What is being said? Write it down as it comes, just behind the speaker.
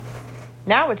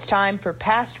Now it's time for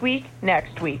Past Week,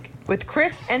 Next Week with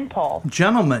Chris and Paul.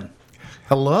 Gentlemen,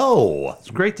 Hello. it's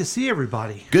great to see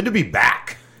everybody. Good to be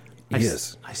back.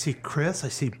 Yes. I see Chris, I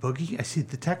see Boogie, I see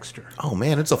the Texter. Oh,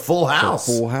 man, it's a full house.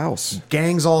 Full house.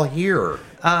 Gang's all here.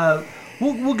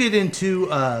 We'll get into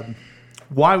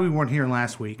why we weren't here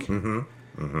last week.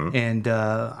 And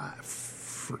I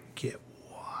forget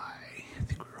why. I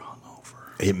think we were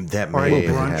hungover. That Or may a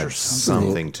brunch or have something.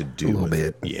 something to do A little with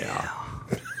bit. it. Yeah.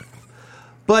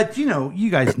 But, you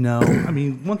guys know, I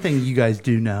mean, one thing you guys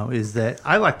do know is that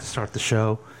I like to start the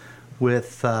show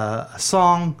with a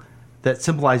song that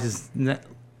symbolizes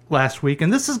last week.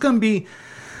 And this is going to be,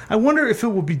 I wonder if it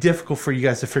will be difficult for you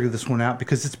guys to figure this one out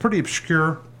because it's pretty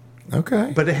obscure.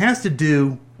 Okay. But it has to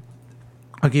do,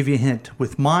 I'll give you a hint,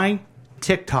 with my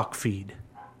TikTok feed.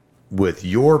 With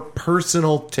your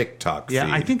personal TikTok feed.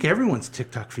 Yeah, I think everyone's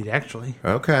TikTok feed, actually.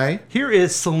 Okay. Here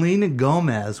is Selena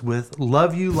Gomez with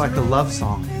Love You Like a Love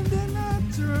Song.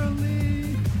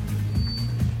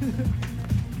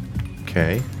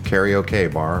 Okay.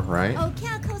 Karaoke bar, right? お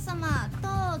客様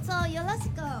どうぞよろし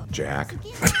く Jack.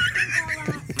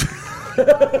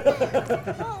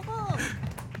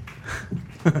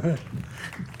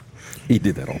 He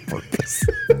did that on purpose.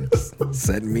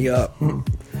 Setting me up. You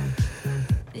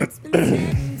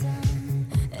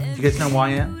guys know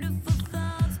why yet?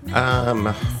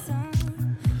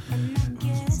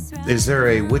 Is there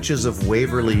a Witches of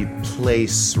Waverly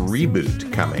Place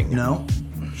reboot coming? No.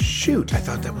 Shoot, I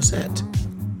thought that was it.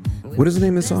 What is the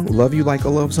name of the song? Love You Like a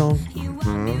Love Song?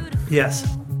 Yes.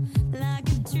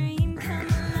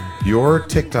 Your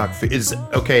TikTok feed is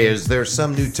okay. Is there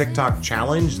some new TikTok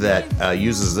challenge that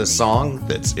uses this song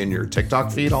that's in your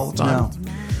TikTok feed all the time?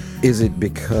 No. Is it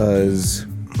because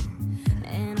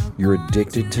you're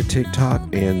addicted to TikTok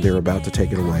and they're about to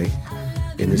take it away?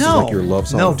 And this is like your love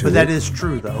song No, to but it? that is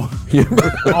true, though.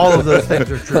 All of those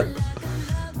things are true.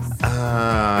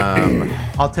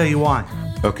 I'll tell you why.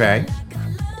 Okay.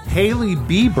 Hailey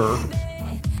Bieber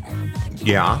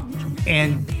Yeah.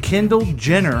 and Kendall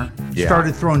Jenner Yeah.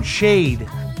 started throwing shade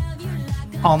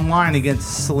online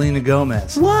against Selena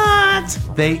Gomez. What?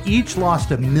 They each lost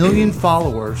 1 million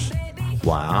followers,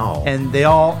 Wow. and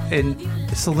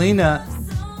Selena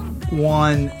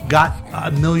got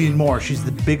 1 million more. She's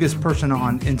the biggest person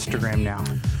on Instagram now.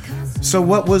 So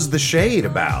what was the shade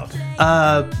about?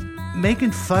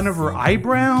 Making fun of her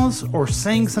eyebrows or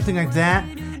saying something like that,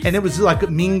 and it was like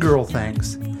Mean Girl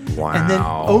things. Wow. And then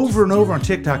over and over on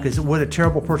TikTok is what a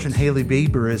terrible person Hailey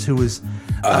Bieber is, who is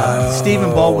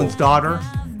Stephen Baldwin's daughter.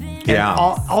 And Yeah.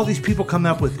 all these people come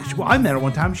up with, well, I met her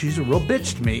one time, she's a real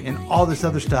bitch to me, and all this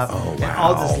other stuff. Oh, And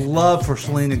all wow. this love for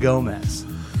Selena Gomez.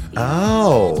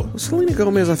 Oh. Selena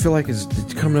Gomez, I feel like, is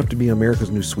coming up to be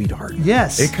America's new sweetheart.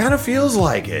 Yes. It kind of feels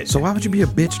like it. So why would you be a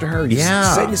bitch to her? You're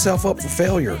Yeah. setting yourself up for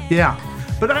failure. Yeah.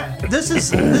 But this is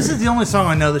the only song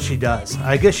I know that she does.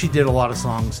 I guess she did a lot of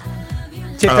songs.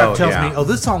 TikTok tells yeah. me, oh,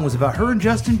 this song was about her and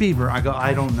Justin Bieber. I go,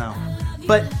 I don't know.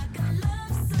 But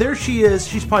there she is.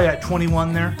 She's probably at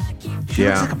 21 there. She Yeah.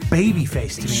 looks like a baby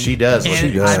face to me. She does. And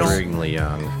She I don't- extremely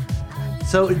young.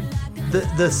 So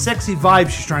the sexy vibe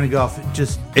she's trying to go off,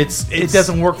 it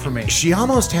doesn't work for me. She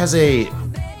almost has a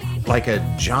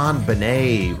John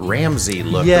Benet Ramsey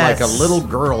look, Yes. like a little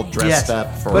girl dressed Yes.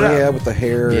 up for. But, Yeah, with the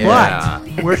hair. Yeah.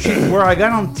 But where I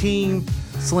got on team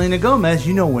Selena Gomez,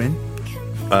 you know when?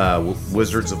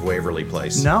 Wizards of Waverly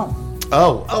Place. No.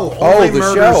 Oh, Oh, only the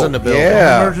Murders show. in the Building.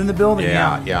 Yeah. Murders in the Building.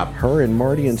 Yeah. Her and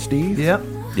Marty and Steve. Yep.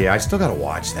 Yeah, I still gotta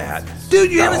watch that. Dude,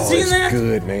 you haven't Oh, seen it's that?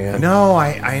 good, man. No,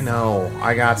 I know.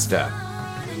 I got stuff.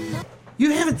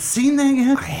 You haven't seen that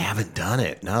yet? I haven't done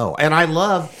it. No, and I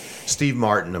love Steve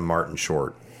Martin and Martin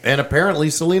Short, and apparently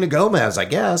Selena Gomez. I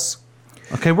guess.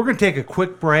 Okay, we're gonna take a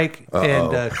quick break,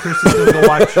 and Chris is gonna go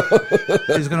watch.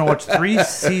 He's gonna watch 3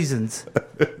 seasons.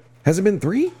 Has it been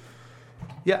 3?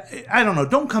 Yeah, I don't know.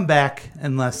 Don't come back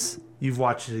unless you've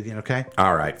watched it again. Okay.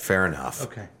 All right, fair enough.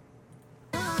 Okay.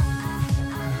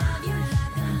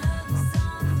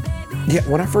 Yeah,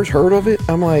 when I first heard of it,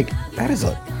 I'm like, that is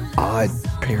a odd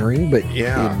pairing, but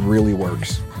Yeah. it really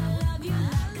works.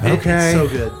 Okay. It's so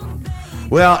good.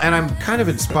 Well, and I'm kind of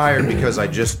inspired because I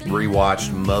just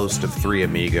rewatched most of Three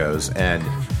Amigos, and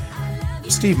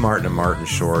Steve Martin and Martin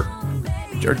Short,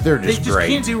 they're They just just great.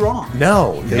 can't do wrong.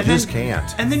 No, they And just then-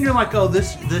 can't. And then you're like, oh,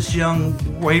 this young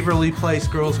Waverly Place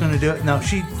girl's gonna do it. No,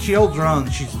 she holds her own.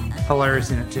 She's hilarious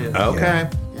in it too. Okay.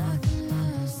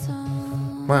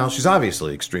 Well, she's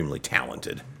obviously extremely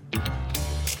talented.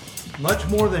 Much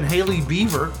more than Hailey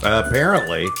Bieber.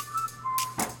 Apparently.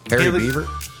 Harry Haley- Beaver?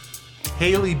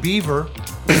 Hailey Bieber.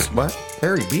 What?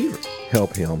 Harry Beaver?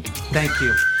 Help him. Thank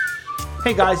you.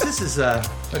 Hey guys, this is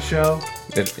a show,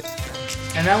 and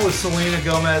that was Selena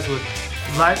Gomez with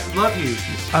 "Love You."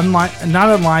 Not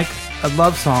unlike a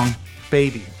love song,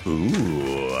 "Baby."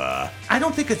 Ooh. I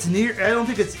don't think it's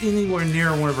anywhere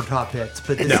near one of her top hits,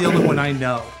 but it's the only one I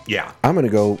know. Yeah. I'm going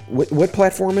to go. What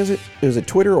platform is it? Is it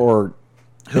Twitter or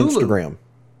Hulu. Instagram?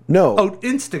 No. Oh,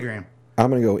 Instagram. I'm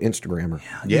going to go Instagrammer.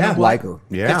 Yeah. Like her.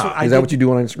 Yeah. That's what Is that what you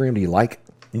do on Instagram? Do you like?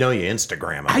 No, you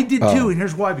Instagram 'em. I did too, and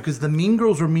here's why: because the Mean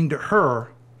Girls were mean to her,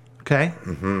 okay,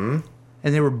 and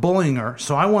they were bullying her.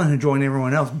 So I wanted to join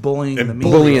everyone else bullying the Mean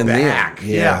bullying Girls. them. back.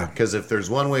 Yeah. Because if there's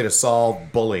one way to solve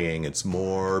bullying, it's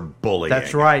more bullying.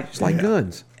 That's right. It's like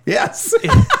guns. Yes.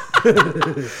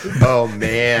 Oh,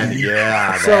 man.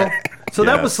 Yeah. So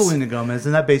that was yes. Selena Gomez,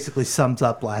 and that basically sums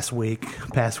up past week.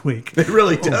 It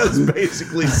really does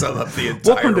basically sum up the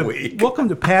entire week. Welcome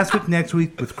to Past Week Next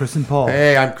Week with Chris and Paul.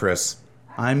 Hey, I'm Chris.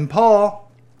 I'm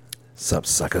Paul, Sup,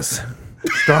 suckers.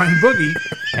 starring Boogie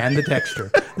and the Texture.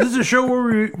 This is a show where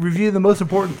we review the most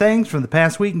important things from the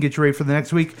past week and get you ready for the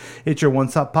next week. It's your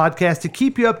one-stop podcast to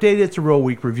keep you updated. It's a real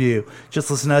week review. Just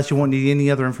listen to us. You won't need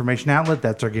any other information outlet.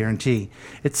 That's our guarantee.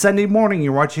 It's Sunday morning.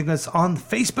 You're watching us on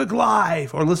Facebook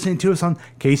Live or listening to us on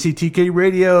KCTK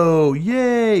Radio.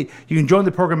 Yay! You can join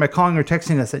the program by calling or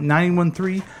texting us at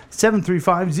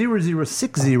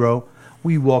 913-735-0060.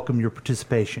 We welcome your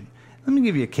participation. Let me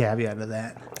give you a caveat to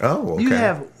that. Oh, okay.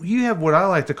 You have what I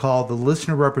like to call the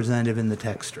listener representative in the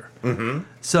texter. Mm-hmm.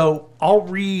 So I'll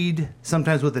read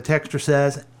sometimes what the texter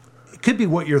says. It could be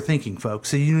what you're thinking, folks.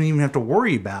 So you don't even have to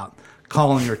worry about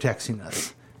calling or texting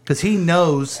us because he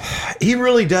knows. He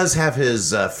really does have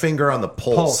his finger on the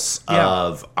pulse yeah.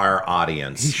 of our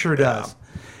audience. He sure does.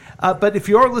 But if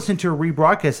you are listening to a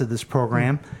rebroadcast of this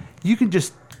program, you can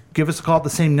just give us a call at the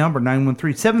same number,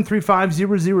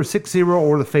 913-735-0060,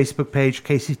 or the Facebook page,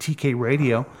 KCTK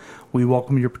Radio. We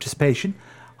welcome your participation.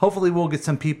 Hopefully we'll get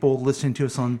some people listening to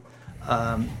us on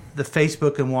the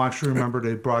Facebook, and we'll actually remember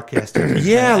to broadcast it.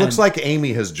 Yeah, And looks like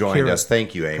Amy has joined hear it. us.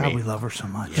 Thank you, Amy. God, we love her so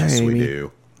much. Yes, we Amy.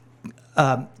 do.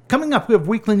 Coming up, we have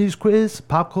weekly news quiz,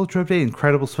 pop culture update,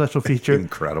 incredible special feature,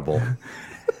 Incredible.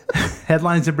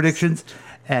 headlines and predictions,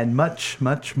 and much,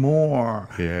 much more.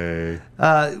 Yay.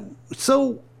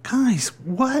 So, guys,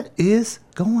 what is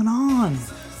going on?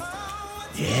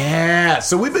 Yeah,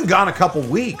 so we've been gone a couple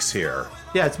weeks here.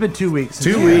 Yeah, it's been 2 weeks.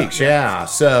 2 weeks, yeah.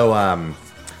 So,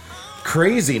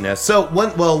 craziness. So,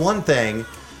 one thing,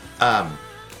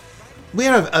 we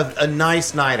had a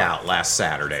nice night out last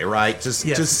Saturday, right? Just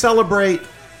Yes. to celebrate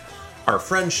our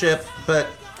friendship, but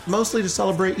mostly to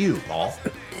celebrate you, Paul.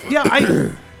 Yeah,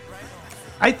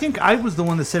 I think I was the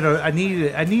one that said I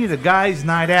needed a guy's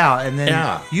night out, and then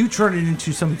Yeah. you turned it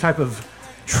into some type of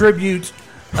tribute.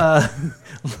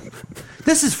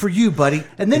 This is for you, buddy,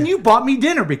 and then you bought me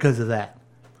dinner because of that.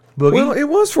 Boogie. Well, it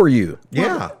was for you.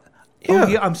 Yeah. Oh,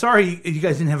 yeah, I'm sorry you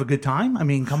guys didn't have a good time. I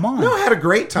mean, come on. No, I had a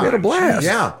great time. had a blast.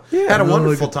 Yeah. Yeah. Had a No,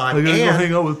 wonderful like, time. I gotta go And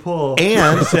hang out with Paul.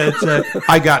 And said,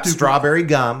 I got strawberry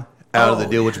gum out of the Oh.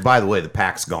 deal, which, by the way, the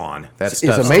pack's gone. That's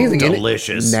It's amazing. isn't it?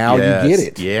 delicious. Now Yes. you get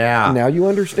it. Yeah. Now you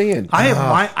understand.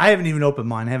 I haven't even opened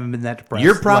mine. I haven't been that depressed.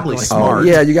 You're probably luckily. smart. Oh,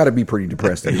 yeah, you got to be pretty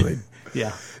depressed anyway.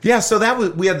 Yeah. Yeah, so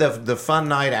we had the fun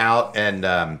night out, and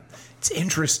it's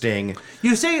interesting.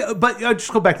 You say, but I'll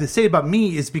just go back to say about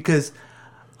me is because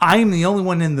I am the only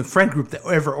one in the friend group that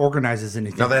ever organizes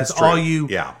anything. No, that's 'Cause true. all you,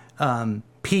 Yeah.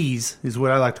 P's is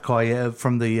what I like to call you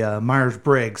from the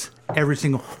Myers-Briggs. Every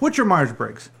single. What's your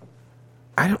Myers-Briggs?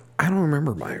 I don't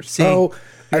remember Myers. See, Oh,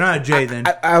 you're not a J then.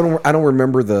 I don't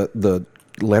remember the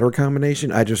letter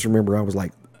combination. I just remember I was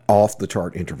like off the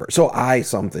chart introvert. So I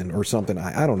something or something.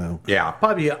 I don't know. Yeah.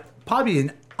 Probably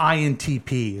an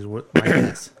INTP is what I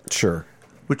guess. Sure.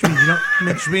 Which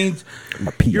means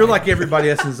P. you're like everybody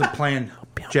else and isn't playing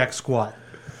jack squat.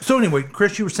 So anyway,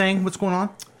 Chris, you were saying what's going on?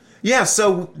 Yeah,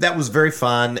 so that was very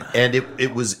fun, and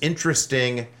it was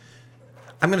interesting.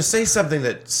 I'm going to say something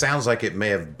that sounds like it may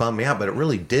have bummed me out, but it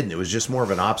really didn't. It was just more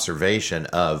of an observation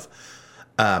of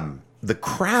the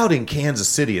crowd in Kansas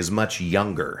City is much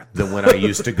younger than when I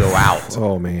used to go out.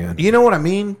 Oh man. You know what I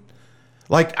mean?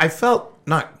 Like, I felt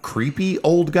not creepy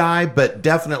old guy, but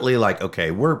definitely like,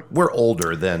 okay, we're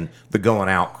older than the going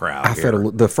out crowd. I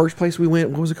felt the first place we went.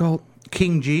 What was it called?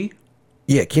 King G,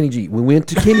 Yeah, Kenny G. We went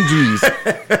to Kenny G's,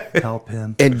 help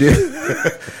him. and dude,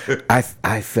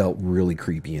 I felt really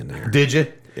creepy in there. Did you?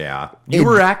 Yeah. You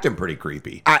were acting pretty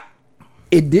creepy.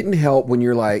 It didn't help when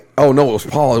you're like, oh no, it was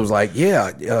Paul. It was like,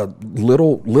 yeah,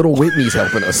 little Whitney's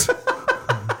helping us.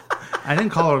 I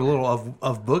didn't call her a little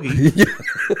of Boogie.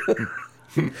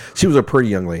 She was a pretty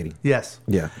young lady. Yes.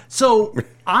 Yeah. So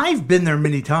I've been there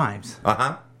many times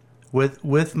Uh-huh.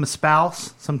 with my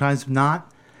spouse, sometimes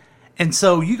not, And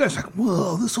so you guys are like,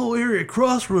 whoa, this whole area,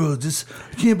 Crossroads,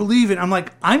 I can't believe it. I'm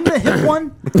like, I'm the hip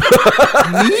one?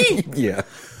 Me? Yeah.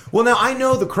 Well, now I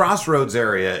know the Crossroads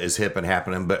area is hip and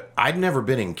happening, but I'd never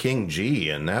been in King G,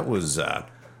 and that was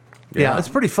Yeah, it's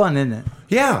pretty fun, isn't it?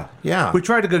 yeah. We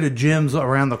tried to go to Jim's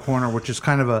around the corner, which is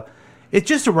kind of it's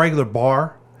just a regular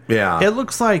bar. Yeah. It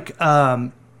looks like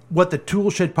what the tool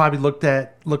shed probably looked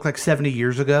like 70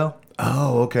 years ago.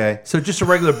 Oh, okay. So just a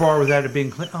regular bar without it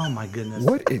being clean. Oh my goodness!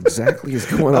 What exactly is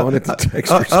going on at the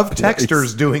Texters? Of place?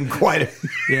 Texters doing quite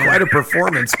a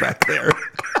performance back there.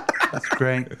 That's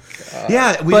great.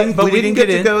 Yeah, we didn't get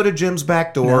to go to Jim's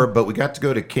back door, but we got to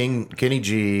go to Kenny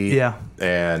G. Yeah.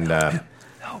 And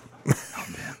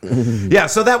yeah,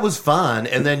 so that was fun.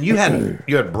 And then you had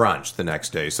brunch the next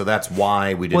day, so that's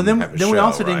why we didn't have a show. Then we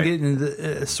also right? didn't get into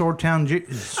the Swordtown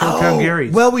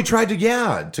Gary's. Well, we tried to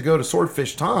go to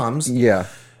Swordfish Tom's. Yeah.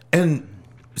 And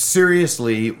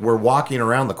seriously, we're walking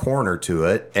around the corner to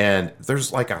it, and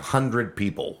there's like 100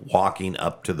 people walking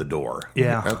up to the door.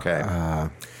 Yeah. Okay.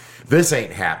 This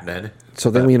ain't happening.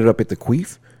 So then we ended up at the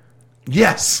Queef.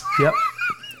 Yes. Yep.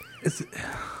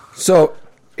 So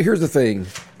here's the thing.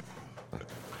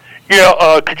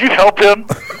 Yeah, could you help him?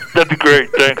 That'd be great,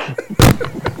 thanks.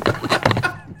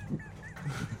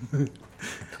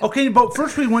 Okay, but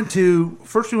first we went to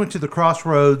the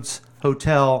Crossroads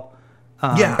Hotel.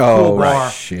 Yeah. Pool bar.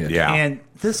 Right. Shit. Yeah. And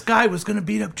this guy was going to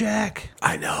beat up Jack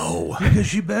I know.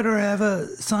 because you better have a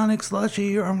Sonic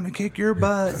slushie or I'm going to kick your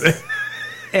butt.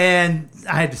 And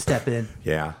I had to step in.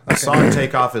 Yeah. I saw him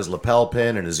take off his lapel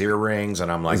pin and his earrings,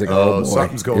 and I'm like, He's like, oh, boy,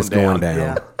 something's going it's down.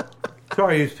 Yeah.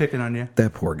 Sorry, he was picking on you.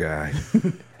 That poor guy.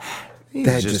 He's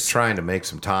That just just- trying to make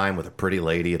some time with a pretty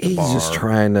lady at the He's bar. just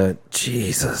trying to.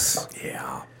 Jesus.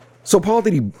 Yeah. So Paul,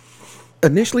 did he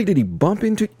bump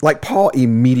into? Like Paul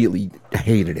immediately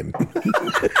hated him.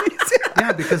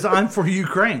 Yeah, because I'm for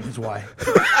Ukraine is why.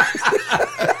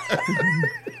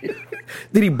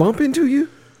 Did he bump into you?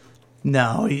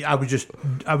 No, I was just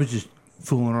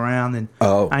fooling around, and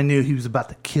Oh. I knew he was about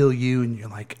to kill you, and you're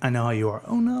like, I know how you are.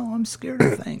 Oh no, I'm scared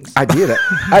of things. I did.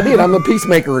 I'm a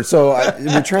peacemaker. So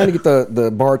we're trying to get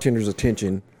the bartender's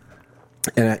attention.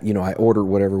 And, I ordered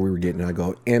whatever we were getting. And I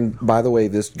go, and by the way,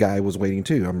 this guy was waiting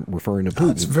too. I'm referring to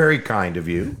Putin. It's very kind of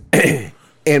you.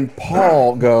 And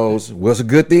Paul goes, well, it's a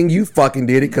good thing you fucking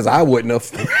did it because I wouldn't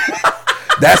have.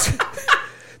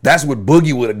 That's what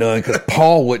Boogie would have done because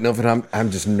Paul wouldn't have. And I'm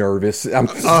just nervous.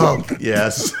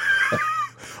 Yes.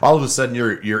 All of a sudden,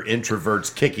 your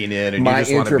introvert's kicking in, and My you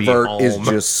just want to be introvert home. is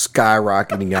just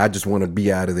skyrocketing. I just want to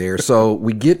be out of there. So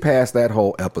we get past that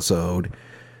whole episode.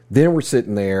 Then we're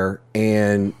sitting there,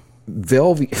 and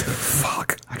Velvy...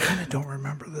 Fuck. I kind of don't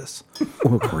remember this.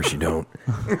 Well, of course you don't.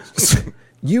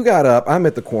 You got up. I'm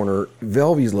at the corner.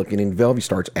 Velvy's looking, and Velvy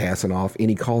starts assing off, and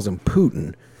he calls him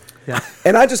Putin. Yeah,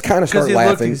 And I just kind of because start he looked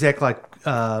laughing. exactly like.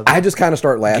 I just kind of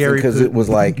start laughing Gary because it Putin. was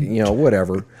like,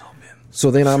 whatever.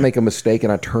 So then I make a mistake,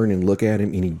 and I turn and look at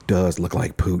him, and he does look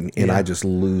like Putin, and Yeah. I just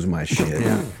lose my shit.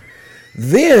 Yeah.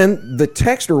 Then the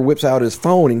texter whips out his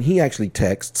phone, and he actually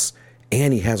texts,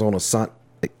 and he has on a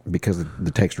because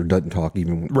the texter doesn't talk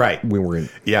even Right. when we're in.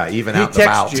 Yeah, even He out and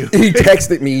about. texted you. He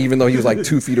texted me even though he was like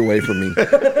 2 feet away from me.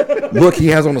 Look, he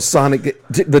has on a Sonic.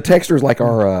 The texter's like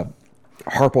our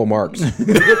Harpo Marx.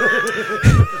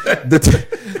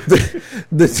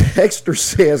 The texter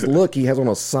says, "Look, he has on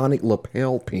a Sonic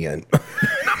lapel pin."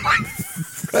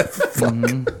 Fuck.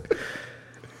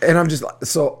 And I'm just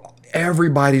so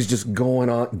everybody's just going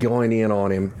in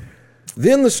on him.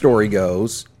 Then the story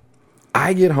goes,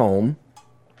 I get home,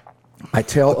 I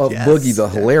tell of Yes. Boogie the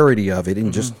hilarity of it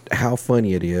and just how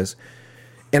funny it is.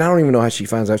 And I don't even know how she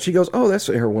finds out. She goes, "Oh, that's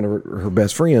one of her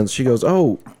best friends." She goes,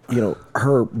 "Oh,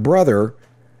 her brother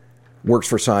works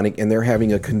for Sonic, and they're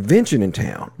having a convention in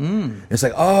town." It's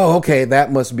like, "Oh, okay,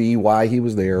 that must be why he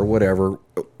was there, or whatever."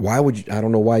 Why would you? I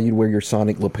don't know why you'd wear your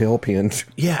Sonic lapel pin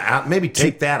Yeah, maybe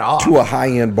take that off. to a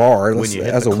high-end bar. When you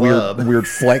hit That's the a club. weird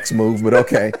flex move, but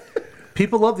okay.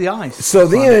 People love the ice. So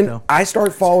Sonic, then though. I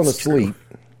start falling asleep,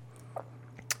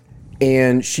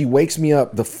 and she wakes me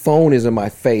up. The phone is in my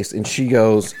face, and she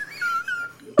goes,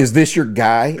 "Is this your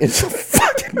guy?" It's a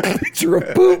fucking picture of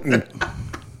Putin.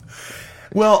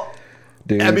 Well,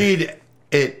 Dude. I mean,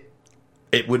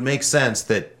 it would make sense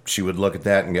that she would look at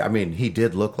that and he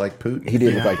did look like Putin. He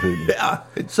did look like Putin. Yeah.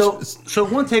 So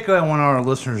one takeaway I want our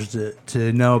listeners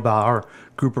to know about our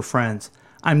group of friends: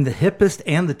 I'm the hippest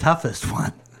and the toughest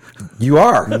one. You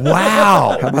are.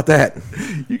 Wow. How about that?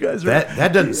 You guys are.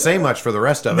 That doesn't say much for the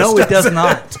rest of us. No, it does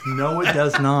not. No, it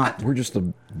does not. We're just a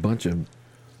bunch of,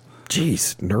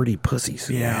 nerdy pussies.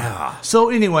 Yeah. So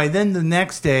anyway, then the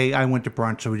next day I went to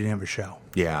brunch, so we didn't have a show.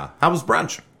 Yeah. How was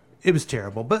brunch? It was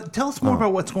terrible. But tell us more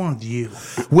about what's going on with you.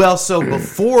 Well, so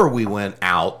before we went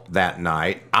out that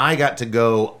night, I got to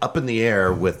go up in the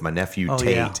air with my nephew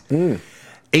Tate. Yeah.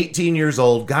 18 years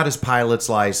old, got his pilot's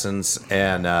license,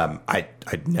 and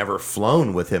I'd never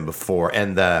flown with him before.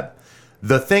 And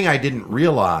the thing I didn't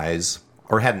realize,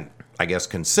 or hadn't, I guess,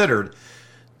 considered,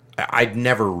 I'd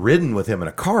never ridden with him in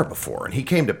a car before. And he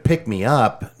came to pick me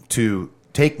up to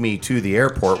take me to the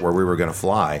airport where we were going to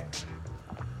fly.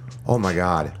 Oh, my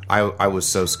God. I was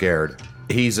so scared.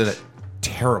 He's a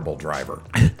terrible driver.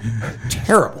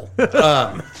 Terrible.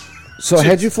 So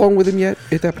had you flown with him yet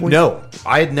at that point? No,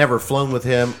 I had never flown with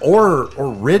him or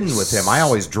ridden with him. I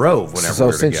always drove whenever So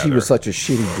we were since together. he was such a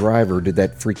shitty driver, did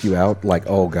that freak you out? Like,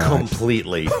 oh God,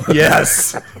 Completely.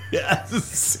 Yes.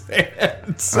 Yes.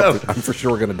 And so, I'm for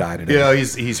sure going to die today. you know,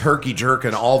 he's herky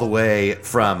jerking all the way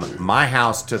from my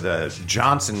house to the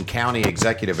Johnson County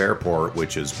Executive Airport,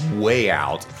 which is way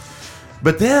out.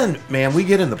 But then, man, we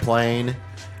get in the plane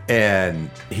and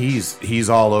he's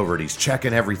all over it. He's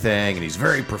checking everything and he's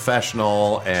very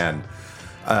professional. And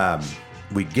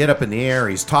we get up in the air.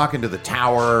 He's talking to the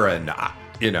tower and,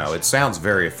 it sounds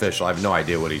very official. I have no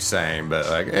idea what he's saying, but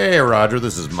like, hey, Roger,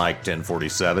 this is Mike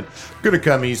 1047. Going to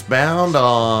come eastbound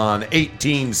on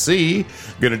 18C.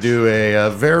 Going to do a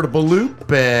veritable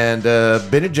loop and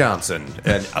Bennett Johnson.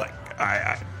 And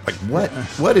I like,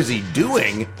 what is he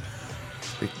doing?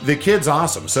 The kid's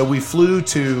awesome. So we flew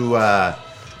to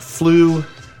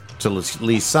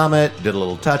Lee Summit, did a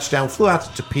little touchdown, flew out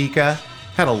to Topeka,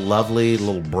 had a lovely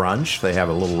little brunch. They have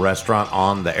a little restaurant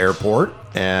on the airport,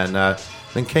 and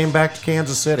then came back to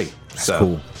Kansas City. So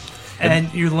Cool.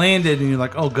 And you landed, and you're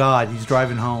like, "Oh God, he's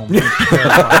driving home."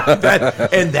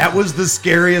 and that was the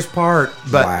scariest part.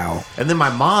 But, Wow. And then my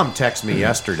mom texted me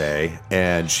yesterday,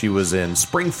 and she was in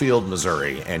Springfield,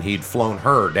 Missouri, and he'd flown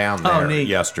her down there neat.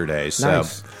 yesterday. So,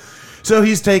 Nice. so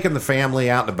he's taken the family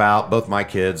out and about. Both my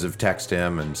kids have texted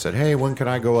him and said, "Hey, when can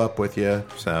I go up with you?"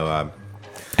 So,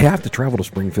 Hey, I have to travel to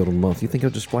Springfield in a month. You think he'll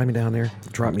just fly me down there,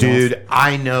 drop me off? dude,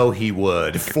 I know he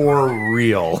would for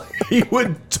real. He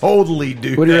would totally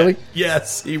do Would he that. really?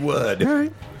 Yes, he would. All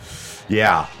right.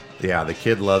 Yeah, the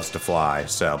kid loves to fly.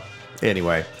 So,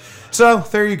 anyway, so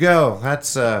there you go.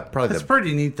 That's probably That's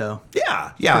pretty neat, though.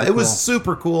 yeah. pretty It was cool.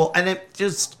 super cool, and it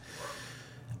just,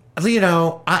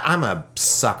 I'm a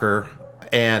sucker,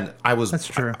 and I was. That's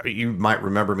true. You might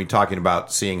remember me talking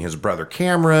about seeing his brother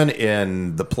Cameron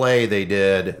in the play they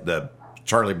did, the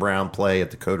Charlie Brown play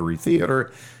at the Coterie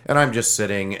Theater, and I'm just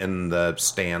sitting in the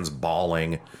stands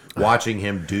bawling, watching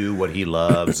him do what he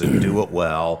loves and do it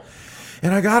well.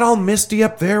 And I got all misty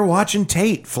up there watching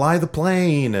Tate fly the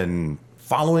plane and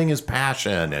following his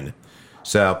passion. And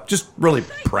so just really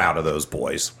proud of those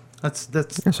boys. That's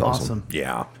awesome. awesome.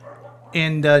 Yeah.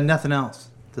 And nothing else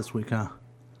this week, huh?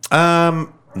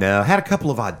 No, had a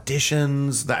couple of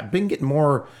auditions. I've been getting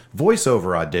more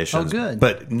voiceover auditions. Oh, good.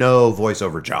 But no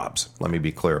voiceover jobs. Let me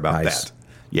be clear about Nice. that.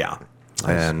 Yeah.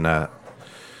 And,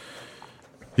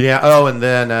 yeah. Oh, and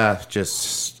then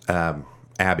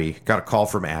Abby. Got a call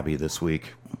from Abby this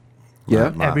week.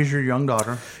 Yeah. Abby's your young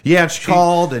daughter. Yeah, she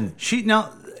called and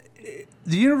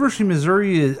The University of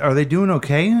Missouri, are they doing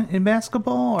okay in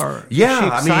basketball? Or yeah, is she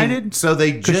excited? I mean, so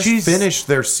they 'Cause just she's- finished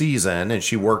their season, and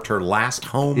she worked her last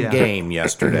home Yeah. game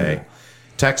yesterday.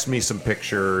 Text me some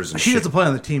pictures. And She doesn't play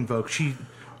on the team, folks. She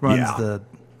runs Yeah. the.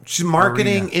 She's a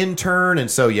marketing arena. intern, and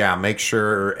so yeah, make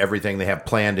sure everything they have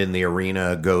planned in the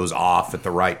arena goes off at the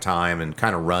right time, and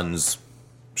kind of runs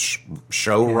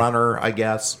showrunner, I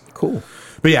guess. Cool.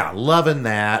 But yeah, loving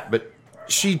that. But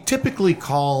she typically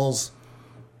calls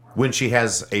when she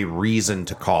has a reason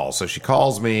to call. So she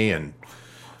calls me and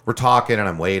we're talking and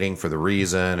I'm waiting for the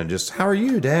reason and just, how are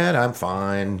you, Dad? I'm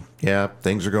fine. Yeah,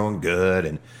 things are going good.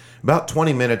 And about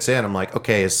 20 minutes in, I'm like,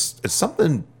 okay, is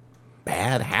something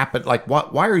bad happened? Like,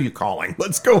 why are you calling?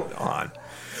 What's going on?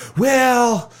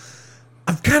 Well,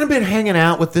 I've kind of been hanging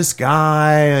out with this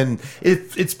guy and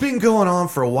it's been going on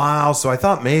for a while. So I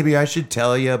thought maybe I should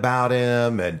tell you about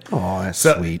him. And Oh, that's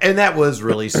so, sweet. And that was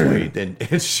really sweet. And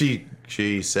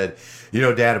she said,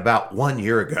 Dad, about 1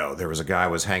 year ago, there was a guy I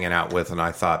was hanging out with, and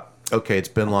I thought, okay, it's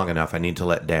been long enough. I need to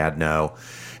let Dad know.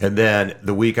 And then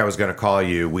the week I was going to call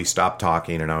you, we stopped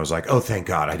talking, and I was like, oh, thank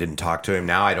God I didn't talk to him.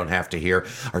 Now I don't have to hear,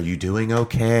 are you doing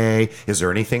okay? Is there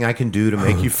anything I can do to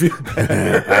make you feel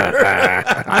better?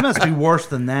 I must be worse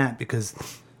than that because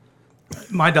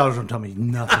my daughters don't tell me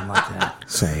nothing like that.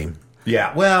 Same.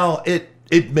 Yeah, well,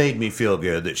 it made me feel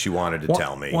good that she wanted to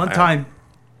tell me. One time,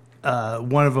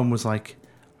 one of them was like,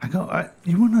 I go,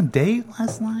 you went on a date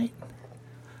last night?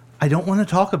 I don't want to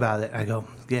talk about it. I go,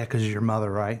 yeah, because you're your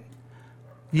mother, right?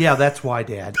 Yeah, that's why,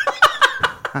 Dad.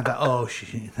 I thought, oh,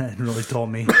 she hadn't really told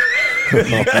me.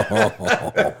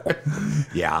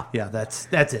 Yeah. Yeah, that's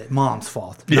it. Mom's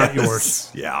fault, not Yes.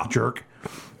 yours. Yeah. Jerk.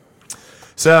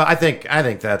 So I think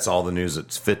that's all the news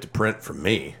that's fit to print from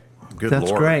me. Good That's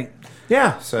Lord. great.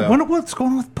 Yeah. So I wonder what's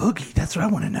going on with Boogie. That's what I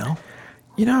want to know.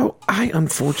 You know, I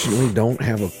unfortunately don't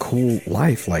have a cool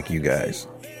life like you guys.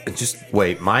 It just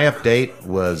wait, my update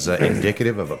was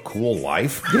indicative of a cool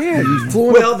life. yeah, you flew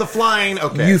in Well, the flying.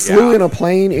 Okay. you flew yeah. in a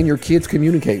plane and your kids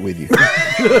communicate with you.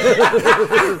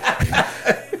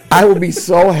 I would be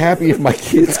so happy if my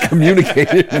kids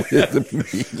communicated with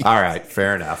me. All right.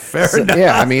 Fair enough. Fair So, enough.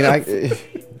 yeah, I mean,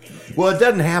 Well, it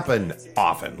doesn't happen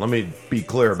often. Let me be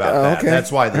clear about that. okay.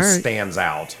 That's why this All right. stands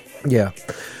out. yeah,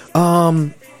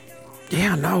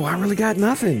 yeah. No, I really got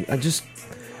nothing. I just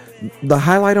the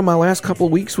highlight of my last couple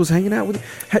of weeks was hanging out with.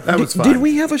 That was fun. Did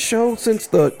we have a show since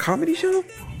the comedy show?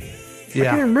 I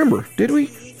can't remember. Did we?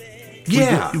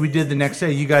 Yeah. We did the next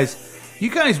day. You guys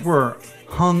were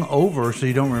hung over, so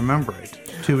you don't remember it.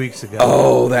 2 weeks ago.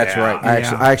 Oh, that's Yeah. right.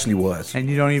 I actually was. And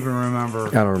you don't even remember.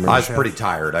 I don't remember. I was pretty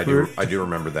tired. I do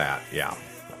remember that. Yeah.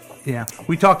 Yeah.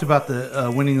 We talked about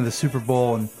the winning of the Super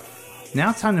Bowl, and now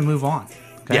it's time to move on.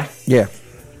 Okay? Yeah.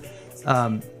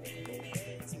 Yeah.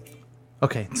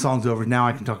 Okay, the song's over. Now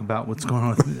I can talk about what's going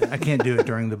on. I can't do it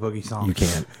during the Boogie song. You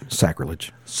can't.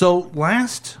 Sacrilege. So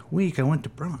last week I went to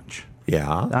brunch.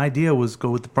 Yeah. The idea was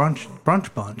go with the brunch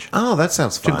bunch, Oh, that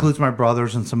sounds which fun. includes my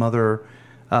brothers and some other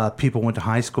people went to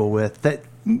high school with. That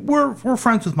we're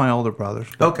friends with my older brothers.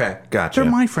 but Okay. Gotcha. They're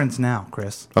my friends now,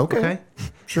 Chris. Okay.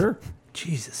 Sure.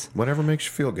 Jesus. Whatever makes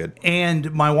you feel good.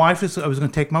 And my wife I was going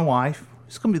to take my wife.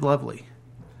 It's going to be lovely.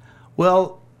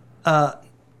 Well,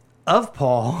 of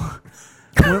Paul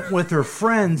went with her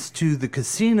friends to the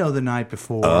casino the night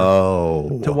before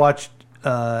to watch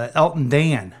Elton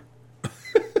Dan.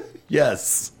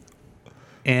 Yes.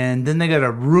 And then they got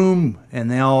a room and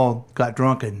they all got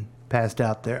drunk and passed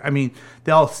out there. I mean,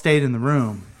 they all stayed in the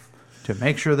room to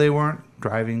make sure they weren't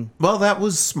driving. Well, that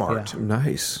was smart. Yeah.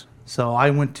 Nice. So I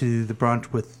went to the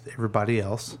brunch with everybody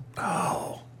else.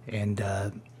 Oh. And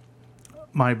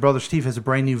my brother Steve has a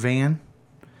brand new van.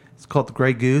 It's called the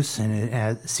Grey Goose, and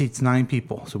it seats 9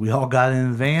 people. So we all got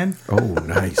in the van. Oh,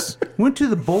 nice. Went to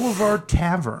the Boulevard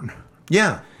Tavern.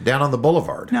 Yeah. Down on the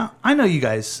boulevard. Now, I know you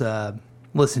guys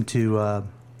listen to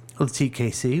Let's Eat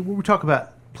KC, where we talk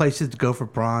about places to go for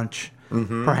brunch,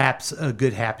 perhaps a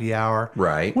good happy hour.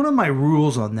 Right. One of my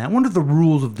rules on that, one of the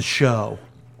rules of the show,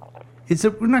 is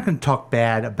that we're not going to talk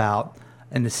bad about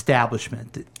an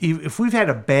establishment. If we've had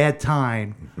a bad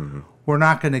time, we're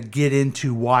not going to get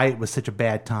into why it was such a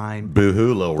bad time.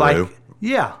 Boo-hoo, Lil Roo.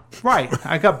 Yeah, right.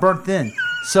 I got burnt thin.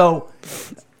 So,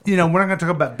 we're not going to talk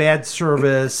about bad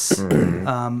service,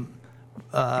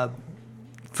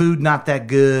 food not that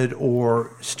good,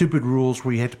 or stupid rules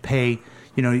where you have to pay,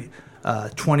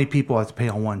 20 people have to pay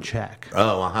on one check.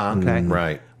 Oh, uh-huh. Okay.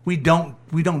 Right. We don't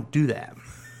do that.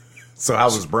 So how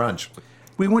was brunch?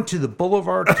 We went to the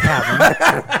Boulevard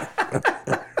Tavern.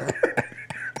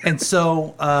 And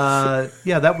so,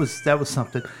 that was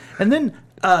something. And then,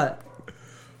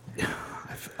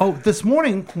 this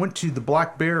morning went to the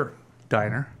Black Bear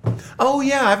Diner. Oh,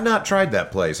 yeah. I've not tried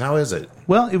that place. How is it?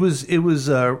 Well, it was.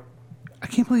 I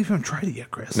can't believe you haven't tried it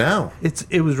yet, Chris. No.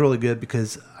 It was really good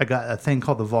because I got a thing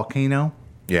called the Volcano,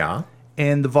 Yeah.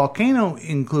 and the Volcano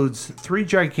includes 3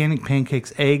 gigantic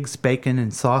pancakes, eggs, bacon,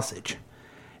 and sausage.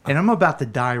 And I'm about to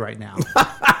die right now.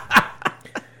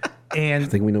 And I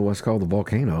think we know what's called the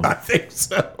volcano. I think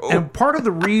so. And part of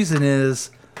the reason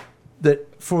is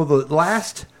that for the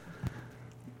last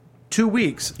 2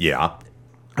 weeks, Yeah.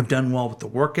 I've done well with the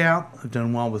workout. I've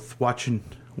done well with watching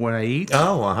what I eat.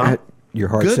 Oh, uh-huh. Your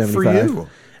heart Good 75. for you.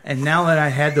 And now that I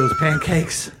had those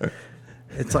pancakes,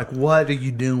 it's like, what are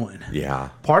you doing? Yeah.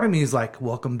 Part of me is like,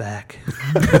 welcome back.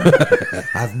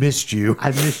 I've missed you. I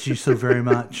missed you so very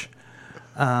much.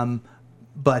 Yeah.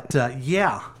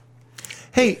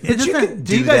 Hey, but you Doesn't can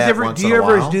do you do guys that ever? once Do in you a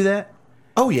ever while. do that?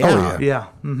 Oh, yeah. Yeah.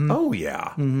 Mm-hmm. Oh,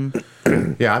 yeah.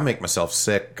 Yeah, I make myself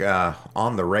sick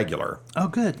on the regular. Oh,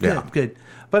 good. Yeah. Good.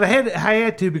 But I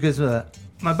had to because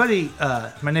my buddy,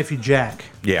 my nephew Jack,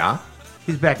 Yeah.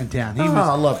 he's back in town. He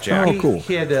I love Jack. He, Oh, cool.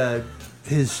 He had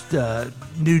his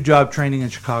new job training in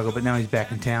Chicago, but now he's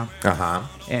back in town. Uh-huh.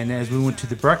 And as we went to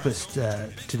the breakfast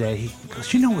today, he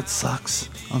goes, "You know what sucks,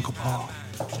 Uncle Paul?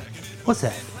 What's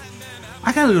that?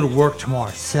 I got to go to work tomorrow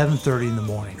at 7:30 in the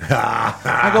morning."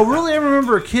 I go, "Really? I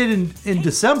remember a kid in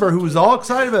December who was all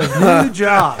excited about his new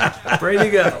job, ready to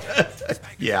go."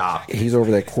 Yeah. He's over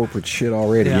that corporate shit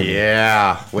already. Yeah.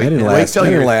 Yeah. Wait, That didn't wait last, till that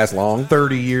didn't you're last long.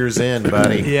 30 years in,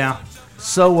 buddy. Yeah.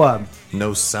 So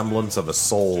No semblance of a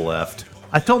soul left.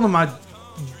 I told him I'd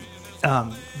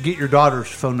get your daughter's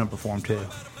phone number for him too.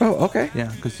 Oh, okay.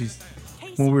 Yeah, because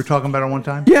when we were talking about it one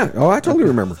time. Yeah. Oh, I totally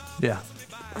remember. Yeah.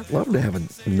 I'd love to have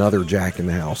another Jack in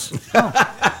the house.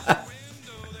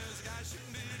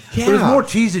 If it was more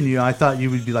teasing you, I thought you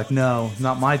would be like, no,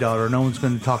 not my daughter. No one's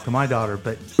going to talk to my daughter.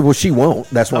 But Well, she won't.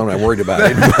 That's why I'm not worried about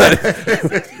it.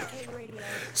 But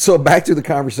so back to the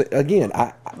conversation again.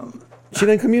 She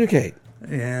didn't communicate.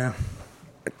 yeah.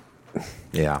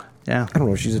 Yeah. Yeah. I don't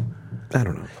know. I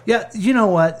don't know. Yeah, you know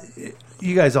what?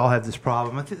 You guys all have this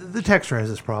problem. The texter has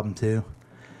this problem too,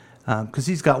 because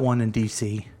he's got one in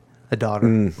D.C., a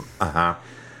daughter. Uh-huh.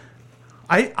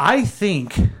 I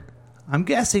think, I'm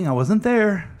guessing, I wasn't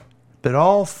there, but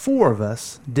all four of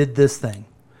us did this thing.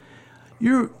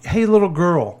 Hey, little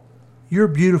girl, you're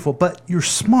beautiful, but you're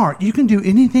smart. You can do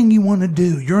anything you want to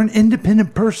do. You're an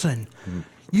independent person.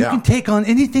 You can take on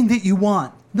anything that you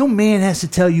want. No man has to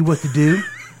tell you what to do.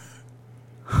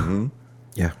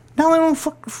 Yeah. Now they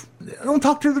don't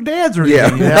talk to their dads or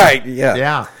anything. Yeah. Right. Yeah.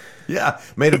 Yeah. Yeah.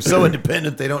 Made them so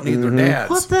independent they don't need their dads.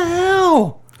 What the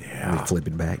hell? Let me flip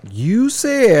it back. You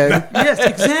said. Yes,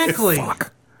 exactly.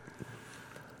 Fuck.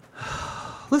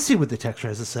 Let's see what the texter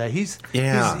has to say. He's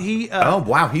oh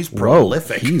wow, he's Whoa.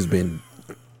 prolific. He's been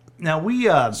now we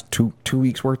 2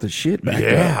 weeks worth of shit back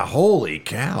there. yeah, holy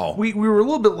cow. we were a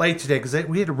little bit late today because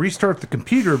we had to restart the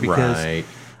computer because Right.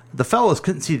 the fellows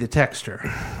couldn't see the texter,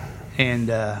 and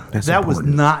that was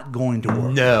important. not going to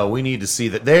work. No, we need to see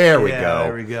that. There we Yeah, go.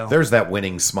 there we go. There's that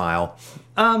winning smile.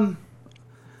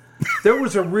 There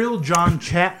was a real John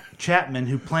Chapman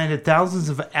who planted thousands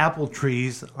of apple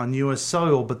trees on U.S.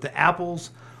 soil, but the apples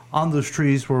on those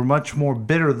trees were much more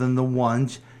bitter than the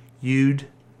ones you'd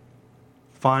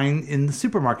find in the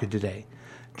supermarket today.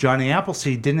 Johnny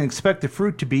Appleseed didn't expect the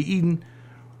fruit to be eaten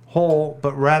whole,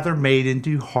 but rather made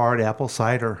into hard apple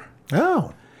cider.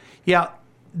 Oh. Yeah,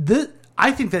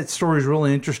 I think that story is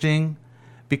really interesting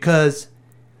because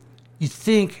you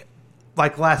think,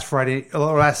 like last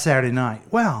Saturday night,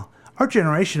 wow, our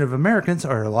generation of Americans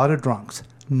are a lot of drunks.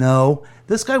 No,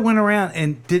 this guy went around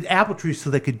and did apple trees so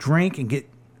they could drink and get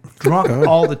drunk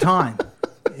all the time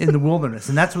in the wilderness,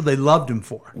 and that's what they loved him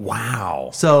for. Wow.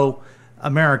 So,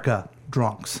 America,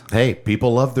 drunks. Hey,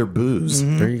 people love their booze.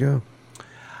 There you go.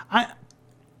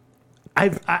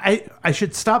 I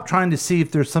should stop trying to see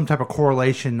if there's some type of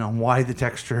correlation on why the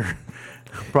texture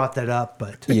brought that up,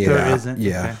 but there isn't.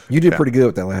 Yeah. Okay. You did pretty good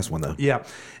with that last one, though. Yeah.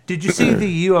 Did you see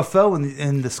the UFO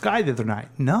in the sky the other night?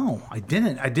 No, I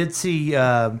didn't. I did see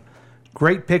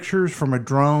great pictures from a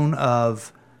drone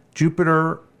of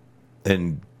Jupiter.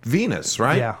 And Venus,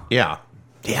 right? Yeah. Yeah.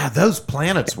 Yeah, those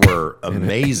planets were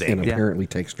amazing. And apparently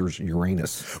Texter's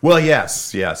Uranus. Well,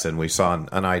 yes, and we saw an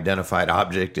unidentified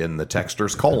object in the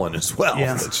texter's colon as well.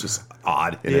 Yeah. That's just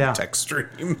odd in Yeah. a text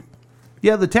stream.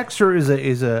 Yeah, the texter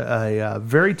is a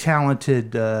very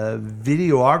talented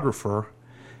videographer,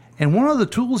 and one of the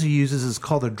tools he uses is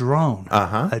called a drone.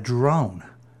 A drone.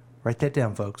 Write that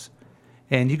down, folks.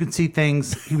 And you can see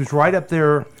things. He was right up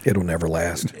there. It'll never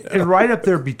last. Right up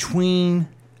there between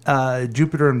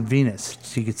Jupiter and Venus,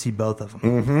 so you could see both of them.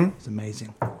 Mm-hmm. It's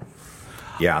amazing.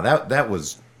 Yeah, that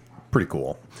was pretty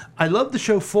cool. I love the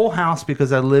show Full House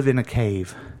because I live in a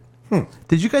cave.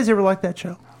 Did you guys ever like that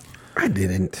show? I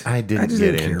didn't. I didn't just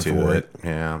get care into for it.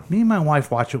 Yeah. Me and my wife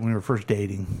watched it when we were first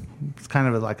dating. It's kind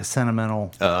of like a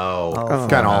sentimental.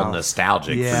 Kind of all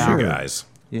nostalgic Yeah. for you Sure. guys.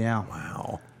 Yeah,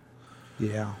 Wow.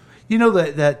 yeah. You know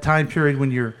that time period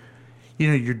when you're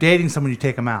dating someone, you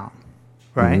take them out,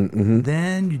 right?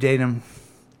 Then you date them.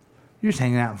 You're just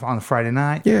hanging out on a Friday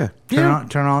night. Yeah.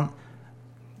 Turn on.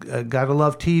 Gotta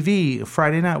love TV.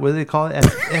 Friday night. What do they call it?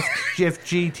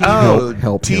 FGT.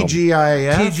 Help.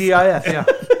 TGIF. TGIF. Yeah.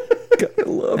 I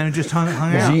love And it just hung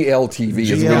out. GLTV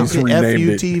is what he's renamed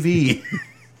it. FUTV.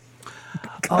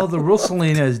 Oh, the real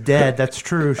Selena is dead. That's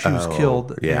true. She was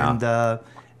killed. yeah.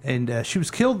 And she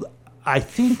was killed, I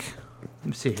think. Let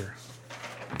me see here.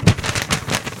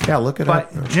 Yeah, look it By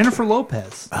up. Jennifer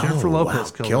Lopez. Jennifer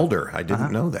Lopez killed her. I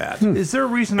didn't know that. Is there a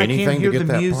reason I can't Anything hear to the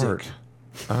get that music?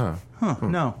 part.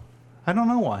 No, I don't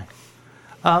know why.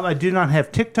 I do not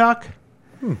have TikTok.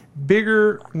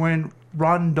 Bigger when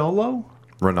Ronaldo.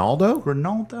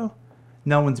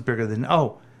 No one's bigger than.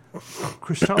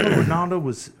 Cristiano Ronaldo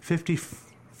was 55.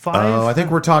 Oh, I think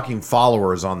we're talking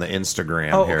followers on the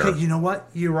Instagram here. Okay. You know what?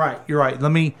 You're right.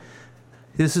 Let me.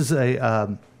 This is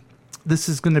a. This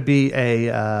is going to be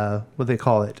a. What do they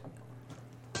call it?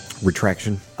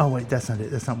 Retraction. Oh wait, that's not it.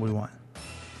 That's not what we want.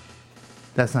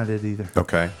 That's not it either.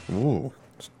 Okay. Ooh.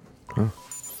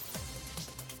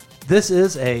 This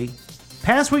is a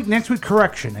past week, next week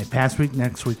correction. A past week,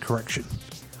 next week correction.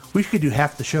 We could do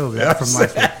half the show of that from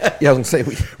last week. Yeah, I was going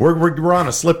to say, We're on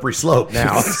a slippery slope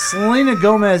now. Selena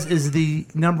Gomez is the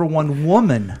number one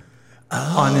woman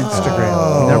on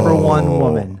Instagram. Number one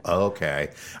woman. Okay.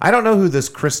 I don't know who this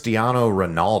Cristiano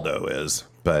Ronaldo is,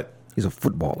 but he's a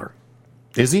footballer.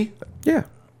 is he? Yeah.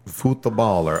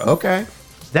 Footballer. Okay.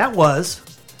 That was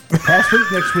past week,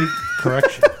 next week,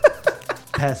 correction.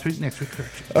 Past week, next week,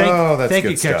 correction. That's thank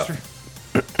good you, stuff.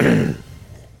 Kexter.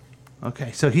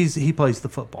 Okay, so he plays the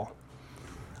football.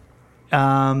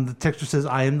 The texter says,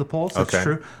 I am the pulse. That's Okay.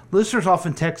 true. Listeners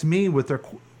often text me with their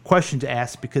question to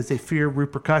ask because they fear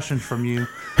repercussions from you.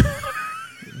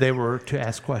 They were to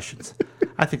ask questions.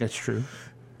 I think that's true.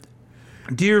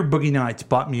 Dear Boogie Nights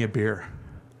bought me a beer.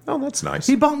 Oh, that's nice.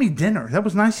 He bought me dinner. That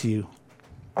was nice of you.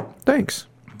 Thanks.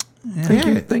 Thank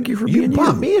you. Thank you for You being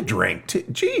bought you. me a drink.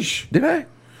 Jeesh. Did I?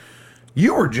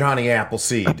 You were Johnny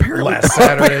Appleseed Apparently- last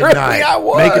Saturday apparently night. I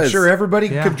was. Making sure everybody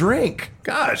Yeah. could drink.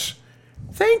 Gosh.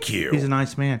 Thank you. He's a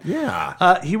nice man.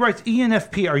 Yeah. He writes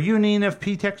ENFP. Are you an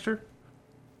ENFP texter?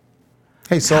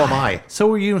 Hey, so am I.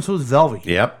 So are you, and so is Velvy.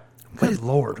 Yep. Good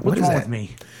Lord. What's is wrong that? with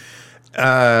me?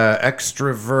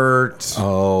 Extrovert,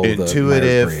 Oh, the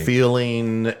intuitive, Myers-Briggs.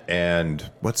 feeling, and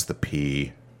what's the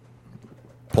P?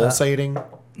 Pulsating?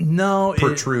 No.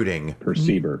 Protruding.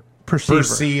 Perceiver. Perceiver.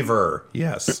 Perceiver.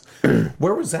 Yes.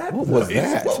 Where was that? What was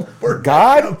that? Where'd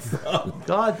God?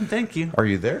 God, thank you. Are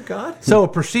you there, God? So a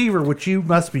perceiver, which you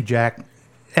must be, Jack,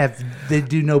 they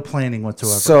do no planning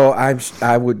whatsoever. So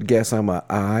I would guess I'm a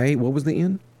I. What was the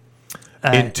N?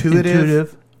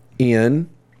 Intuitive. N.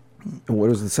 And what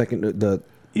was the second? The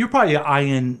You're probably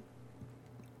an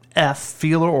INF,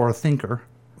 feeler or a thinker.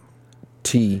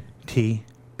 T. T.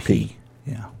 P.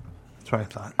 Yeah. That's what I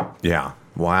thought. Yeah.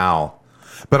 Wow.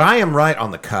 But I am right on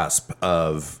the cusp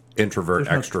of introvert,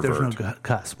 There's extrovert. no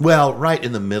cusp. Well, right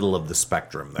in the middle of the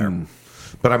spectrum there.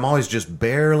 But I'm always just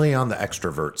barely on the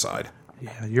extrovert side.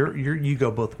 Yeah, you go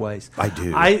both ways. I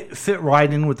do. I fit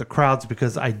right in with the crowds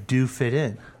because I do fit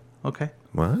in. Okay.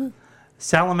 What?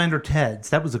 Salamander Ted's.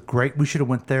 That was a great. We should have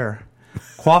went there.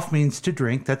 Quaff means to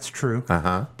drink. That's true.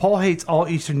 Uh-huh. Paul hates all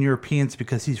Eastern Europeans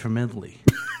because he's from Italy.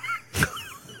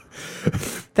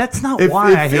 That's not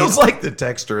why I It feels hate. like the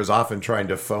texter is often trying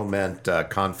to foment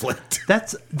conflict.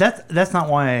 That's not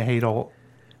why I hate all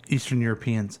Eastern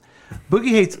Europeans. Boogie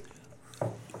hates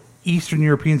Eastern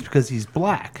Europeans because he's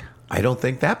black. I don't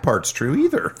think that part's true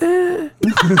either.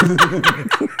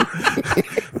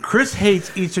 Chris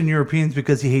hates Eastern Europeans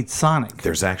because he hates Sonic.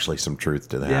 There's actually some truth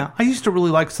to that. Yeah, I used to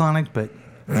really like Sonic, but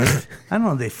I don't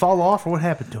know. They fall off, or what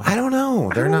happened to them? I don't know.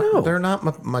 They're don't not. know. They're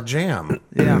not my jam.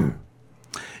 Yeah.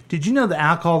 Did you know the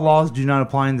alcohol laws do not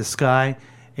apply in the sky,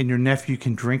 and your nephew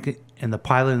can drink it in the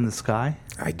pilot in the sky?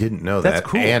 I didn't know That's that,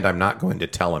 cool. and I'm not going to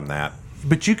tell him that.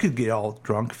 But you could get all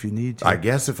drunk if you need to. I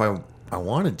guess if I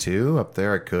wanted to up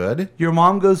there, I could. Your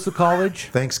mom goes to college.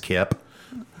 Thanks, Kip.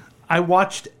 I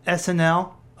watched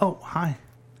SNL. Oh, hi.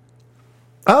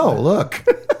 Oh, look.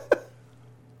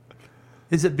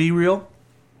 Is it Be Real?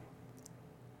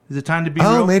 Is it time to be real?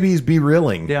 Oh, maybe he's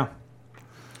be-reeling. Yeah.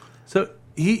 So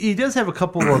he does have a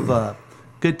couple of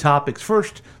good topics.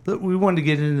 First, we wanted to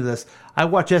get into this. I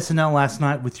watched SNL last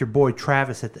night with your boy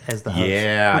Travis as the host.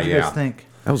 Yeah, What do you yeah. guys think?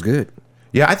 That was good.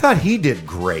 Yeah, I thought he did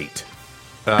great.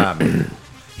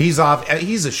 He's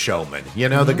a showman. You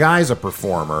know, the guy's a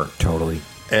performer. Totally.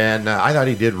 And I thought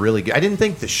he did really good. I didn't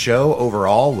think the show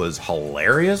overall was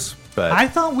hilarious, but I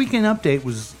thought Weekend Update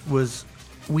was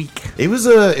weak. it was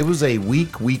a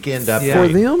weekend update. Yeah. For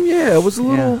them, yeah, it was a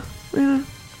little. Yeah.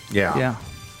 Yeah.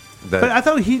 That- But I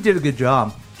thought he did a good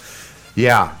job.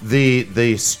 yeah,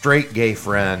 the straight gay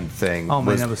friend thing Oh,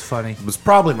 man, that was funny. was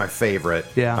probably my favorite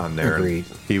Yeah. on there. Agreed.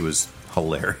 He was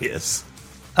hilarious.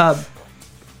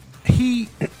 He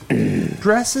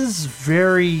dresses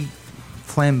very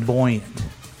flamboyant.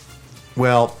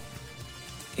 Well,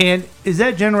 And is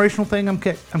that a generational thing I'm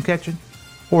catching?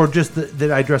 Or just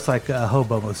that I dress like a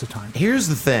hobo most of the time? here's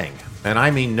the thing, and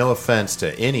I mean no offense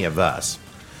to any of us.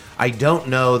 I don't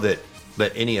know that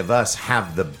any of us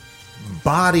have the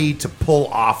body to pull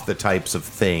off the types of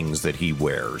things that he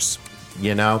wears.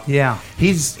 You know? Yeah.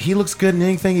 He looks good in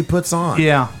anything he puts on.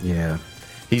 Yeah. Yeah.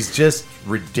 He's just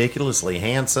ridiculously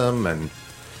handsome and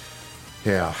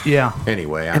yeah. Yeah.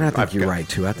 Anyway, And I think you're right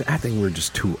too. I think we're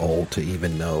just too old to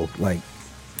even know. Like,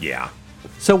 Yeah.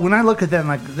 So when I look at that, I'm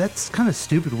like, that's kind of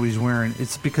stupid what he's wearing.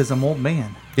 It's because I'm old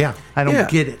man. Yeah. I don't Yeah.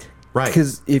 get it. Right.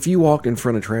 because if you walked in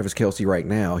front of Travis Kelce right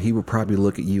now, he would probably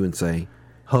look at you and say,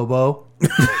 Hobo.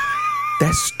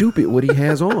 "That's stupid what he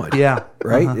has on." Yeah.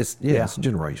 Right. Uh-huh. It's Yeah. it's a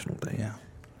generational thing. Yeah.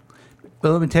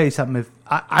 But let me tell you something. If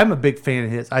I'm a big fan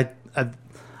of his, I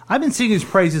I've been singing his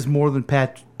praises more than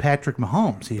Patrick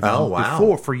Mahomes even Oh, wow.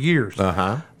 before for years.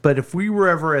 Uh-huh. But if we were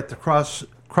ever at the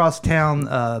crosstown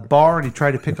bar and he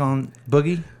tried to pick on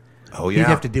Boogie, Oh, he'd yeah.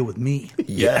 have to deal with me.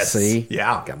 Yes. See?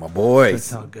 Yeah. Got my boy. That's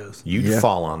how it goes. You'd Yeah.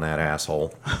 fall on that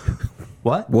asshole.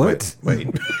 What? What? Wait.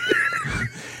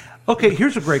 Okay,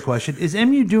 here's a great question. Is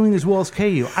MU doing as well as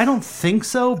KU? I don't think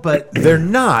so, but They're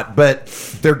not, but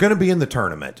they're going to be in the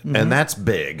tournament, and that's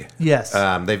big. Yes.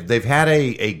 They've had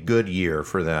a good year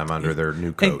for them under their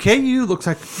new coach. and KU looks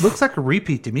like a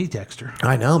repeat to me, Dexter.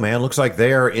 I know, man. Looks like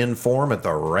they are in form at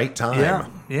the right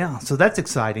time. Yeah. So that's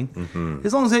exciting.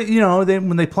 As long as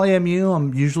when they play MU,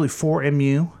 I'm usually for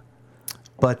MU,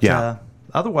 but Yeah.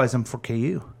 otherwise I'm for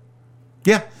KU.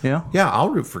 Yeah. Yeah. Yeah, I'll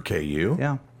root for KU.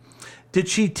 Yeah. Did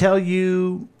she tell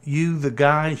you the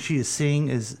guy she is seeing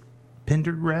is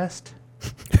Pendergast?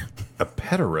 A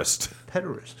pederast.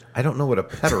 Pederast. I don't know what a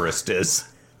pederast is.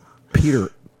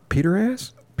 Peter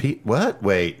ass? What?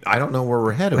 Wait, I don't know where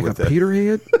we're headed Like with a it.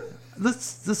 Peterhead?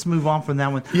 Let's move on from that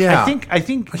one. Yeah. I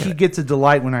think he gets a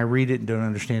delight when I read it and don't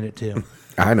understand it too.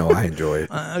 I know. I enjoy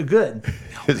it. Good.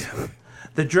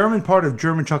 The German part of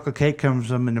German chocolate cake comes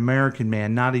from an American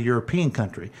man, not a European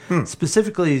country.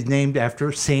 Specifically, is named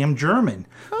after Sam German,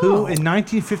 who in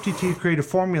 1952 created a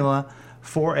formula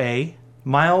for a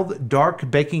mild,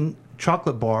 dark baking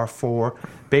chocolate bar for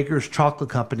Baker's Chocolate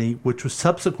Company, which was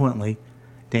subsequently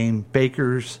named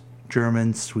Baker's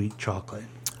German Sweet Chocolate.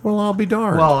 Well, I'll be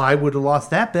darned. Well, I would have lost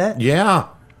that bet. yeah.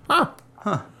 Huh.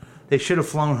 They should have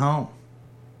flown home.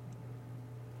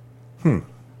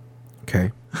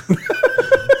 Okay.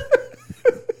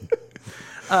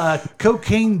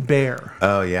 Cocaine Bear.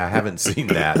 Oh, yeah. I haven't seen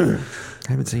that. I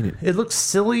haven't seen it. It looks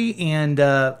silly, and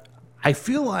I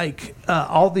feel like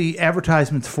all the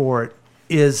advertisements for it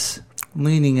is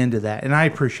leaning into that, and I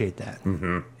appreciate that.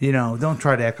 Mm-hmm. Don't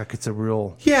try to act like it's a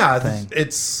real Yeah, thing.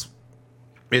 it's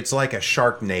like a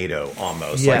Sharknado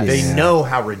almost. Yes. Like they Yeah. know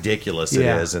how ridiculous it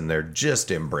Yeah. is, and they're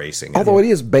just embracing it. Although it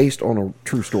is based on a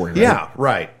true story. Right? Yeah,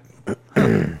 right.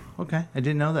 Okay, I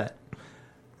didn't know that.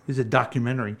 It's a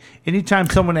documentary. Anytime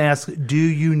someone asks, "Do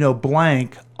you know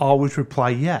blank?" always reply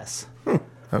yes.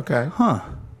 Okay.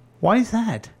 Why is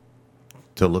that?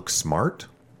 To look smart?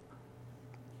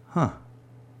 Huh.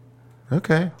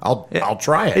 Okay. I'll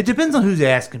try it. It depends on who's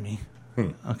asking me.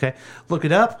 Okay, look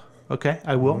it up. Okay,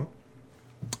 I will.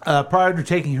 Prior to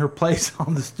taking her place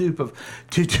on the stoop of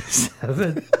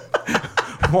 227,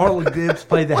 Marla Gibbs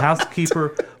played the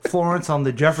housekeeper Florence on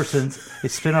The Jeffersons, a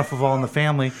spinoff of All in the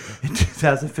Family. In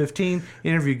 2015,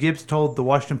 interview Gibbs told the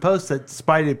Washington Post that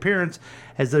despite the appearance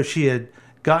as though she had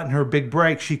gotten her big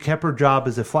break, she kept her job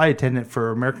as a flight attendant for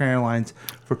American Airlines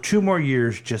for 2 more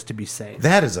years just to be safe.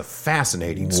 That is a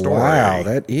fascinating story. Wow,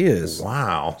 that is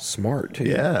Wow. smart too.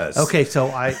 Yes. Okay,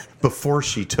 so Before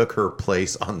she took her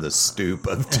place on the stoop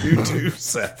of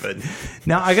 227.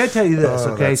 now I got to tell you this.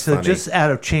 Oh, Okay, that's so funny. just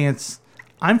out of chance,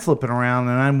 I'm flipping around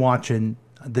and I'm watching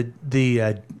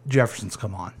the Jeffersons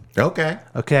come on. Okay.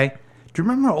 Okay, do you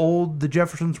remember how old the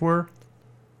Jeffersons were?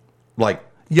 Like,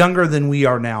 Younger than we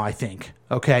are now, I think.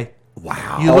 Okay,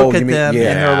 wow. you look Oh, at you mean- them and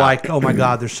yeah. they're like, oh my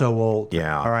God, they're so old.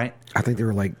 Yeah. All right. I think they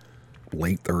were like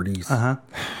late 30s.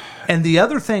 And the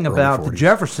other thing about the 40s.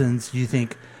 Jeffersons, you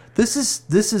think this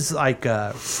is like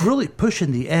really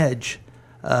pushing the edge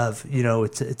of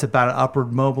it's about an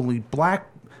upward mobility black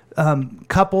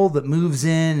couple that moves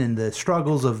in and the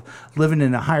struggles of living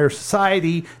in a higher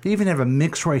society. They even have a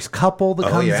mixed race couple that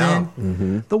comes yeah. in.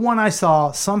 Mm-hmm. The one I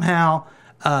saw somehow.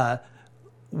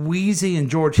 Wheezy and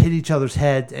George hit each other's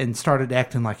heads and started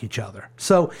acting like each other.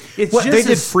 So it's What, just they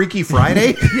did as- Freaky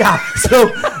Friday? yeah. So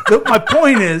my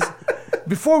point is,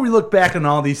 before we look back on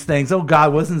all these things, oh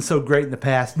God, wasn't it so great in the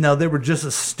past? No, they were just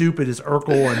as stupid as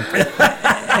Urkel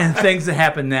and things that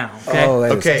happen now. Okay. Oh,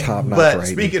 that is Okay, top notch. but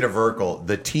rating. speaking of Urkel,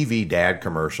 the TV dad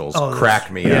commercials Oh,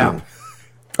 crack me yeah. up. you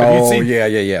Oh, seen-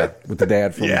 yeah. With the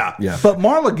dad from Yeah. But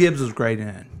Marla Gibbs was great in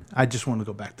it. I just want to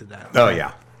go back to that. Oh,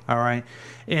 yeah. All right.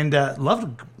 And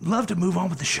love to move on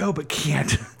with the show, but can't.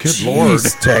 Good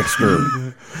Jeez,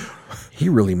 Texter. He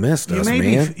really missed us,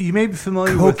 man. You may be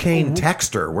familiar Cocaine with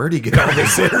texter. Where do you get all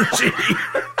this energy?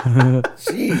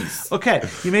 Jeez. Okay,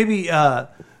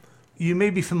 you may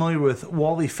be familiar with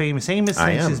Wally Famous Amos.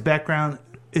 I Since am. his background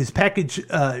is packaged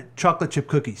chocolate chip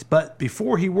cookies, but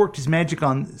before he worked his magic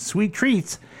on sweet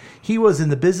treats, he was in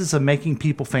the business of making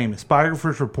people famous.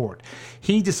 Biographers report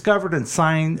he discovered and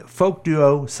signed folk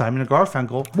duo Simon and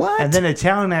Garfunkel, What? and then a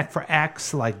talent act for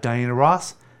acts like Diana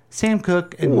Ross, Sam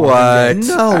Cooke, and What? Marvin Gaye.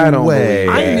 No I don't way. believe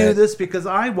I that. knew this because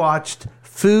I watched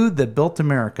Food That Built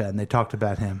America, and they talked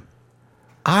about him.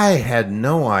 I had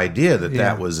no idea that Yeah.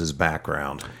 that was his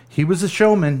background. He was a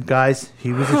showman, guys.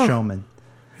 He was a showman.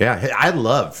 Yeah, I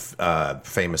love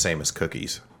Famous Amos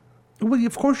cookies. Well,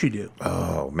 of course you do.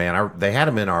 Oh man, they had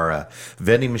them in our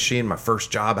vending machine. My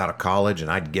first job out of college, and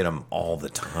I'd get them all the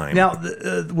time. Now,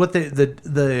 what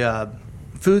the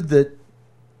food that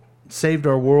saved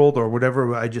our world, or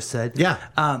whatever I just said. Yeah.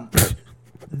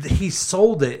 He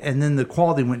sold it, and then the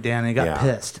quality went down, and he got Yeah.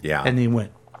 pissed. Yeah. And he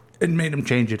went and made him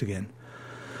change it again.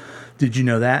 Did you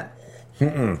know that?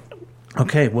 Mm-mm.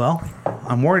 Okay, well,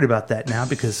 I'm worried about that now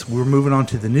because we're moving on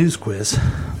to the news quiz.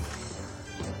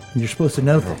 You're supposed to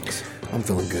know things. I'm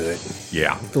feeling good.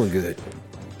 Yeah. Feeling good.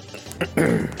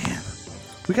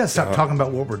 We got to stop talking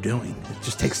about what we're doing. It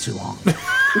just takes too long.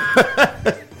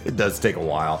 It does take a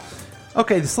while.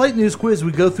 Okay, the Slate News Quiz,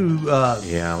 we go through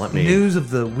Yeah, let me. news of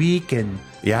the week, and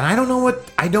Yeah, I don't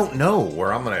know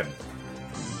where I'm gonna.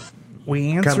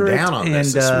 we answer it. down on and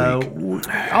this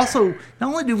week. Also, not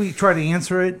only do we try to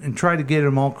answer it and try to get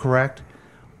them all correct,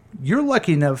 you're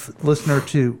lucky enough, listener,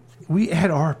 we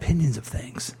add our opinions of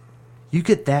things. You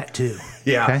get that too.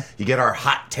 Yeah, Okay? you get our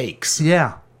hot takes.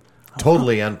 Yeah.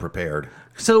 Totally unprepared.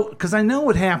 So, because I know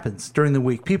what happens during the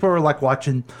week. People are like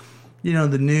watching,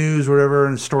 the news or whatever,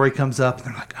 and a story comes up, and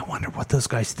they're like, I wonder what those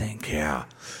guys think. Yeah,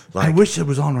 I wish it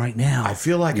was on right now. I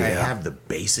feel like I have the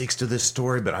basics to this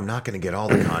story, but I'm not going to get all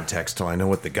the context till I know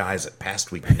what the guys at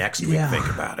Past Week Next Week Yeah. think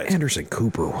about it. Anderson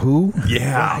Cooper, who?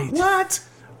 Yeah. Right. What?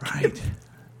 Right.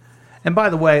 And by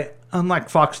the way, unlike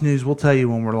Fox News, we'll tell you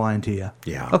when we're lying to you.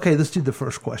 Yeah. Okay, let's do the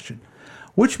first question.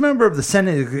 Which member of the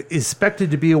Senate is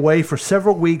expected to be away for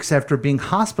several weeks after being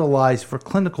hospitalized for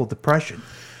clinical depression?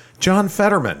 John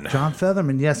Fetterman. John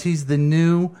Fetterman. Yes, he's the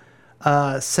new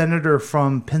senator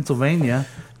from Pennsylvania.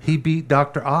 He beat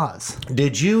Dr. Oz.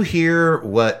 Did you hear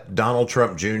what Donald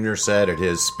Trump Jr. said at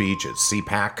his speech at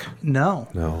CPAC? No.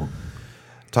 No.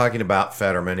 Talking about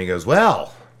Fetterman, he goes,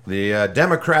 well, the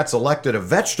Democrats elected a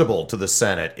vegetable to the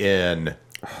Senate in...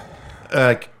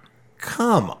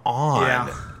 come on.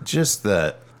 Yeah. Just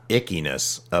the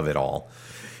ickiness of it all.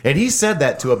 And he said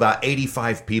that to about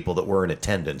 85 people that were in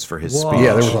attendance for his Whoa. speech.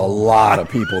 Yeah, there was a lot of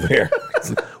people there.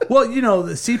 Well,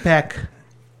 the CPAC,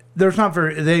 there's not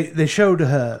very... They showed,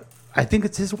 I think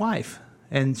it's his wife,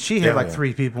 and she had Yeah.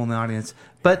 3 people in the audience.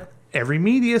 But every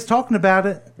media is talking about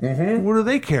it. Mm-hmm. What do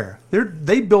they care?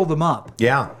 They build them up.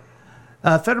 Yeah.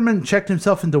 Fetterman checked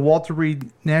himself into Walter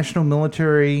Reed National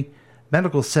Military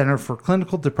Medical Center for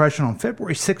clinical depression on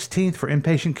February 16th for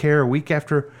inpatient care, a week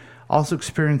after also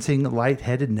experiencing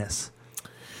lightheadedness.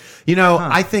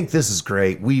 I think this is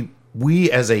great.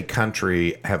 We as a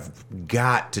country have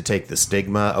got to take the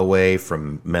stigma away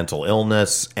from mental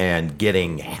illness and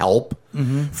getting help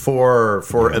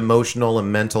for emotional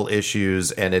and mental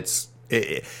issues. And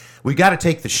we got to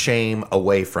take the shame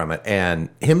away from it. And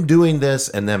him doing this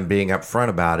and them being upfront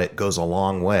about it goes a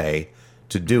long way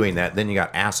to doing that. Then you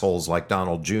got assholes like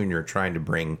Donald Jr. trying to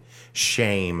bring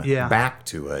shame back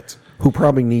to it. Who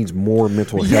probably needs more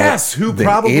mental health Yes, who than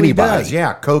probably anybody. does.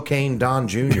 Yeah, Cocaine Don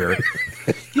Jr.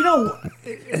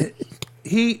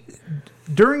 He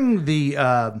during the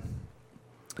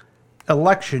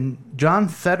election, John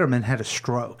Fetterman had a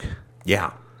stroke,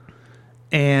 Yeah.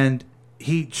 and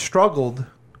he struggled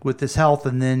with his health,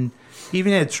 and then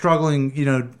even had struggling,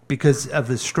 because of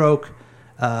his stroke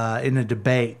in a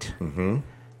debate. Mm-hmm.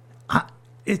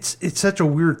 It's such a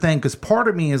weird thing because part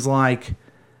of me is like,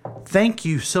 thank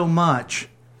you so much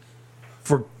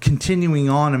for continuing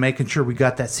on and making sure we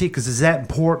got that seat, because it's that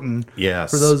important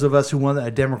Yes. for those of us who want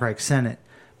a Democratic Senate.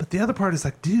 But the other part is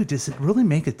like, dude, does it really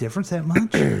make a difference that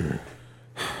much?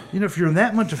 If you're in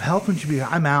that much of health, wouldn't you be?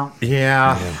 I'm out.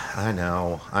 Yeah, I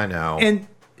know. And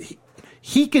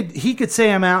he could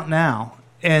say I'm out now,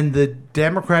 and the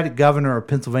Democratic governor of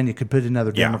Pennsylvania could put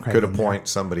another Yeah, Democrat. could in there. appoint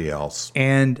somebody else.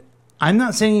 And I'm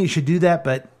not saying he should do that,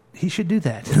 but he should do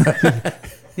that.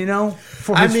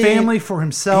 For his family, for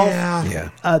himself. Yeah.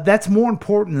 Yeah. That's more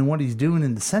important than what he's doing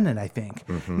in the Senate, I think.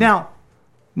 Now,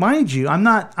 mind you, I'm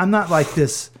not like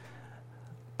this.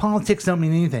 Politics don't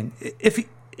mean anything.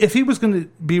 If he was going to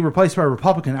be replaced by a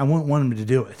Republican, I wouldn't want him to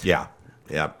do it. Yeah.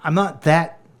 I'm not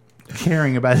that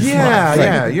caring about his Yeah, life.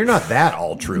 yeah. You're not that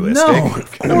altruistic. No,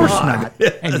 of course not.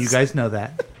 And you guys know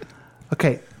that.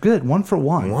 Okay, good. 1 for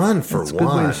 1. One for That's a good way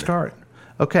one. to start.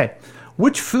 Okay.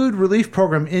 Which food relief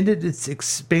program ended its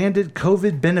expanded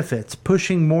COVID benefits,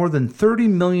 pushing more than 30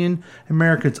 million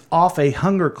Americans off a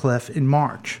hunger cliff in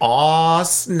March? Aw,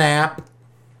 snap.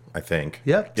 I think.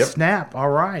 Yep. Snap. All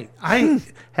right. I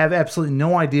have absolutely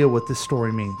no idea what this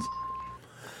story means.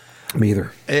 Me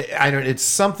either. I don't. It's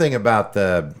something about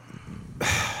the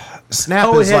SNAP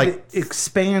Oh, it is had like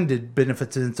expanded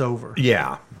benefits and it's over.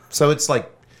 yeah. So it's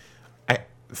like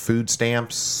food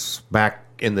stamps back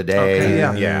in the day. Okay,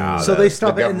 yeah. Yeah. So they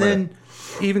stopped it, and government-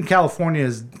 then even California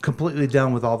is completely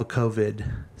done with all the COVID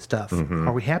stuff. Mm-hmm.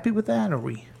 Are we happy with that? Are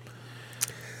we?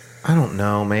 I don't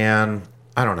know, man.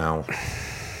 I don't know.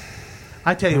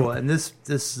 I tell you what, and this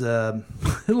a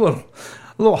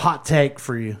little hot take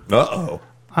for you. Uh-oh.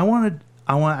 I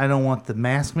don't want the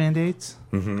mask mandates.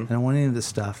 I don't want any of this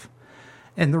stuff.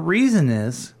 And the reason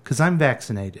is because I'm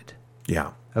vaccinated.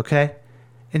 Yeah. Okay.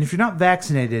 And if you're not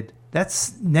vaccinated,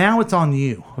 it's on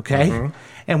you. Okay.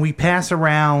 And we pass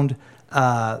around,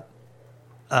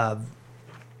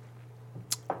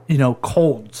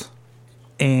 colds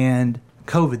and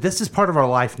COVID. This is part of our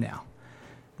life now.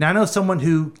 Now I know someone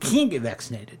who can't get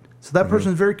vaccinated. So that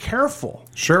person's very careful.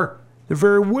 Sure. They're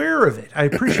very aware of it. I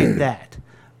appreciate that.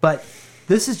 But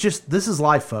this is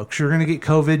life, folks. You're going to get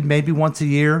COVID maybe once a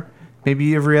year,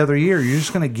 maybe every other year. You're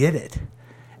just going to get it.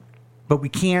 But we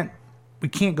can't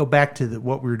go back to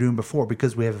what we were doing before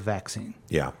because we have a vaccine.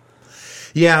 Yeah.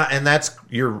 Yeah, and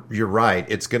you're right.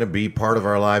 It's going to be part of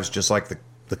our lives just like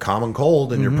the common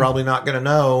cold, and you're probably not going to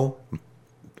know,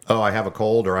 oh, I have a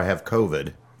cold or I have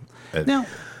COVID. Now,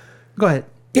 go ahead.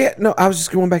 Yeah, no, I was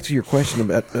just going back to your question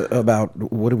about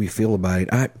what do we feel about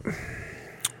it.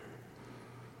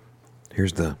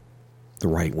 Here's the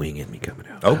right wing in me coming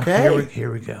out. Okay.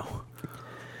 Here we go.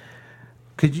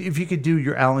 If you could do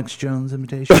your Alex Jones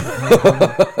imitation,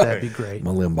 that'd be great.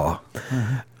 My Limbaugh.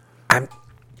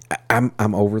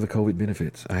 I'm over the COVID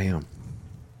benefits. I am.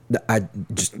 I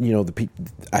just the people.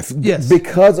 Yes.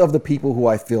 Because of the people who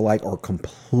I feel like are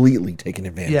completely taking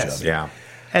advantage Yes. of it. Yeah.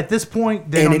 At this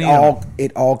point, they And don't need them.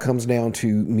 it all comes down to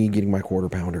me getting my quarter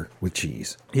pounder with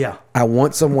cheese. Yeah. I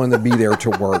want someone to be there to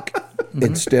work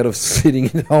instead of sitting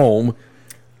at home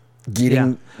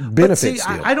getting benefits. But see,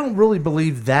 still. I don't really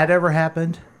believe that ever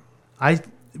happened.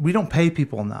 We don't pay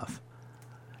people enough,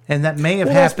 and that may have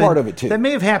Well, that's happened. part of it, too. That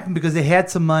may have happened because they had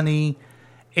some money,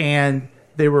 and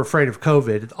they were afraid of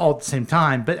COVID all at the same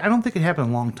time. But I don't think it happened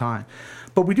in a long time.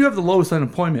 But we do have the lowest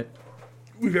unemployment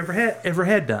we've ever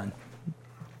had done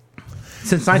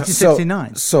since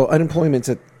 1969. So unemployment's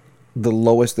at the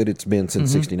lowest that it's been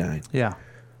since '69. Yeah.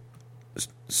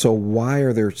 So why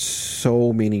are there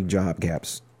so many job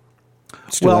gaps?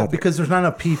 Still Well, out there? because there's not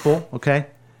enough people. Okay,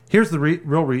 here's the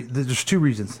real reason. There's two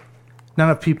reasons. Not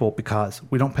enough people because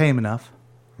we don't pay them enough.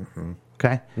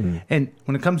 Okay, and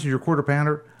when it comes to your quarter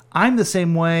pounder, I'm the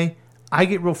same way. I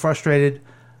get real frustrated,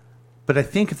 but I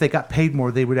think if they got paid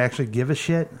more, they would actually give a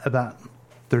shit about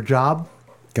their job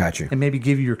Got you. and maybe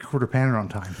give you your quarter pounder on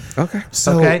time. Okay.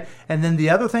 So, Okay, and then the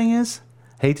other thing is,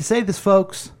 hate to say this,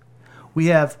 folks, we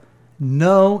have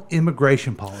no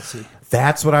immigration policy.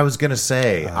 That's what I was going to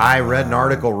say. I read an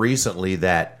article recently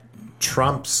that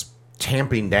Trump's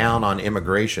tamping down on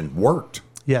immigration worked.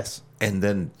 Yes, And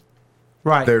then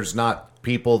right. there's not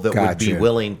people that would be Gotcha.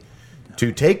 willing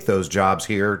to take those jobs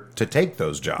here to take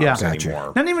those jobs Yeah. Gotcha.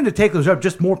 anymore. Not even to take those jobs,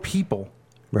 just more people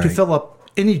to Right. fill up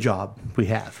any job we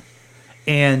have.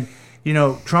 And,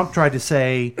 Trump tried to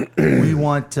say, we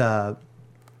want the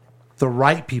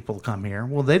right people to come here.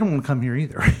 Well, they don't want to come here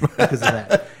either because of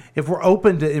that. If we're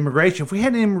open to immigration, if we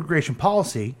had an immigration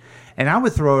policy, and I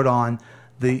would throw it on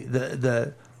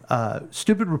the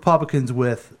stupid Republicans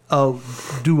with,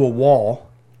 do a wall.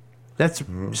 That's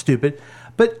stupid.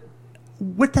 But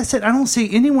with that said, I don't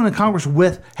see anyone in Congress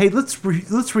with, hey, let's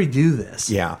redo this.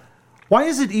 Yeah. Why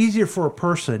is it easier for a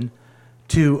person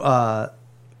to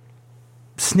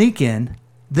sneak in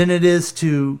than it is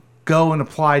to go and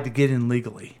apply to get in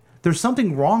legally? There's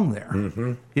something wrong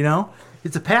there.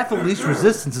 It's a path of least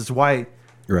resistance is why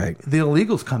Right. the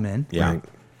illegals come in. Yeah. Right.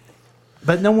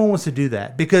 But no one wants to do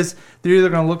that because they're either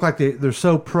going to look like they're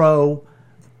so pro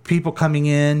people coming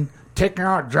in, taking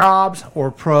out jobs,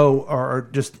 or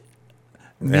just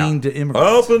mean to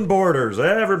immigrants. Open borders.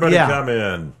 Everybody Yeah. come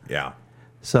in. Yeah.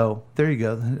 So there you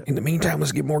go. In the meantime,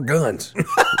 let's get more guns.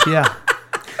 Yeah.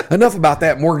 Enough about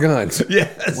that. More guns.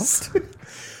 Yes.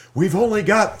 We've only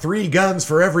got 3 guns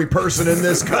for every person in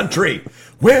this country.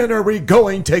 When are we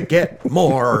going to get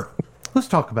more? Let's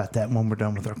talk about that when we're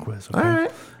done with our quiz. Okay? All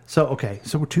right. So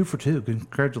we're 2 for 2.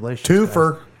 Congratulations. Two guys.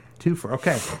 for. 2 for.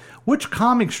 Okay. Which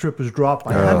comic strip was dropped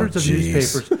by Oh, hundreds of geez.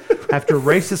 newspapers after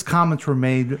racist comments were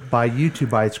made by YouTube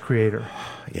by its creator?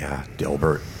 Yeah,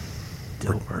 Dilbert.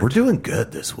 We're doing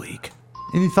good this week.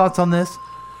 Any thoughts on this?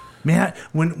 Man,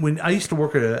 when I used to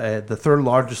work at the third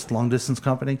largest long distance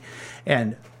company,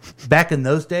 and back in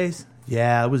those days,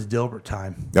 it was Dilbert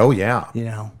time. Oh, yeah. You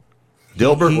know,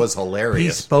 Dilbert He- was He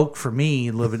hilarious. spoke for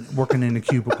me working in a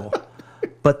cubicle.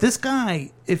 But this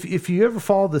guy, if you ever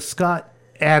follow the Scott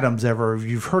Adams ever, if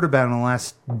you've heard about him in the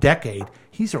last decade,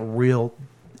 he's a real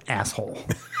asshole.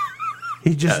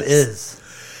 He just is.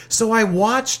 So I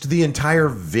watched the entire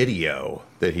video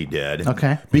that he did.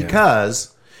 Okay.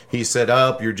 Because he said,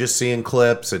 "Oh, you're just seeing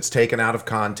clips. It's taken out of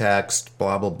context.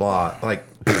 Blah blah blah." Like,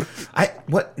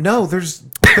 what? No, there's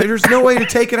no way to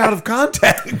take it out of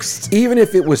context. Even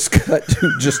if it was cut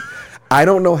to just, I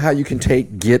don't know how you can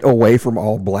get away from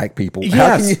all black people.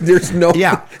 How can Yes. there's no.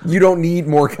 Yeah. You don't need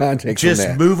more context. Just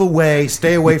than that. move away.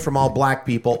 Stay away from all black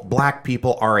people. Black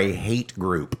people are a hate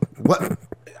group. What?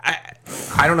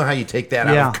 I don't know how you take that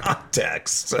out of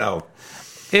context. So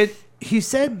He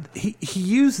said he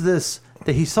used this,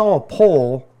 that he saw a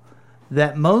poll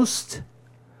that most,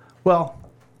 well,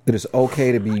 That it's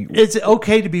okay to be. it's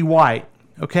okay to be white,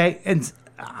 okay? And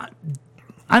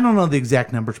I don't know the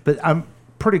exact numbers, but I'm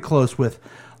pretty close with,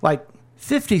 like,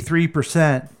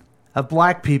 53% of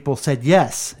black people said,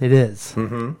 yes, it is.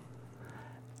 Mm-hmm.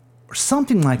 Or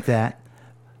something like that.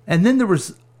 And then there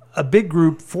was a big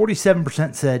group,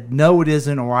 47% said, no, it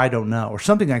isn't, or I don't know, or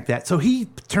something like that. So he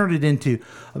turned it into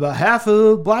about half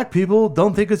of black people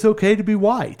don't think it's okay to be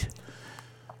white.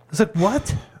 It's like,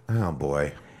 what? oh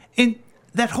boy. And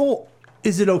that whole,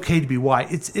 is it okay to be white?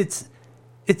 It's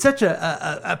such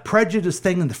a prejudiced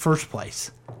thing in the first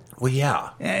place. Well, yeah.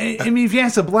 I mean, if you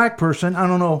ask a black person, I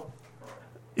don't know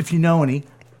if you know any,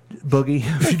 Boogie,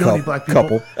 if you know any black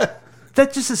people. Couple.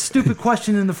 That's just a stupid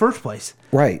question in the first place.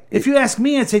 Right. If you ask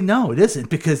me, I'd say, no, it isn't,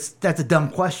 because that's a dumb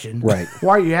question. Right.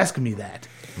 Why are you asking me that?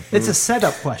 It's a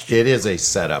setup question. It is a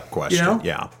setup question. You know?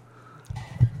 Yeah.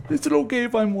 Is it okay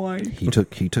if I'm white? He took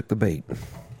the bait.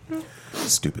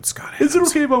 Stupid Scott Is it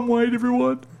Adams. okay if I'm white,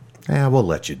 everyone? Yeah, we'll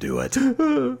let you do it.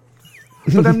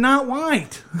 But I'm not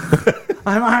white.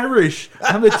 I'm Irish.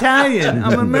 I'm Italian.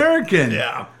 I'm American.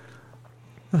 Yeah.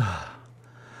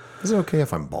 Is it okay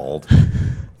if I'm bald?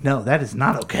 No, that is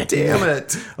not okay. Damn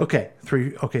it. Okay,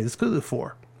 3. Okay, let's go to the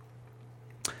 4.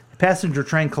 A passenger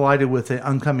train collided with an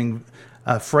oncoming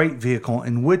freight vehicle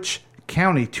in which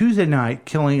county Tuesday night,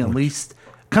 killing at least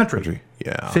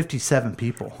Yeah. 57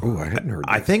 people. Oh, I hadn't heard.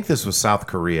 I think this was South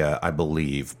Korea, I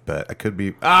believe, but I could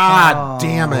be.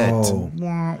 Damn it.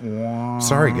 Wah, wah.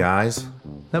 Sorry, guys.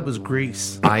 That was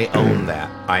Greece. I own that.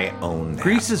 I own that.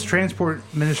 Greece's transport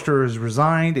minister has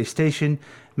resigned. A station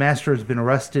master has been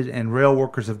arrested, and rail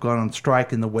workers have gone on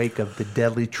strike in the wake of the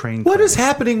deadly train What crash. is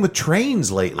happening with trains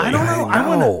lately? I don't know.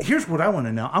 I know. Here's what I want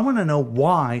to know. I want to know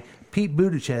why Pete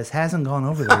Buttigieg hasn't gone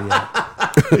over there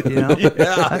yet. You know,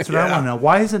 that's what I want to know.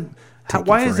 Why isn't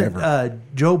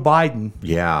Joe Biden,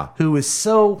 Yeah. who is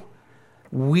so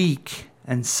weak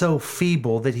and so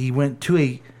feeble that he went to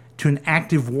an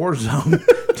active war zone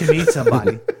to meet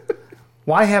somebody?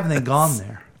 Why haven't they gone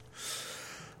there?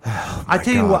 I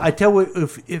tell you what. I tell you,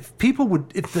 if people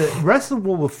would, if the rest of the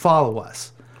world would follow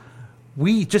us,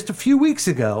 we just a few weeks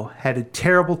ago had a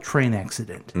terrible train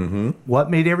accident. Mm-hmm. What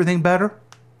made everything better?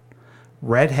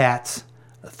 Red hats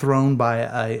thrown by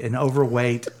an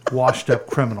overweight, washed-up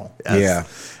criminal. Yeah.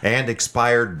 And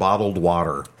expired bottled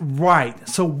water. Right.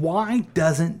 So why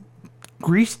doesn't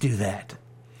Greece do that?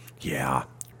 Yeah.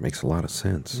 Makes a lot of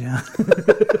sense. Yeah.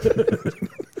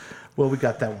 Well, we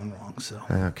got that one wrong. So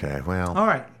Okay, well. all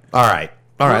right,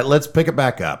 All right, let's pick it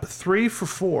back up. 3 for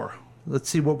 4. Let's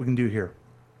see what we can do here.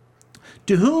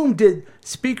 To whom did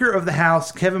Speaker of the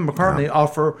House Kevin McCarthy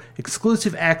offer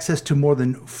exclusive access to more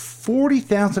than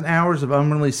 40,000 hours of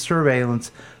unreleased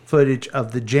surveillance footage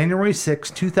of the January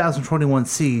 6, 2021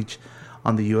 siege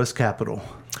on the U.S. Capitol?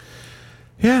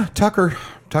 Yeah, Tucker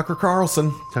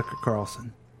Carlson. Tucker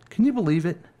Carlson. Can you believe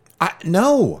it?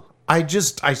 No, I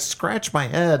scratch my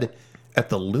head at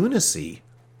the lunacy.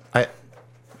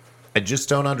 I just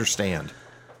don't understand.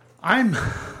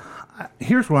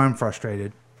 Here's where I'm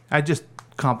frustrated. I just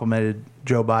complimented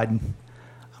Joe Biden.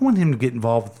 I want him to get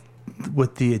involved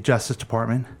with the Justice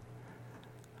Department.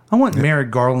 I want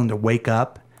Merrick Garland to wake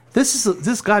up. This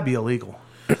got to be illegal.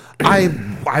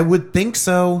 I would think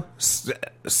so.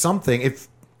 Something if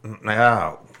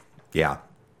yeah.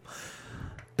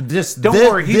 Don't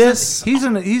worry. He's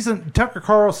in Tucker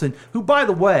Carlson, who, by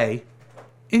the way,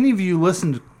 any of you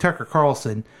listen to Tucker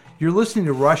Carlson, you're listening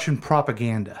to Russian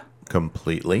propaganda.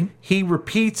 completely. He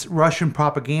repeats Russian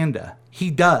propaganda. He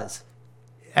does.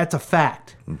 That's a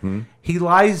fact. Mm-hmm. He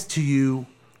lies to you,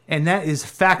 and that is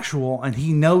factual, and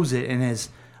he knows it, and is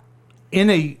in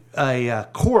a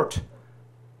court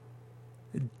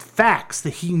facts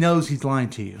that he knows he's lying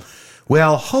to you.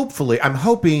 Well, hopefully, I'm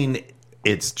hoping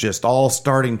it's just all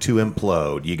starting to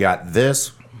implode. You got this,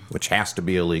 which has to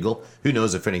be illegal. Who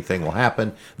knows if anything will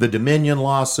happen? The Dominion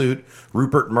lawsuit,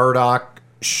 Rupert Murdoch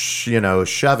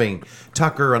shoving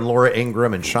Tucker and Laura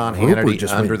Ingraham and Sean Rupert Hannity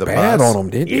just under went the bad bus. on 'em,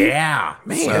 didn't he? Yeah,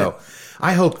 Man. So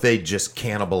I hope they just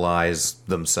cannibalize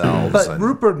themselves. But and-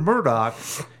 Rupert Murdoch,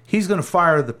 he's going to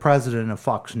fire the president of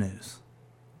Fox News.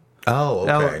 oh,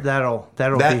 okay. That'll be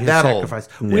his that'll- sacrifice.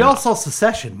 We yeah. all saw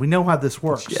Secession. We know how this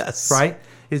works. Yes. Right?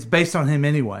 It's based on him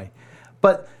anyway.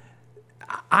 But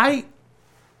I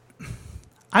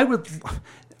would.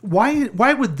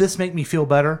 Why would this make me feel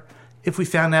better if we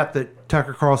found out that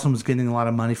Tucker Carlson was getting a lot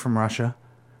of money from Russia?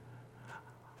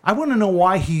 I want to know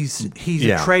why he's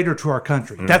Yeah. a traitor to our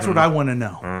country. That's what I want to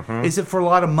know. Is it for a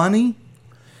lot of money?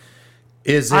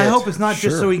 Is it? I hope it's not just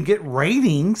Sure. so he can get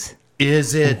ratings.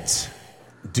 Is it?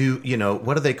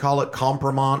 What do they call it?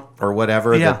 Compromise or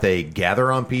whatever Yeah. that they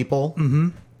gather on people. Mm-hmm.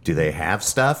 Do they have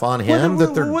stuff on him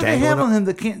that they're what they dangling? have on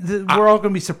up- him that we're all going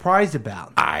to be surprised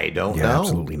about? I don't Yeah, know.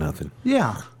 absolutely nothing.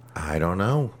 Yeah. I don't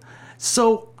know.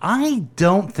 So I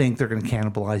don't think they're going to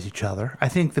cannibalize each other. I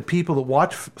think the people that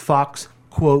watch Fox,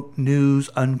 quote,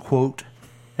 news, unquote,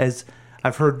 as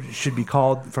I've heard should be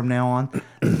called from now on,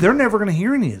 they're never going to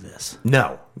hear any of this.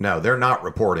 No, they're not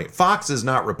reporting. Fox is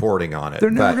not reporting on it.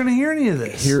 They're never but- going to hear any of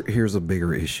this. Here's a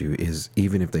bigger issue: is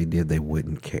even if they did, they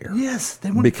wouldn't care. Yes, they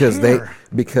wouldn't because care.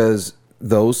 because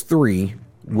those three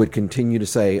would continue to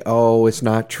say, "Oh, it's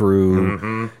not true.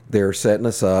 Mm-hmm. They're setting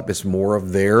us up. It's more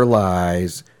of their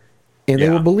lies," and they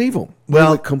Yeah. would believe them. Well-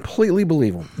 they would completely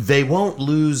believe them. They won't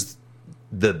lose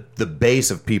the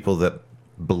base of people that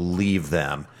believe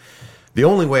them. The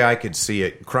only way I could see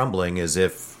it crumbling is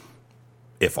if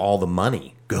all the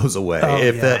money goes away. Oh,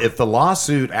 yeah. If the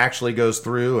lawsuit actually goes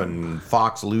through and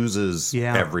Fox loses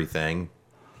Yeah. everything,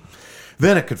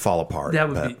 then it could fall apart. That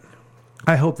would But- be.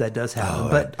 I hope that does happen.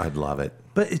 But I'd love it.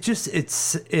 But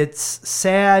it's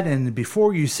sad. And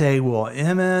before you say, well,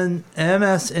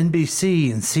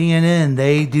 MSNBC and CNN,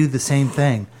 they do the same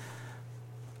thing.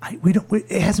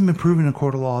 It hasn't been proven in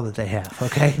court of law that they have.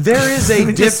 Okay, There is Let a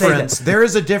me just say that. difference. There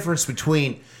is a difference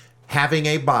between having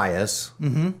a bias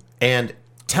and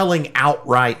telling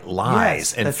outright lies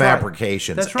Yes, and that's right.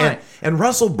 fabrications. That's right. And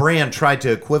Russell Brand tried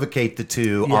to equivocate the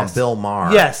two on Yes. Bill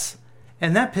Maher. Yes,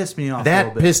 and that pissed me off. a That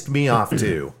little bit. pissed me off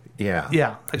too. Yeah.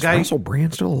 Yeah, a Is guy Russell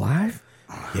Brand still alive?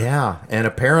 Yeah. And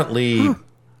apparently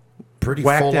pretty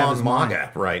Whacked full out on his mind.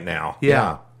 MAGA right now.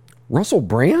 Yeah. Russell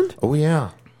Brand? Oh yeah.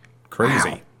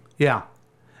 Crazy. Yeah,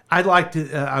 I'd like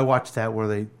to. I watched that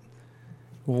where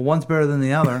one's better than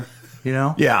the other. You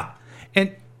know. Yeah.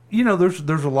 And there's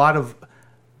a lot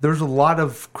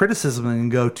of criticism that can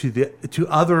go to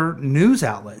other news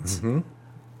outlets,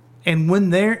 and when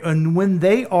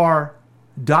they are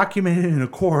documented in a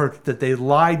court that they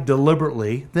lied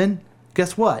deliberately, then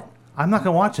guess what? I'm not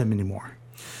going to watch them anymore.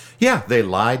 Yeah, they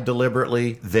lied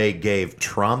deliberately. They gave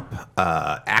Trump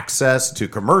access to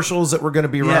commercials that were going to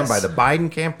be run Yes. by the Biden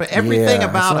campaign. Everything Yeah, I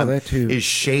about saw him that too. is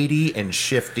shady and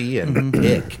shifty and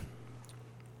ick.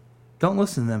 Don't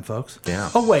listen to them, folks. Yeah.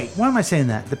 Oh wait, why am I saying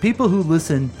that? The people who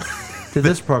listen to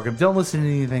this program don't listen to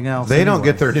anything else. They don't anyway.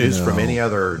 get their news from any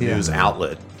other Yeah. news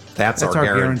outlet. That's That's our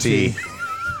our guarantee.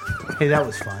 Hey, that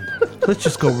was fun. Let's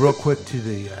just go real quick to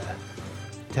the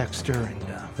texter and.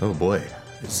 Oh boy,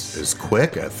 is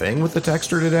quick a thing with the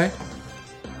texter today?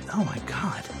 Oh my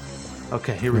God.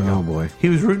 Okay, here we go. Oh, boy. He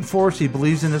was rooting for us. He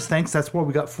believes in us. Thanks. That's why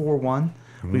we got 4-1.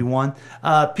 We won.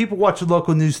 People watching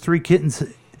local news. 3 kittens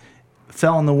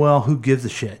fell in the well. Who gives a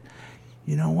shit?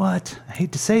 You know what? I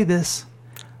hate to say this,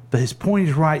 but his point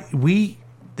is right.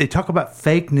 They talk about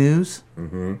fake news.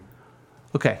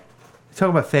 Okay, they talk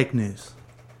about fake news,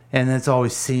 and it's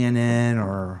always CNN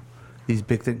or these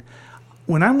big things.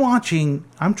 When I'm trying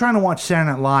to watch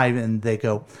Saturday Night Live, and they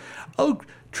go, "Oh,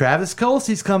 Travis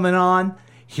Kelce's coming on.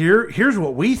 Here's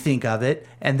what we think of it,"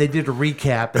 and they did a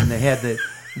recap, and they had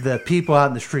the people out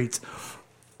in the streets.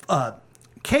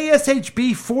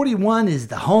 KSHB 41 is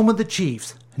the home of the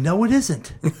Chiefs. No, it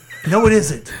isn't. No, it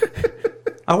isn't.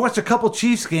 I watched a couple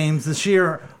Chiefs games this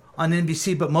year on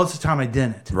NBC, but most of the time I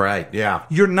didn't. Right. Yeah.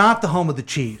 You're not the home of the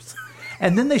Chiefs.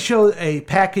 And then they show a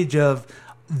package of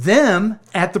them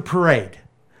at the parade.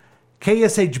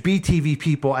 KSHB TV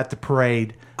people at the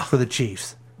parade for the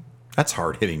Chiefs. That's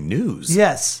hard hitting news.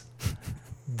 Yes.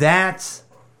 That's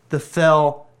the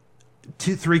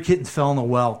 3 kittens fell in the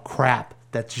well crap.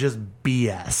 That's just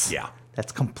BS. Yeah.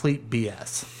 That's complete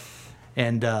BS.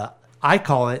 And I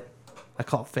call it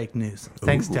fake news.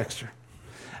 Thanks, Texter.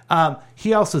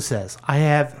 He also says, I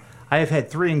have had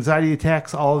 3 anxiety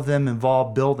attacks. All of them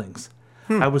involve buildings.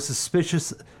 I was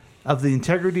suspicious of the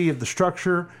integrity of the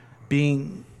structure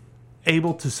being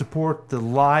able to support the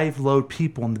live load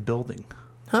people in the building.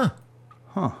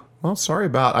 Well, sorry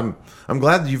about. I'm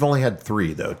glad that you've only had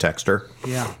 3 though, texter.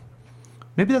 Yeah.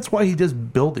 Maybe that's why he does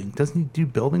building. Doesn't he do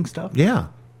building stuff? Yeah.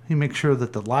 He makes sure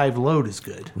that the live load is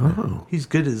good. Oh. He's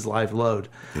good at his live load.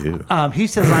 Ew. He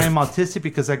says, I am autistic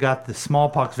because I got the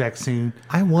smallpox vaccine.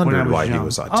 I wondered when I was why he young."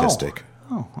 was autistic.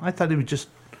 Oh, I thought he was just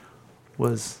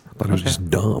was. I thought it was just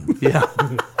dumb. Yeah.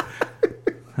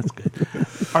 That's good.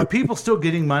 Are people still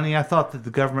getting money? I thought that the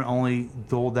government only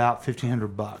doled out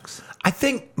 $1,500. I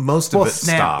think most of it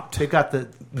stopped. They got the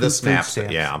The food snaps,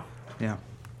 stamps. yeah. Yeah.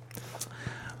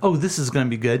 Oh, this is going to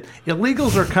be good.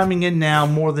 Illegals are coming in now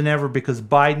more than ever because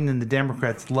Biden and the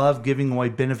Democrats love giving away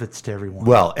benefits to everyone.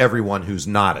 Well, everyone who's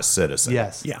not a citizen.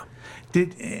 Yes. Yeah.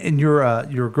 And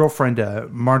your girlfriend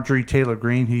Marjorie Taylor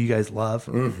Greene, who you guys love,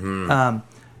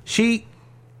 she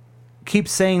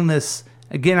keeps saying this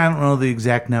again. I don't know the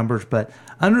exact numbers, but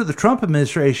under the Trump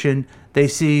administration, they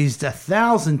seized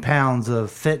 1,000 pounds of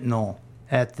fentanyl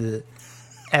at the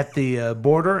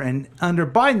border, and under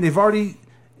Biden, they've already.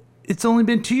 It's only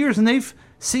been 2 years, and they've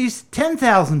seized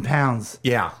 10,000 pounds.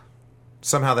 Yeah.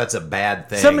 Somehow that's a bad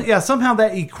thing. Somehow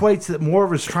that equates that more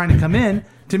of us trying to come in.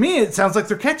 To me, it sounds like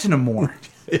they're catching them more.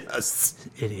 Yes.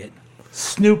 Idiot.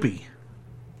 Snoopy.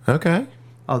 Okay.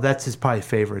 Oh, that's his probably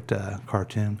favorite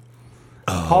cartoon.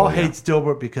 Paul hates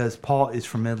Dilbert because Paul is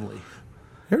from Italy.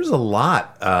 There's a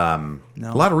lot of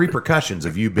repercussions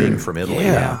of you being from Italy.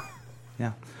 Yeah.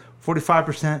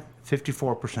 45%,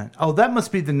 54%. Oh, that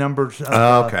must be the numbers.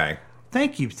 Okay.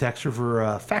 Thank you, Texter,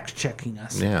 for fact checking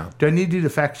us. Yeah. Do I need to do the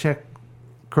fact check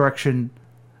correction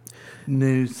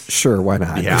news? Sure, why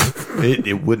not? Yeah.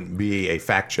 it wouldn't be a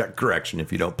fact check correction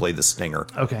if you don't play the stinger.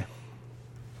 Okay.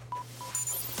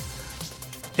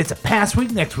 It's a past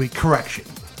week, next week correction.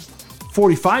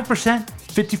 45%,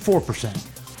 54%.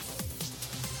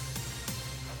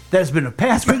 That's been a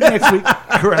past week, next week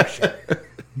correction.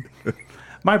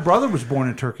 My brother was born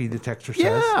in Turkey, the texter says.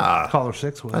 Yeah. Caller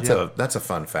 6 was. That's a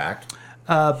fun fact.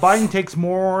 Biden takes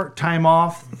more time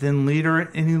off than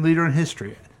any leader in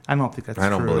history. I don't think that's true. I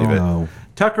don't believe it. No.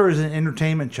 Tucker is an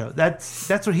entertainment show. That's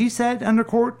what he said under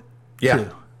court? Yeah. Too.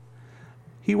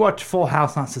 He watched Full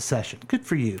House on Secession. Good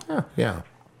for you. Yeah.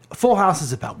 Full House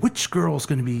is about which girl's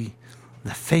going to be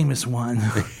the famous one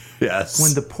Yes.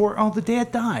 when the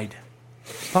dad died.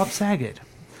 Bob Saget.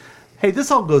 Hey,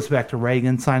 this all goes back to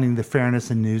Reagan signing the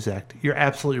Fairness and News Act. You're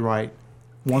absolutely right.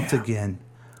 Once again,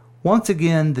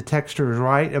 the texter is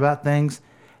right about things,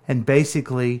 and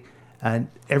basically,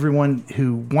 everyone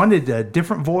who wanted a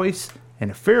different voice and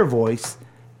a fair voice,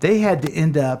 they had to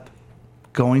end up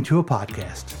going to a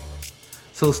podcast.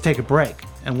 So let's take a break,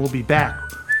 and we'll be back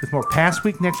with more Past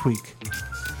Week next week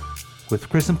with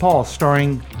Chris and Paul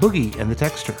starring Boogie and the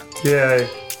Texter. Yay.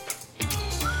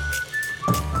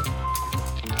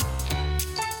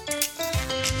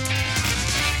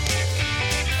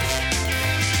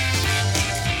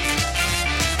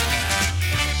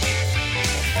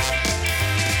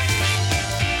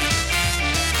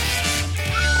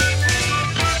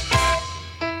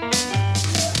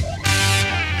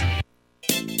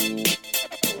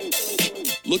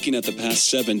 Looking at the past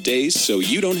 7 days so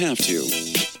you don't have to.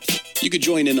 You could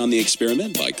join in on the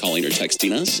experiment by calling or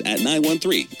texting us at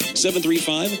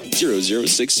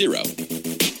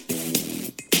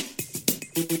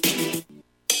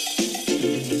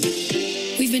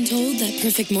 913-735-0060. We've been told that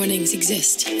perfect mornings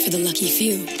exist for the lucky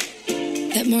few.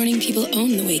 That morning people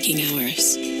own the waking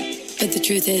hours. But the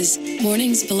truth is,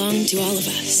 mornings belong to all of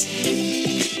us.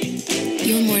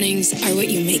 Your mornings are what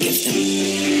you make of them.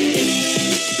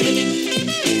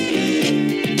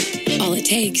 All it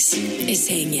takes is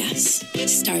saying yes.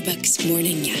 Starbucks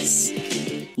Morning Yes.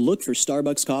 Look for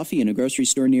Starbucks coffee in a grocery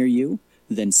store near you,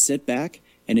 then sit back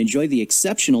and enjoy the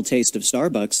exceptional taste of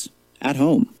Starbucks at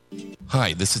home.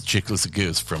 Hi, this is Chickless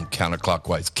Goose from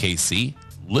Counterclockwise KC.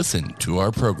 Listen to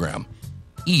our program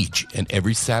each and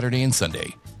every Saturday and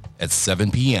Sunday at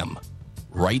 7 p.m.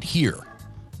 right here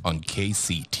on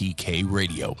KCTK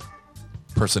Radio.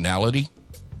 Personality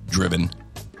driven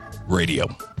radio.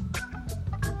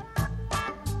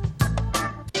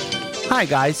 Hi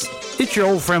guys, it's your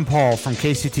old friend Paul from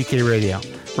KCTK Radio,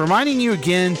 reminding you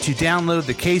again to download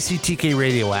the KCTK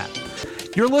Radio app.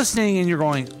 You're listening and you're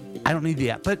going, I don't need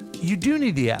the app, but you do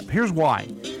need the app. Here's why.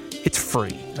 It's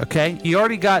free, okay? You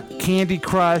already got Candy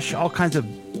Crush, all kinds of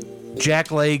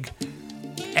jackleg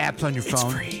apps on your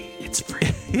phone. It's free.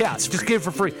 Yeah, just get it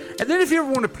for free. And then if you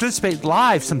ever want to participate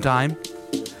live sometime,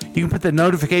 you can put the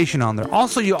notification on there.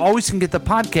 Also, you always can get the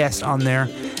podcast on there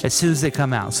as soon as they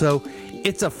come out. So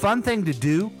it's a fun thing to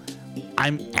do.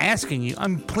 I'm asking you,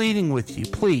 I'm pleading with you,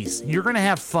 please. You're going to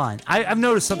have fun. I've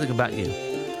noticed something about you.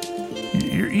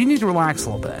 You need to relax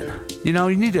a little bit. You know,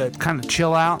 you need to kind of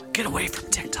chill out. Get away from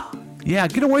TikTok. Yeah,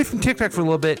 get away from TikTok for a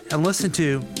little bit and listen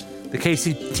to the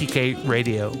KCTK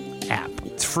Radio app.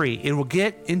 It's free. It will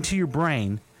get into your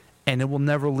brain, and it will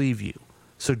never leave you.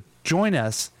 So join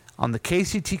us on the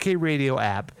KCTK Radio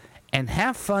app and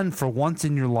have fun for once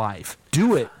in your life.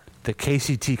 Do it the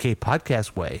KCTK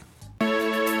podcast way.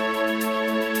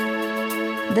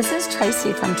 This is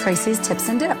Tracy from Tracy's Tips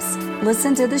and Dips.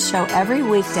 Listen to the show every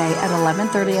weekday at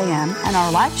 11:30 a.m. and our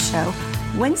live show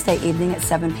Wednesday evening at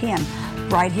 7 p.m.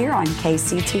 right here on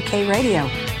KCTK Radio,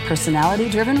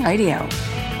 personality-driven radio.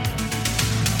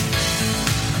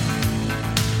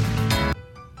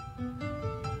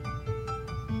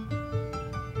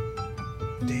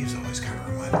 Dave's always kind of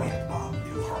reminded me of Bob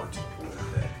Newhart.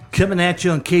 Coming at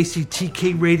you on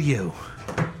KCTK Radio.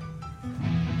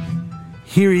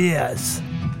 Here he is.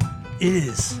 It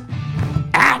is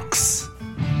Axe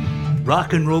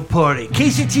Rock and Roll Party.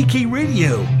 KCTK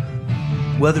Radio.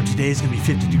 Weather today is going to be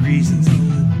 50 degrees.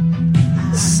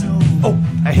 Oh,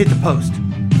 I hit the post.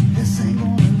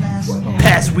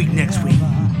 Past week, next week.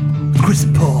 Chris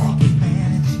and Paul.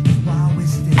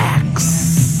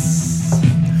 Axe.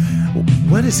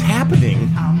 What is happening?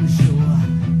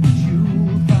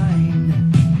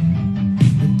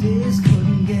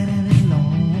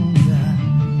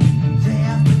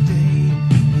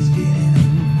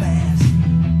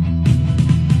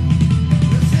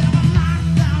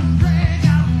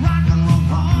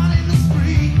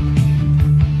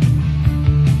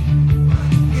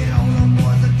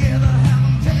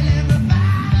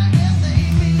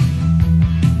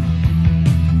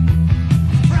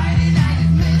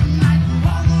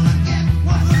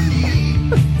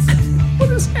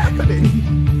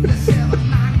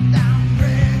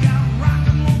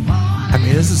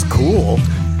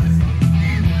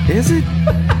 Is it?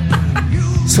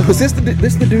 So is this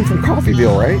the dude from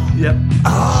Coffeeville, right? Yep.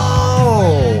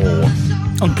 Oh!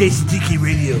 On KCTK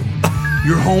Radio,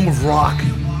 your home of rock.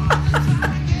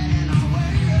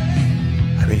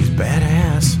 I mean, he's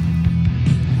badass.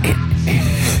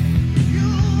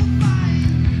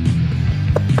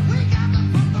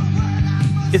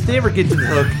 If they ever get to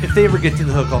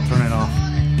the hook, I'll turn it off.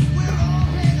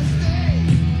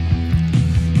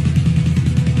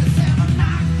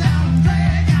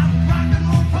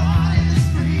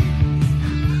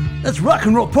 Let's rock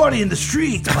and roll party in the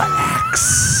street by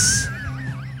Axe.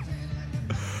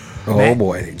 Oh, man.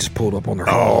 Boy, they just pulled up on their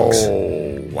hogs.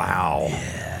 Oh, wow.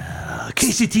 Yeah.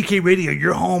 KCTK Radio,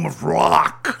 your home of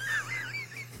rock.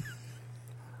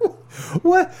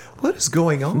 What is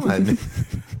going on?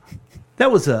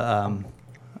 That was a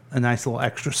nice little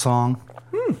extra song.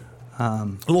 A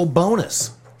little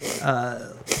bonus.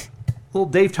 Little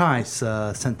Dave Tice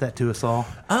sent that to us all.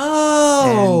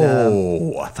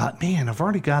 Oh. And I thought, man, I've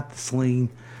already got the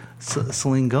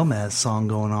Selena Gomez song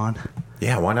going on.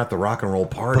 Yeah, why not the rock and roll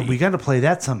party? But we got to play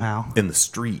that somehow. In the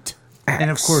street. Axe.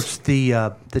 And, of course, the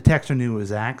texter knew it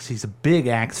was Axe. He's a big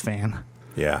Axe fan.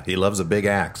 Yeah, he loves a big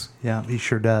axe. Yeah, he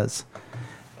sure does.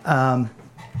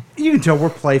 You can tell we're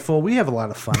playful. We have a lot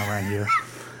of fun around here.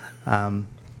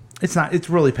 It's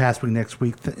really past week next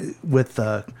week with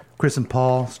Chris and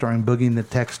Paul starring Boogie and the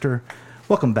Texter.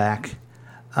 Welcome back.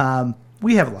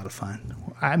 We have a lot of fun.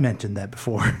 I mentioned that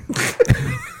before.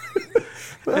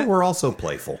 Well, we're also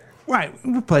playful. Right,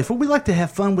 we're playful. We like to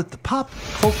have fun with the pop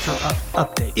culture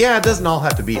update. Yeah, it doesn't all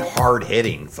have to be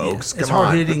hard-hitting, folks. Yeah, as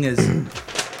hard-hitting as...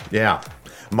 Yeah.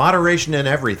 Moderation in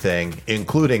everything,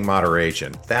 including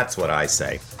moderation. That's what I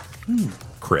say.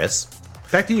 Chris.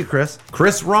 Back to you, Chris.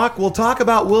 Chris Rock will talk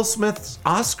about Will Smith's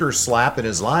Oscar slap in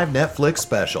his live Netflix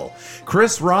special.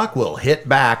 Chris Rock will hit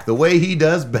back the way he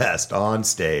does best on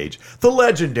stage. The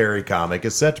legendary comic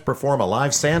is set to perform a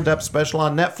live stand-up special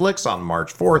on Netflix on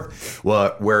March 4th,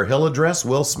 where he'll address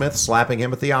Will Smith slapping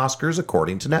him at the Oscars,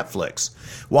 according to Netflix.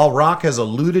 While Rock has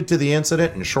alluded to the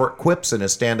incident in short quips in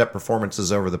his stand-up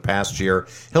performances over the past year,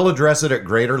 he'll address it at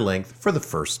greater length for the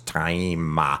first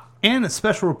time. And a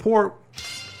special report.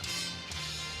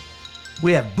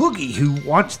 We have Boogie, who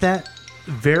watched that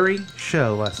very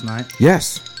show last night.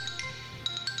 Yes.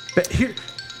 But here,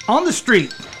 on the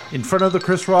street, in front of the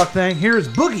Chris Rock thing, here's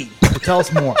Boogie to tell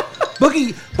us more.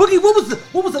 Boogie,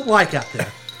 what was it like out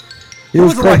there? What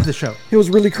was it like the show? It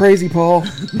was really crazy, Paul.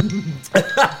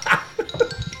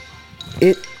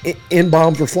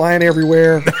 N-bombs were flying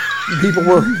everywhere.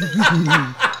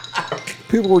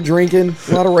 People were drinking.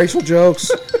 A lot of racial jokes.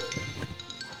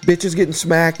 Bitches getting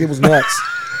smacked. It was nuts.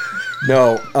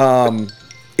 No,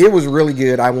 it was really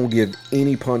good. I won't give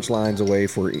any punchlines away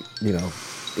for,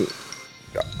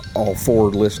 all four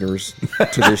listeners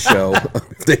to this show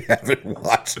if they haven't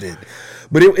watched it.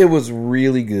 But it was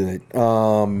really good.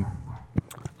 I'm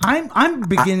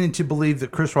beginning to believe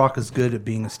that Chris Rock is good at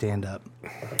being a stand-up.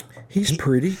 He's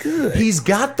pretty good. He's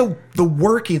got the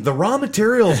working. The raw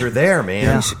materials are there,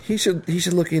 man. He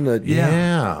should look into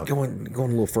Yeah. going a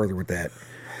little further with that.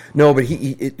 No, but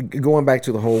going back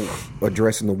to the whole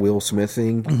addressing the Will Smith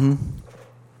thing,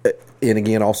 and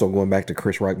again also going back to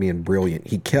Chris Rock being brilliant.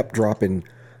 He kept dropping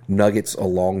nuggets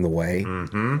along the way,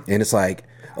 and it's like,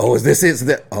 oh, is this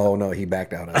that? Oh no, he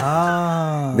backed out of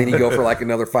it. Then he go for like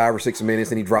another 5 or 6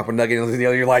 minutes, and he drop a nugget, and the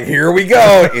other, you're like, here we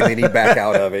go, and then he back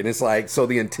out of it. And it's like, so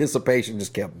the anticipation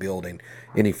just kept building,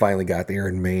 and he finally got there,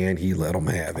 and man, he let him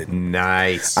have it.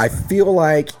 Nice. I feel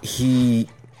like he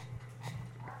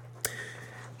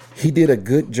did a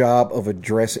good job of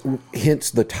addressing, hence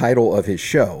the title of his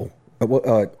show.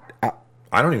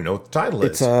 I don't even know what the title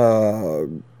is.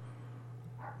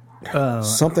 It's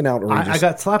something outrageous. I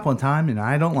got slapped one time, and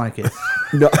I don't like it.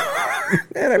 No,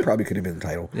 and that probably could have been the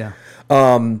title. Yeah.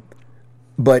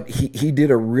 But he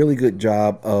did a really good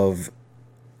job of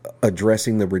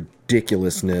addressing the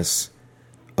ridiculousness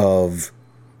of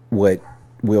what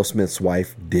Will Smith's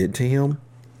wife did to him.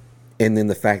 And then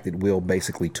the fact that Will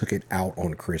basically took it out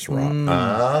on Chris Rock.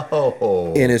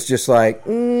 Oh. And it's just like,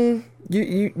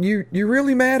 you're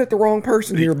really mad at the wrong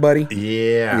person here, buddy.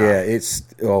 Yeah. Yeah, it's,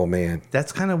 oh, man.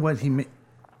 That's kind of what he made.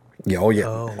 Yeah, oh, yeah.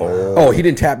 Oh, he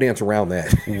didn't tap dance around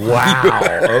that.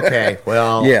 Wow. Okay.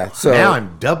 Well, yeah, so now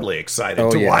I'm doubly excited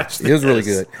to watch this. It was really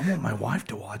good. I want my wife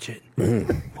to watch it.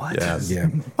 What? Yes. Yeah,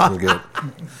 really good.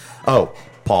 Oh,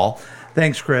 Paul.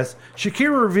 Thanks, Chris.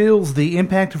 Shakira reveals the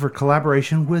impact of her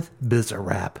collaboration with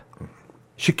Bizarrap.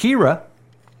 Shakira?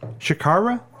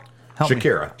 Shakira.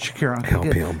 Help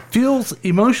him. Feels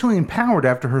emotionally empowered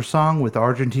after her song with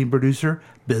Argentine producer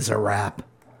Bizarrap.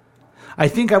 I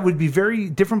think I would be very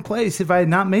different place if I had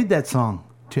not made that song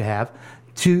to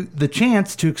the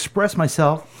chance to express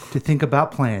myself, to think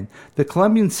about playing. The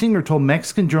Colombian singer told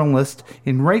Mexican journalist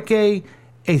Enrique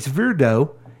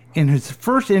Azevedo in his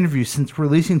first interview since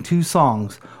releasing 2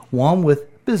 songs, one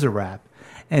with Bizarrap,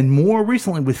 and more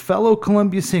recently with fellow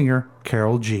Colombia singer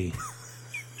Karol G.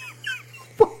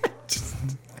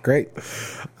 Great.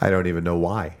 I don't even know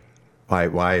why.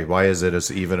 Why is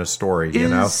it even a story, you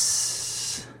know?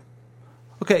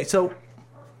 Okay, so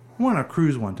we went on a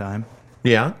cruise one time.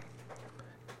 Yeah.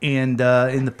 And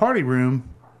in the party room,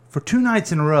 for 2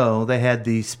 nights in a row, they had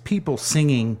these people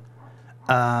singing,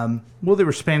 they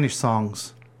were Spanish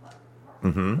songs.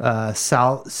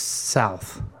 South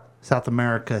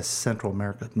America, Central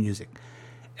America music.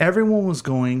 Everyone was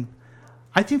going,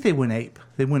 I think they went ape.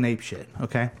 They went ape shit,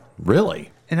 okay? Really?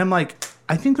 And I'm like,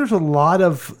 I think there's a lot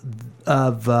of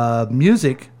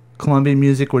music, Colombian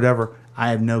music, whatever. I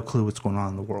have no clue what's going on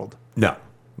in the world. No.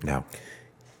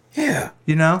 Yeah.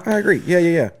 You know? I agree.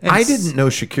 Yeah. And I didn't know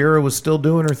Shakira was still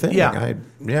doing her thing.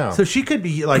 Yeah. So she could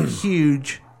be like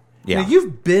huge. Yeah. Now,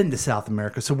 you've been to South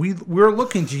America, so we're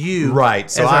looking to you,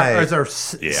 right? So as our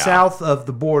south of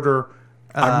the border.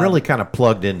 I'm really kind of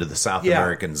plugged into the South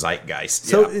American zeitgeist.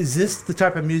 So, is this the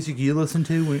type of music you listen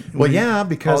to?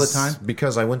 Because all the time.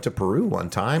 Because I went to Peru one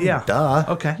time. Yeah. Duh.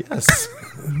 Okay. Yes.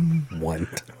 One.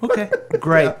 Okay.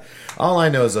 Great. Yeah. All I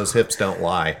know is those hips don't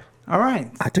lie. All right.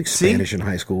 I took Spanish in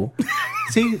high school.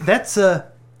 See, that's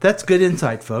good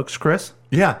insight, folks. Chris.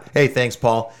 Yeah. Hey, thanks,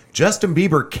 Paul. Justin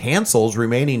Bieber cancels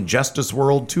remaining Justice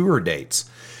World tour dates.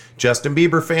 Justin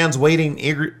Bieber fans waiting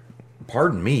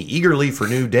eagerly for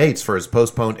new dates for his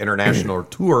postponed international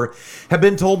tour have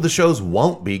been told the shows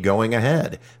won't be going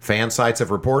ahead. Fan sites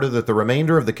have reported that the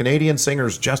remainder of the Canadian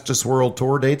singer's Justice World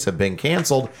tour dates have been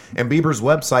canceled, and Bieber's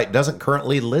website doesn't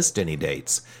currently list any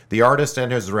dates. The artist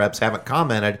and his reps haven't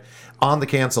commented on the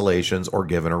cancellations or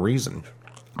given a reason.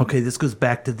 Okay, this goes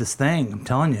back to this thing. I'm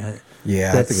telling you.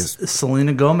 Yeah, that's I think it's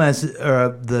Selena Gomez,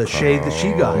 the shade that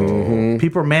she got. Mm-hmm.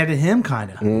 People are mad at him, kind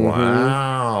of.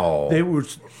 Wow.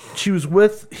 He was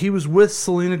with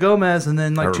Selena Gomez, and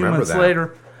then like 2 months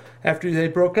later, after they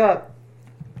broke up,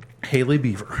 Hailey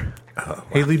Bieber.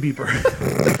 Hailey Bieber.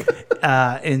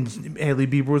 And Hailey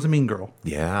Bieber was a mean girl.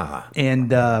 Yeah.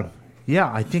 And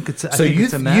I think it's so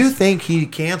it's a mess. You think he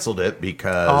canceled it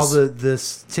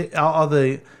because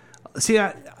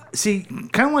See,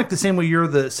 kind of like the same way you're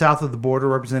the south of the border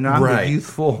representative. I'm the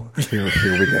youthful. Here we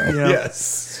go.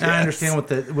 Yes. And I understand what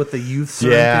the youth.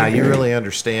 Yeah, you really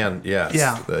understand. Yes.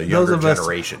 Yeah. The younger Those of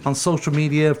generation us on social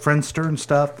media, Friendster and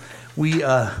stuff. We've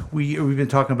been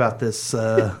talking about this,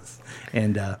 and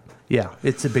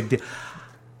it's a big deal.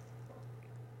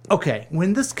 Okay,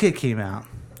 when this kid came out,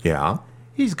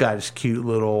 He's got his cute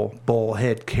little bowl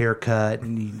head haircut,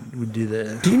 and he would do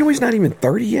the. Do you know he's not even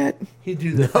 30 yet? He'd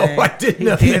do the thing. I didn't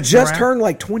know. He just turned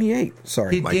like 28.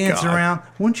 Sorry. He'd dance around.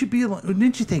 Wouldn't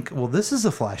you think, well, this is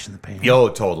a flash in the pan? Yo,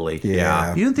 totally.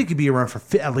 Yeah. You didn't think he'd be around for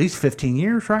at least 15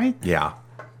 years, right? Yeah.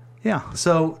 Yeah.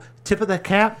 So, tip of the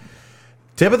cap.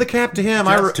 Tip of the cap to him.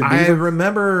 Justin I Bieber.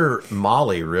 remember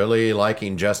Molly really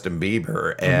liking Justin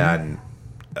Bieber, and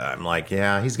I'm like,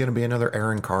 yeah, he's going to be another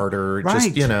Aaron Carter.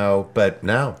 Right. Just, but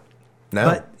no.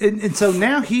 But and so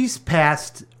now he's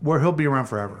past where he'll be around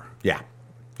forever. Yeah.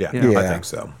 Yeah, Yeah. I think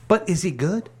so. But is he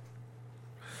good?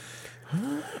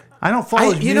 I don't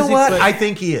follow his music. You know what? but- I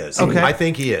think he is. Okay. I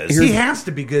think he is. He has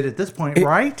to be good at this point,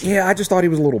 right? Yeah, I just thought he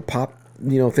was a little pop,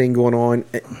 thing going on.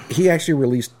 He actually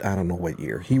released, I don't know what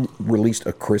year, he released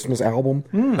a Christmas album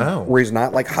where he's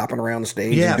not like hopping around the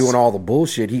stage Yes. and doing all the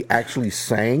bullshit. He actually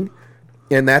sang.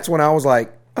 And that's when I was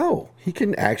like, oh, he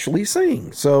can actually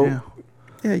sing. So,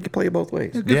 yeah, he can play it both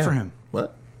ways. Good for him.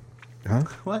 What? Huh?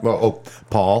 What? Well,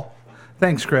 Paul.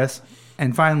 Thanks, Chris.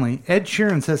 And finally, Ed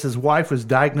Sheeran says his wife was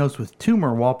diagnosed with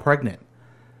tumor while pregnant.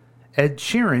 Ed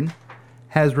Sheeran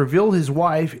has revealed his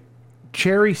wife,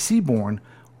 Cherry Seaborn,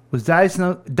 was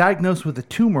diagnosed with a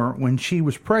tumor when she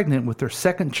was pregnant with their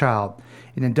second child.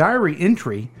 In a diary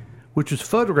entry, which was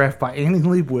photographed by Annie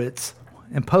Leibovitz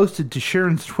and posted to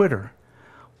Sheeran's Twitter.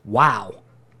 Wow.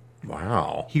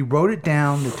 He wrote it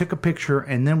down, they took a picture,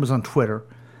 and then was on Twitter.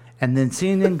 And then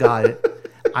CNN got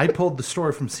it. I pulled the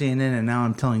story from CNN, and now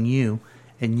I'm telling you.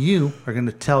 And you are going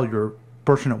to tell your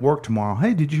person at work tomorrow,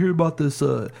 hey, did you hear about this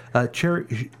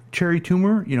cherry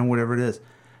tumor? Whatever it is.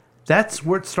 That's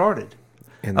where it started.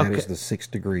 And that is the 6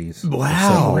 degrees of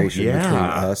Wow, separation yeah. between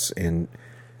us and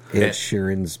Ed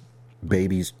Sheeran's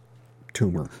baby's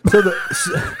tumor.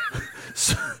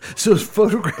 So it's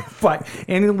photographed by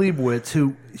Annie Leibovitz,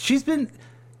 who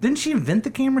didn't she invent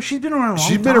the camera? She's been around a long time.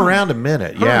 She's been around a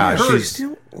minute. Yeah.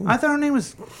 I thought her name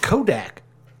was Kodak.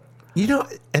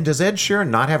 And does Ed Sheeran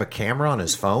not have a camera on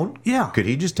his phone? Yeah. Could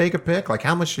he just take a pic? Like,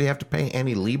 how much did he have to pay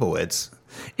Annie Leibovitz?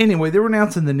 Anyway, they were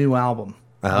announcing the new album.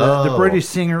 The Oh. British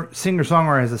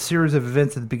singer-songwriter has a series of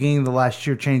events at the beginning of the last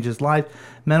year changed his life,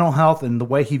 mental health, and the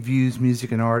way he views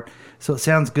music and art. So it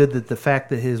sounds good that the fact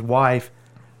that his wife,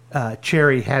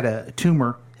 Cherry, had a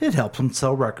tumor, it helps him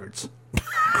sell records.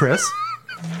 Chris?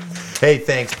 Hey,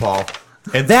 thanks, Paul.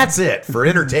 And that's it for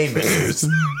entertainment news.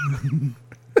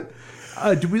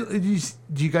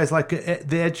 Do you guys like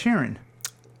the Ed Sheeran?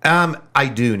 I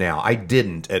do now. I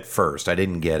didn't at first. I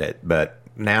didn't get it, but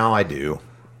now I do.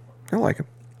 I like him.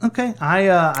 Okay,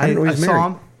 I saw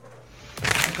him.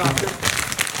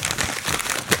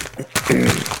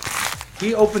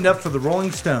 He opened up for the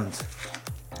Rolling Stones.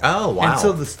 Oh, wow. And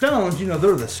so the Stones,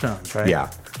 they're the Stones, right? Yeah.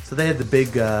 So they had the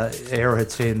big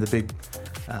Arrowhead Stadium, the big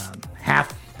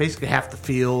basically half the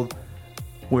field,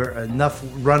 where enough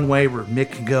runway where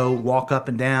Mick can go walk up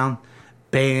and down,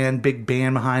 big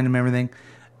band behind him, everything.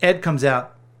 Ed comes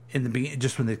out in the beginning,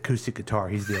 just with the acoustic guitar.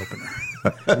 He's the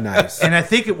opener. Nice. And I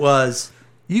think it was,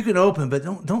 you can open, but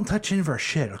don't touch any of our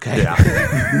shit, okay?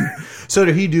 Yeah. So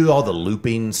did he do all the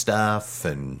looping stuff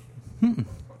and?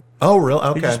 Oh, really?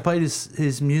 Okay. He just played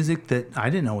his music that I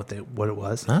didn't know what it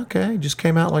was. Okay, just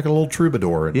came out like a little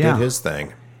troubadour and did his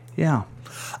thing. Yeah.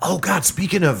 Oh God!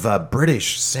 Speaking of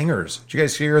British singers, did you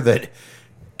guys hear that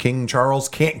King Charles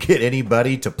can't get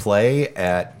anybody to play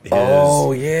at his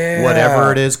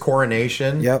whatever it is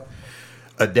coronation? Yep.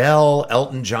 Adele,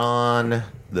 Elton John,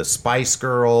 the Spice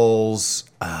Girls.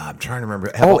 I'm trying to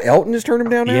remember. Elton has turned him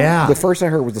down now? Yeah. The first I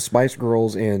heard was the Spice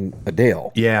Girls and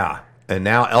Adele. Yeah. And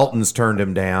now Elton's turned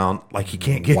him down. Like he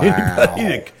can't get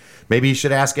anybody to. Maybe you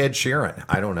should ask Ed Sheeran.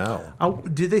 I don't know.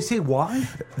 Did they say why?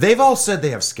 They've all said they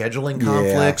have scheduling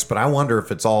conflicts, but I wonder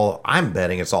if it's all. I'm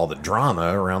betting it's all the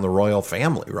drama around the royal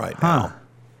family right now.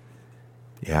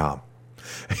 Yeah,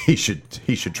 he should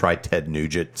try Ted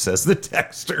Nugent. Says the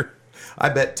texter. I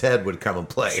bet Ted would come and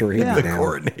play the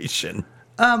coronation.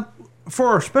 For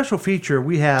our special feature,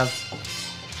 we have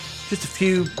just a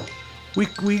few. We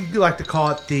like to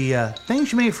call it the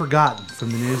things you may have forgotten from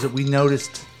the news that we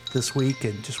noticed this week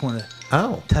and just want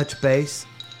to touch base.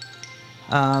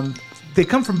 They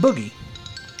come from Boogie.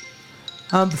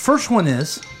 The first one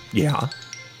is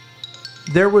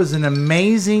there was an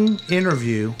amazing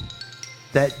interview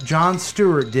that Jon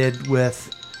Stewart did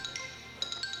with,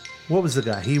 what was the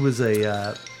guy? He was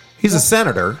a he's a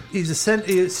senator. He's a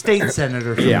state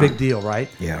senator. So big deal, right?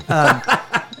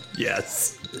 Yeah.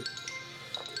 Yes.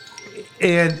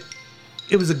 And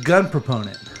it was a gun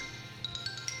proponent.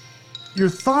 Your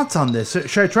thoughts on this?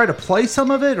 Should I try to play some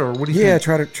of it, or what do you think?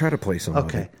 Yeah, try to play some of it.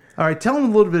 Okay. All right, tell them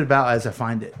a little bit about as I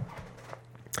find it.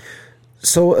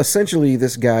 So essentially,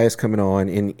 this guy is coming on,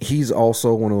 and he's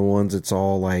also one of the ones that's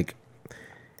all like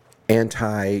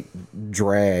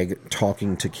anti-drag,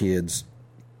 talking to kids,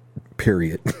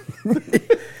 period.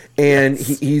 And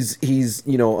he's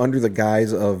under the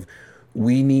guise of,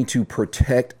 we need to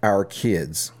protect our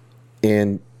kids.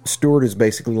 And Stewart is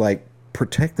basically like,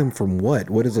 protect them from what?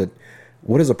 What is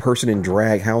a person in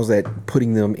drag? How is that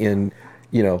putting them in,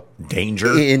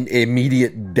 danger? In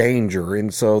immediate danger.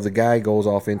 And so the guy goes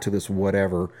off into this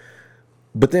whatever.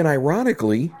 But then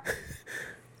ironically,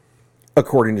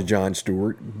 according to Jon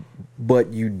Stewart,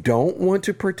 but you don't want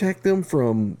to protect them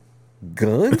from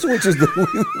guns, which is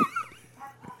the...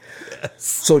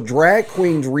 So drag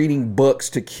queens reading books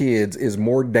to kids is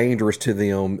more dangerous to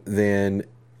them than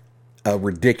a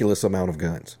ridiculous amount of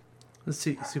guns. Let's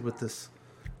see what this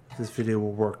video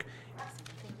will work.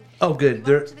 Oh, good.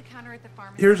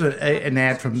 Here's an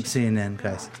ad from CNN,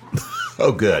 guys.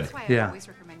 Oh, good. Yeah.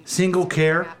 Single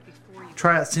Care.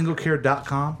 Try out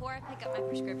singlecare.com.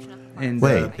 And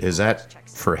wait, is that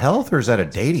for health or is that a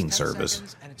dating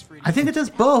service? I think it does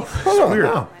both. It's weird.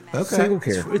 Oh, okay. Single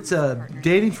Care. It's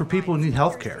dating for people who need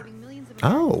health care.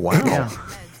 Oh, wow. Yeah.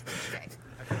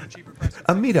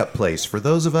 A meetup place for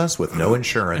those of us with no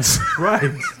insurance.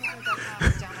 Right.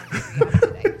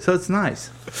 So it's nice.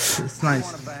 It's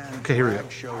nice. Okay, here we go.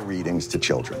 Show readings to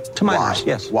children. To minors,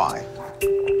 yes. Why?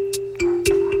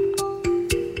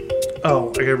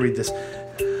 Oh, I gotta read this.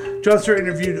 Jon Stewart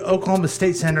interviewed Oklahoma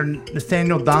State Senator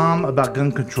Nathaniel Dahm about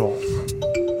gun control.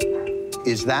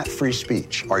 Is that free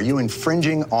speech? Are you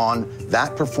infringing on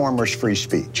that performer's free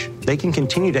speech? They can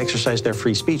continue to exercise their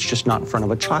free speech, just not in front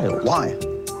of a child. Why?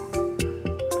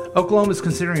 Oklahoma is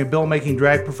considering a bill making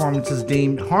drag performances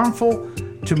deemed harmful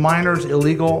to minors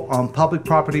illegal on public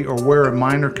property or where a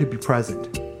minor could be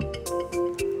present. I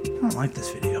don't like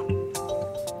this video.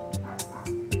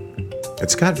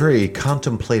 It's got very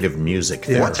contemplative music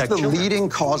there. What's the leading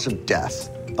cause of death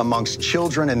amongst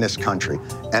children in this country?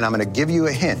 And I'm going to give you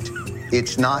a hint.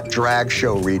 It's not drag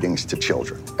show readings to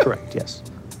children. Correct, yes.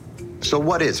 So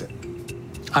what is it?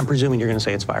 I'm presuming you're going to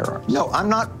say it's firearms. No, I'm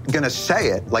not going to say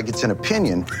it like it's an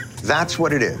opinion. That's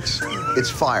what it is. It's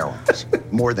firearms.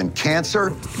 More than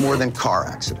cancer, more than car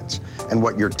accidents. And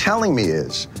what you're telling me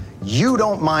is you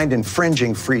don't mind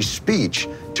infringing free speech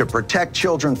to protect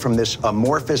children from this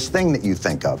amorphous thing that you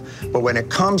think of. But when it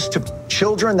comes to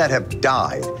children that have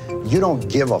died, you don't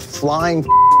give a flying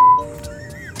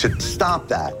to stop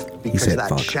that because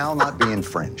that shall not be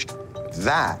infringed.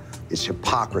 That is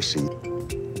hypocrisy.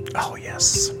 Oh,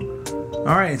 yes. All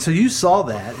right, so you saw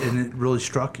that and it really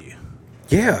struck you.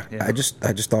 Yeah. I just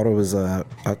thought it was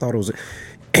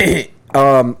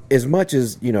as much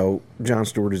as, Jon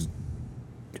Stewart is,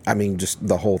 just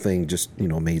the whole thing just,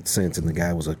 made sense and the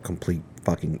guy was a complete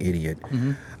fucking idiot.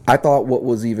 Mm-hmm. I thought what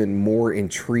was even more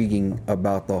intriguing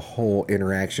about the whole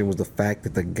interaction was the fact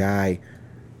that the guy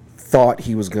thought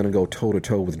he was going to go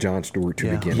toe-to-toe with Jon Stewart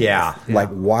to begin with. Like,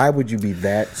 why would you be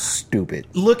that stupid?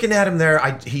 Looking at him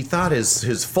there, he thought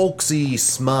his folksy,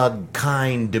 smug,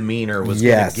 kind demeanor was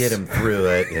going to get him through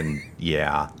it. And,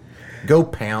 go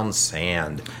pound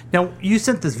sand. Now, you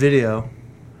sent this video,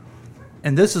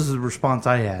 and this is the response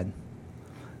I had.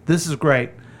 This is great.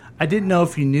 I didn't know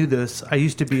if you knew this. I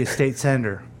used to be a state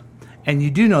senator. And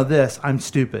you do know this. I'm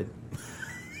stupid.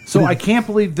 So I can't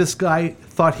believe this guy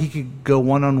thought he could go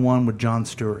one-on-one with Jon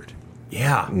Stewart.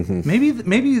 Yeah. Mm-hmm.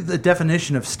 Maybe the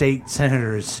definition of state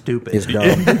senator is stupid. It's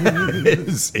dumb.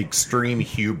 It's extreme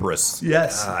hubris.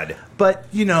 Yes. God. But,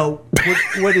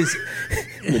 what is...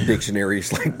 The dictionary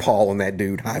is like Paul and that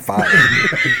dude high five.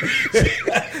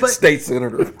 State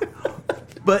senator.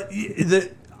 But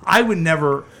I would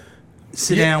never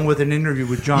sit down with an interview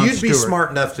with Jon Stewart. You'd be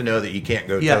smart enough to know that you can't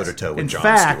go toe-to-toe with Jon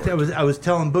Stewart. In fact, I was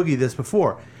telling Boogie this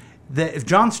before, that if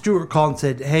Jon Stewart called and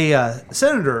said, hey,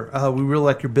 Senator, we really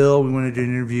like your bill. We want to do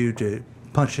an interview to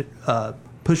push it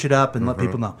up and let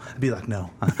people know. I'd be like,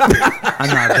 no, I'm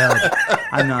not available.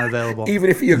 I'm not available. Even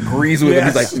if he agrees with it,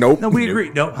 he's like, nope. No, we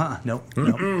agree. No, no.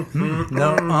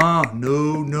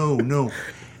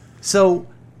 So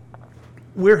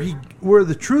where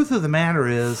the truth of the matter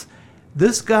is,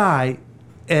 this guy,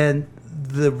 and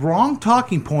the wrong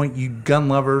talking point, you gun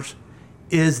lovers,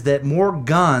 is that more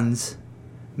guns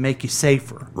make you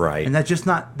safer. Right. And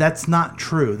that's not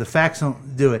true. The facts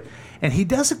don't do it. And he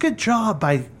does a good job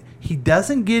he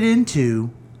doesn't get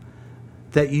into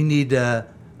that you need to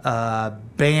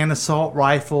ban assault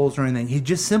rifles or anything. He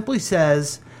just simply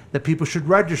says that people should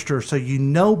register so you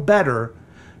know better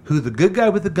who the good guy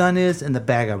with the gun is and the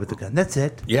bad guy with the gun. That's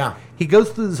it. Yeah. He goes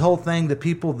through this whole thing that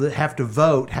people that have to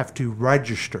vote have to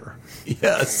register.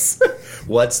 Yes.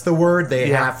 What's the word? They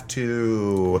have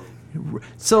to...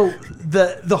 So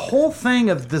the whole thing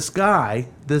of this guy,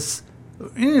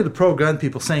 any of the pro-gun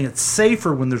people saying it's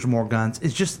safer when there's more guns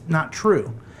is just not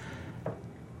true.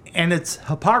 And it's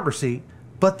hypocrisy,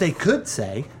 but they could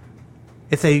say,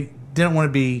 if they didn't want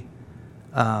to be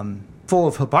full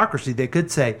of hypocrisy, they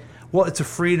could say, well, it's a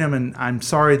freedom, and I'm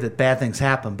sorry that bad things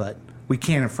happen, but we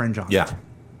can't infringe on it.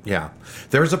 Yeah.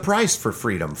 There's a price for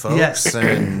freedom, folks. Yes.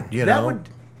 And,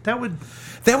 That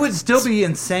would still be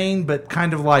insane, but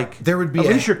kind of like, there would be at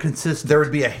least you're consistent. There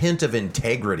would be a hint of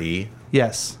integrity.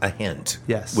 Yes. A hint.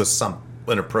 Yes. With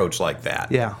an approach like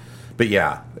that. Yeah. But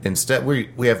yeah, instead we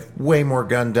have way more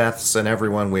gun deaths than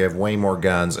everyone. We have way more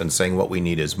guns, and saying what we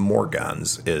need is more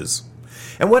guns is.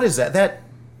 And what is that?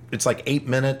 It's like 8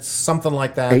 minutes, something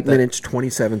like that. 8 minutes,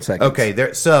 27 seconds.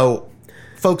 Okay, so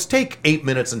folks, take 8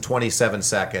 minutes and 27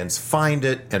 seconds, find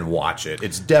it, and watch it.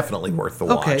 It's definitely worth the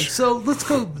watch. Okay, so let's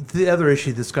go to the other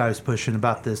issue this guy was pushing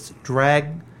about this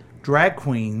drag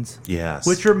queens. Yes.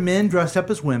 Which are men dressed up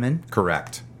as women.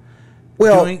 Correct.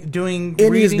 Well, doing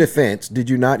in his reading. defense, did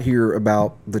you not hear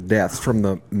about the deaths from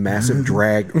the massive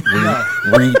drag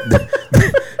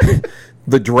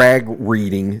the drag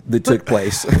reading that took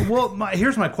place? Well,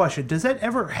 here's my question: does that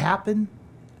ever happen?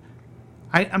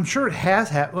 I'm sure it has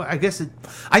happened. Well, I guess it.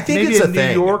 I think maybe it's a in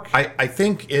thing. New York. I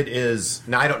think it is.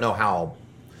 Now I don't know how,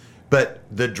 but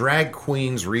the drag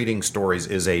queens reading stories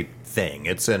is a thing.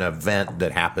 It's an event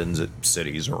that happens at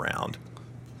cities around.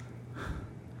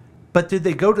 But did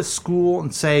they go to school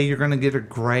and say you're going to get a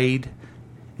grade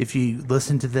if you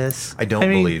listen to this? I don't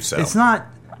believe so. It's not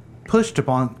pushed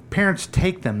upon. Parents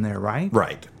take them there, right?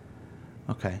 Right.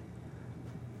 Okay.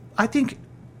 I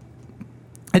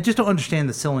just don't understand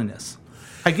the silliness.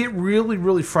 I get really,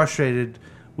 really frustrated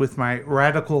with my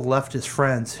radical leftist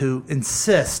friends who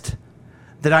insist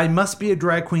that I must be a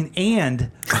drag queen and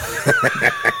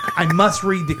I must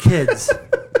read to kids.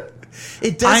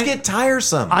 It does get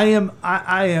tiresome. I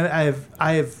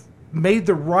have made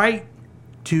the right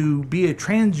to be a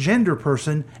transgender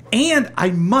person, and I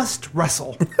must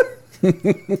wrestle.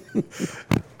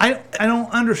 I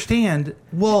don't understand.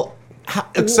 Well,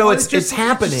 so it's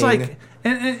happening. It's like,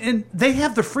 and they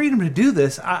have the freedom to do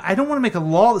this. I don't want to make a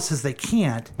law that says they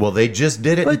can't. Well, they just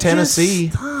did it in Tennessee.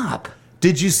 Just stop.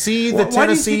 Did you see the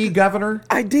Tennessee governor?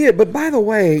 I did, but by the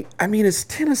way, I mean, it's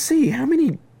Tennessee. How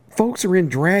many folks are in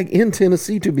drag in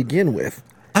Tennessee to begin with?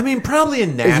 I mean, probably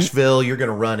in Nashville, you're going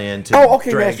to run into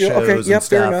drag Nashville. shows Okay, yep, and stuff.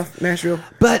 fair enough, Nashville.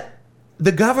 But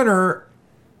the governor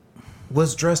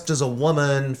was dressed as a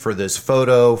woman for this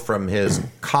photo from his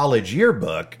college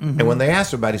yearbook. Mm-hmm. And when they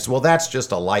asked him about it, he said, well, that's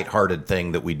just a lighthearted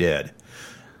thing that we did.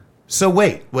 So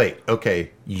wait.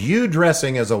 Okay, you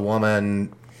dressing as a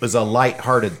woman was a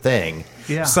lighthearted thing.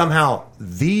 Yeah. Somehow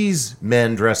these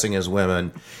men dressing as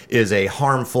women is a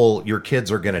harmful, your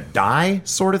kids are going to die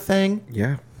sort of thing.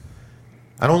 Yeah.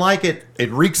 I don't like it.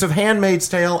 It reeks of Handmaid's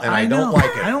Tale, and I don't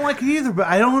like it. I don't like it either, but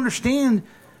I don't understand.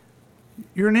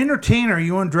 You're an entertainer.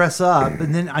 You want to dress up,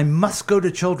 and then I must go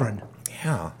to children.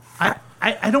 Yeah.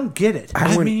 I don't get it.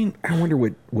 I wonder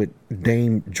what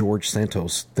Dame George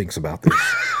Santos thinks about this.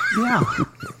 Yeah.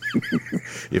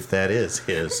 If that is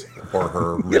his or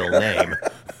her real name.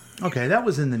 Okay, that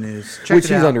was in the news. Check Which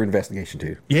it he's out. under investigation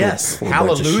too. Yes. For a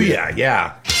bunch of Hallelujah. shit.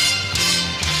 Yeah.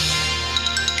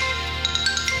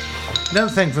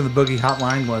 Another thing from the Boogie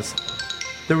Hotline was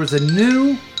there was a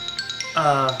new.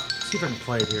 See if I can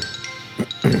play it here.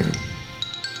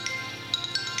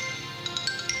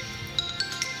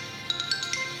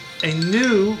 A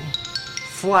new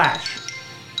Flash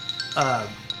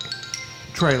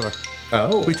trailer.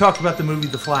 Oh. We talked about the movie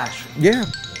The Flash. Yeah.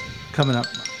 Coming up.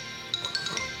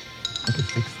 I can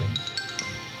fix things.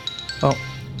 Oh.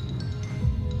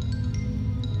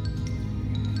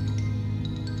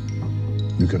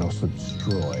 You can also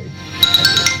destroy.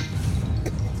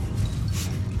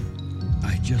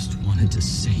 I just wanted to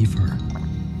save her.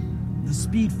 The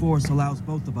Speed Force allows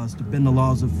both of us to bend the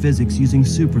laws of physics using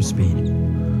super speed.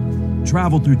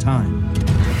 Travel through time.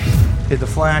 Okay, the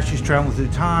Flash, he's traveling through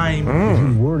time. If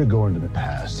you were to go into the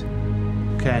past,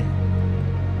 Okay.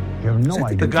 you have no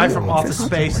idea. The guy from Office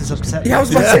Space is upset. Yeah, I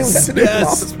was about to say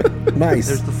Yes. Nice.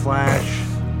 There's the Flash.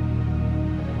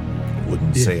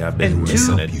 Wouldn't say I've been And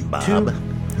missing it, Bob.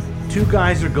 Two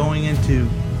guys are going into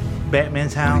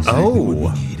Batman's house.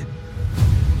 Oh.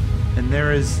 And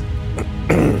there is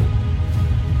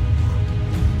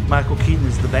Michael Keaton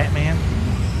is the Batman.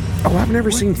 Oh, I've never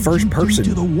seen first person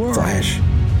Flash.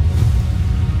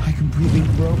 I completely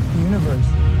broke the universe.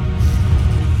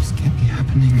 This can't be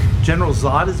happening. General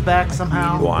Zod is back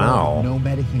somehow. Wow. No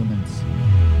metahumans.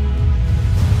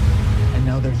 And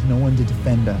now there's no one to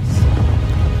defend us.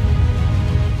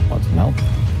 What's milk?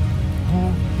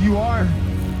 You are.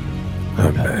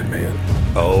 I'm Batman.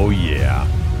 Oh, yeah.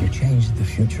 You changed the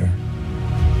future.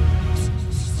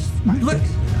 Look,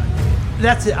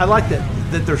 that's it. I like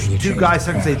that there's two guys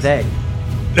that can say they.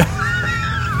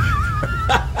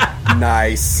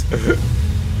 Nice. The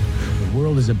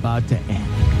world is about to end.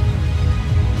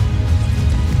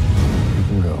 You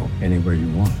can go anywhere you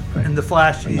want. But And the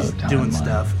Flash, he's another doing timeline,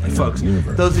 stuff. And another folks,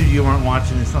 universe. those of you who aren't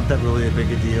watching, it's not that really a big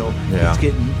a deal. Yeah. It's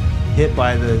getting hit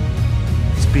by the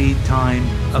speed time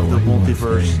of the what do you wanna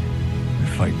multiverse. say? We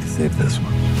fight to save this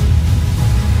one.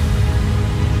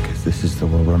 Because this is the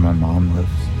world where my mom lives.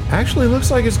 Actually, looks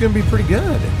like it's going to be pretty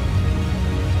good.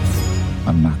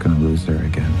 I'm not going to lose her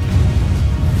again.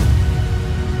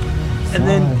 And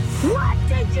then What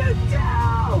did you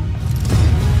do?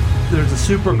 there's a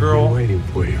Supergirl. Waiting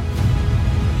for you.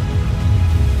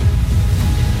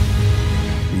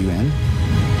 Are you in?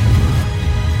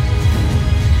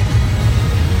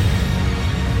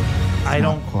 I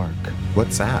don't. Clark.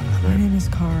 What's that? My name is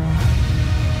Kara.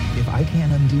 If I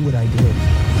can't undo what I did,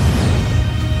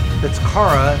 That's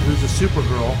Kara, who's a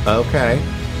Supergirl. Okay.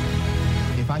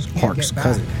 if I can't Clark's get back,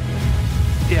 cousin.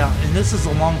 Yeah, and this is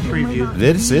a long preview.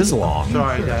 This is long.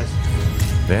 Sorry, guys.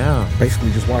 Yeah.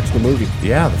 Basically, just watch the movie.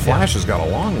 Yeah, the Flash has got a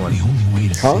long one. the only way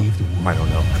to Huh? save the world. I don't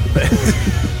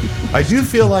know. I do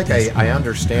feel like I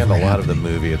understand a lot of the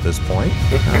movie at this point.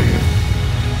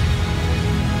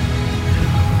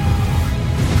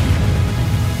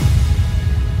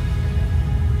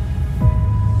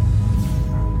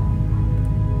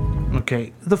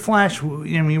 Okay, The Flash. I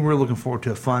mean, we're looking forward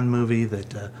to a fun movie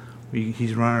that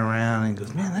he's running around and he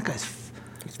goes, man, that guy's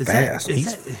fast.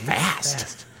 He's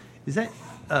fast. Is that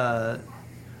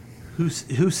who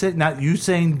said not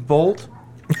Usain Bolt?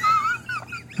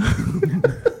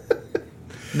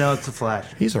 No, it's The Flash.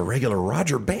 He's a regular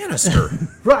Roger Bannister.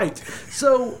 Right.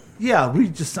 So yeah,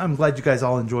 I'm glad you guys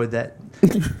all enjoyed that.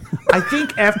 I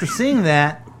think after seeing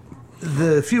that,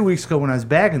 a few weeks ago when I was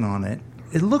bagging on it,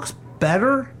 it looks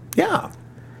better. Yeah.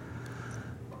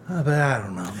 But I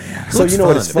don't know, man. So Looks you know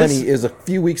fun. what's funny This- is a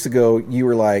few weeks ago you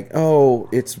were like, "Oh,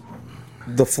 it's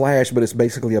The Flash, but it's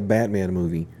basically a Batman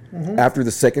movie." Mhm. After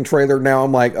the second trailer, now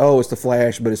I'm like, "Oh, it's The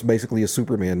Flash, but it's basically a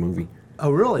Superman movie."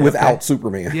 Oh, really? Without Okay.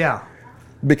 Superman. Yeah.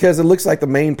 Because it looks like the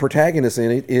main protagonist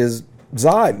in it is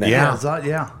Zod now. Yeah. Zod,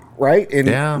 yeah. Right? And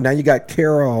Yeah. now you got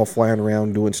Kara all flying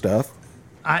around doing stuff.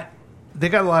 They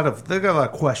got a lot of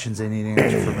questions they need to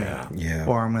answer for me. Yeah.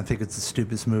 Or I'm gonna think it's the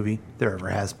stupidest movie there ever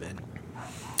has been.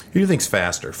 Who do you think's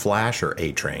faster, Flash or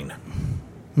A-Train?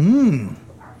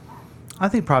 I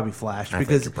think probably Flash I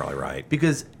because think you're probably right.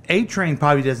 Because A-Train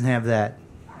probably doesn't have that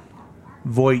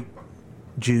Voight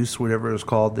juice, whatever it was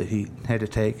called, that he had to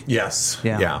take. Yes.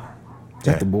 Yeah. Yeah. Is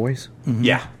that The Boys?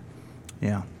 Yeah.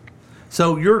 Yeah.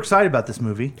 So you're excited about this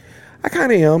movie? I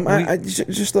kind of am.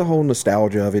 Just the whole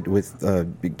nostalgia of it with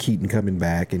Keaton coming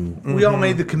back. And We all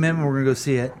made the commitment we're gonna go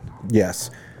see it. yes.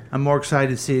 I'm more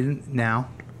excited to see it now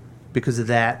because of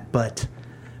that. But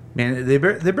man, they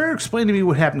better explain to me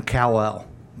what happened to Kal-El.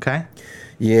 Okay.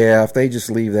 Yeah, if they just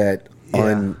leave that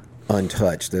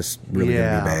untouched, that's really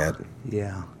going to be bad.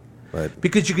 Yeah. But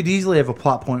Because you could easily have a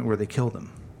plot point where they killed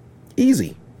him.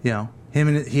 easy. You know, him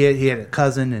and he had a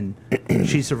cousin, and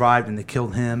she survived, and they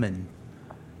killed him, and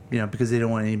because they didn't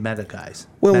want any meta guys.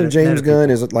 Well, Meta- and James meta Gunn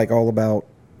is like all about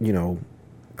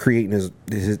creating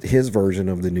his version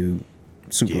of the new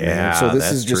Superman. Yeah, so this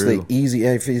that's is just true. the easy.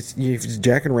 If it's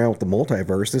jacking around with the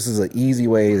multiverse, this is an easy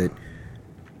way that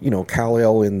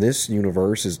Kal-El in this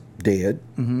universe is dead.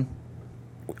 Mm-hmm.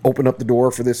 Open up the door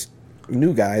for this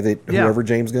new guy that Yeah. whoever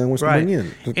James Gunn wants Right. to bring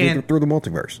in And- through the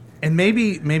multiverse. And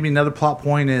maybe another plot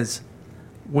point is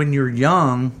when you're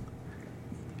young.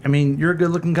 I mean, you're a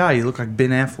good-looking guy. You look like Ben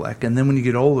Affleck, and then when you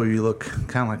get older, you look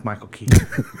kind of like Michael Keaton.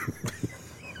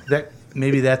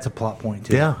 Maybe that's a plot point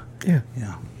too. Yeah. Yeah.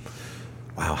 Yeah.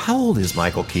 Wow. How old is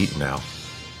Michael Keaton now?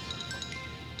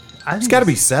 I He's think got to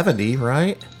be 70,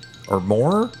 right? Or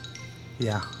more?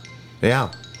 Yeah.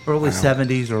 Yeah. Early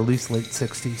 70s or at least late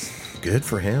 60s. Good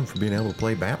for him for being able to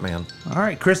play Batman. All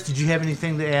right, Chris, did you have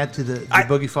anything to add to the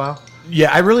boogie file?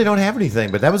 Yeah, I really don't have anything,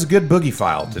 but that was a good boogie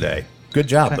file today. Good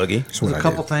job, Boogie. There's a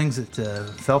couple things that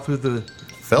fell through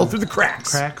the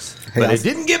cracks. Hey, But it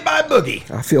didn't get by Boogie.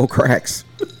 I feel cracks.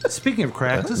 Speaking of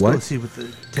cracks, let's What? go see what the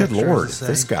Good texture Lord, has to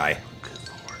this say. guy.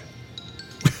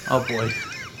 Oh boy.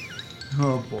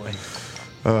 Oh boy.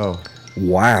 Oh.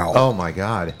 Wow. Oh my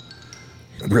God.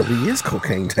 Really is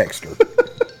cocaine texture.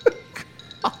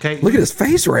 Okay. Look at his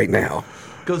face right now.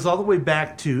 Goes all the way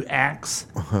back to Axe.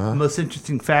 The most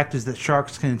interesting fact is that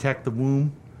sharks can attack the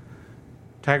womb.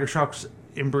 Tiger sharks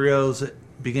embryos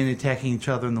begin attacking each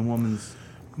other in the woman's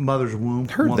mother's womb.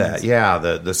 Heard woman's- that? Yeah,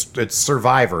 it's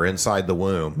survivor inside the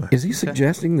womb. Is he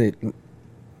suggesting that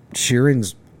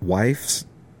Sheeran's wife's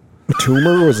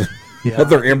tumor was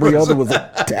another embryo that was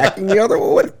attacking the other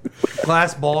one?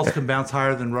 Glass balls can bounce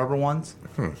higher than rubber ones.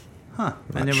 Huh.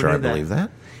 Not sure I believe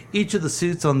that. Each of the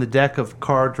suits on the deck of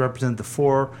cards represent the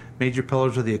four major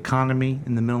pillars of the economy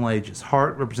in the Middle Ages.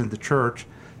 Heart represent the church,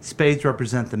 spades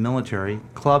represent the military,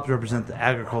 clubs represent the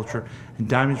agriculture, and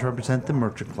diamonds represent the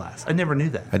merchant class. I never knew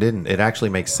that. I didn't. It actually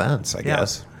makes sense, I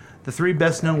guess. The three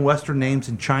best-known Western names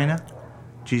in China,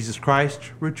 Jesus Christ,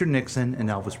 Richard Nixon, and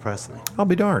Elvis Presley. I'll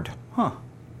be darned. Huh.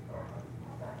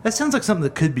 That sounds like something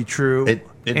that could be true. It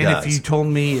and does. if you told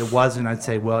me it wasn't, I'd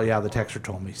say, well, yeah, the texter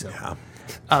told me so. Yeah.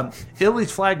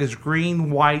 Italy's flag is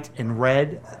green, white, and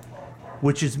red,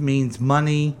 which means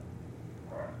money,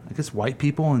 I guess white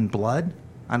people and blood.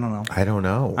 I don't know. I don't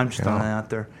know. I'm just throwing it out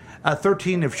there.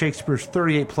 13 of Shakespeare's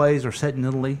 38 plays are set in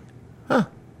Italy. Huh.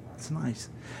 That's nice.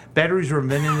 Batteries were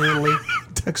invented in Italy.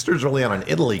 Dexter's really on an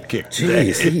Italy kick today.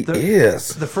 Jeez, he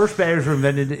is. The first batteries were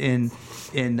invented in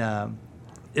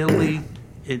Italy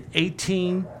in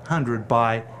 1800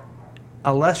 by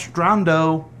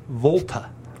Alessandro Volta.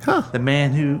 The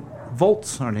man who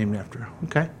volts are named after.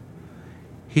 Okay.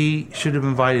 He should have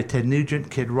invited Ted Nugent,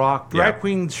 Kid Rock. Drag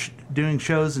queens doing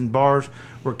shows in bars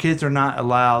where kids are not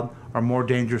allowed are more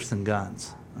dangerous than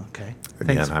guns. Okay.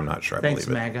 Again, I'm not sure I Thanks,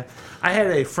 believe it. MAGA. I had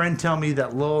a friend tell me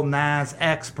that Lil Nas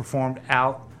X performed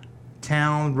Old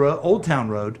Town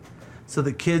Road so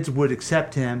that kids would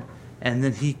accept him and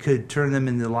then he could turn them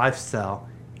into lifestyle.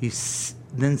 He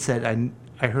then said,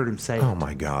 I heard him say, Oh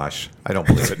my gosh. I don't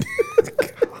believe it.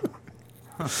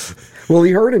 Well,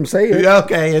 he heard him say it. Yeah,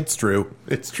 okay, it's true.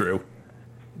 It's true.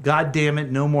 God damn it,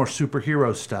 no more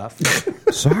superhero stuff.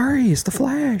 Sorry, it's the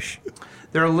Flash.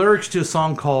 There are lyrics to a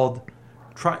song called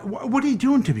What are you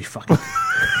doing to me, fucking?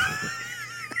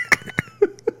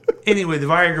 Anyway, the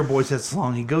Viagra Boys has a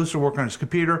song. He goes to work on his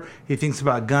computer. He thinks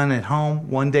about a gun at home.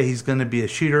 One day he's going to be a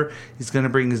shooter. He's going to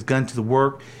bring his gun to the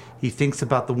work. He thinks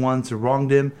about the ones who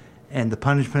wronged him and the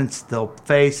punishments they'll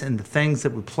face and the things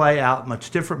that would play out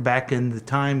much different back in the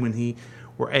time when he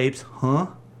were apes. Huh?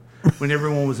 When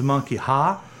everyone was a monkey.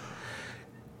 Ha?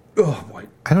 Oh, boy.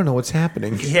 I don't know what's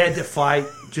happening. He had to fight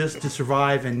just to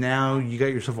survive, and now you got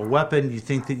yourself a weapon. You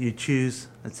think that you choose.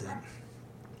 That's it.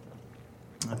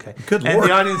 Okay. Good and Lord.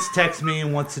 the audience texts me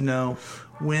and wants to know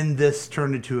when this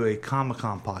turned into a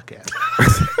Comic-Con podcast.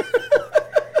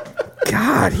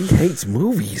 God, he hates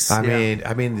movies. I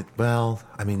mean,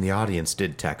 the audience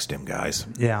did text him, guys.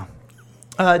 Yeah.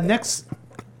 Next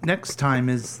time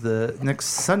is next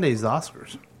Sunday's the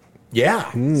Oscars.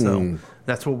 Yeah. So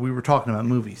that's what we were talking about,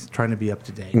 movies, trying to be up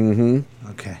to date. Mm-hmm.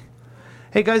 Okay.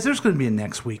 Hey, guys, there's going to be a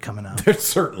next week coming up. There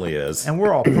certainly is. And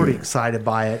we're all pretty excited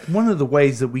by it. One of the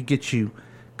ways that we get you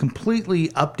completely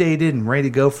updated and ready to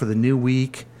go for the new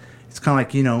week, it's kind of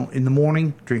like, in the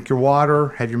morning, drink your water,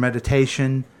 have your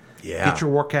meditation, get your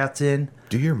workouts in.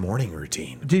 Do your morning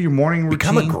routine.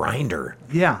 Become a grinder.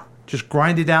 Yeah. Just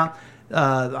grind it out.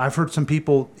 I've heard some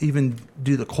people even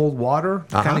do the cold water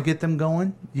to kind of get them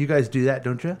going. You guys do that,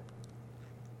 don't you?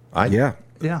 Yeah.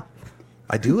 Yeah.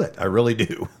 I do it. I really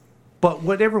do. But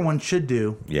what everyone should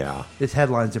do Yeah. is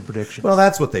headlines and predictions. Well,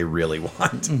 that's what they really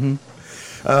want. Mm-hmm.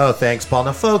 Oh, thanks, Paul.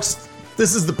 Now, folks,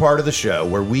 this is the part of the show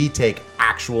where we take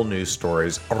actual news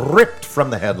stories ripped from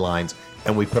the headlines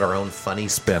and we put our own funny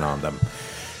spin on them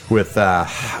with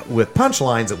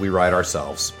punchlines that we write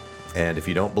ourselves. And if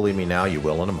you don't believe me now, you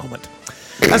will in a moment.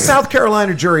 A South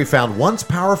Carolina jury found once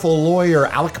powerful lawyer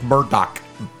Alec Murdaugh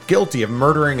guilty of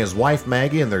murdering his wife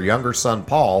Maggie and their younger son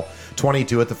Paul,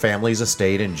 22, at the family's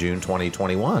estate in June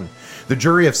 2021. The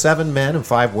jury of 7 men and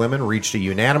 5 women reached a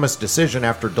unanimous decision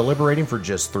after deliberating for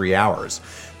just 3 hours.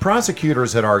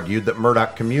 Prosecutors had argued that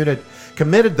Murdaugh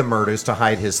committed the murders to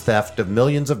hide his theft of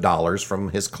millions of dollars from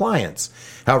his clients.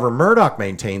 However, Murdaugh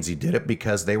maintains he did it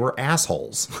because they were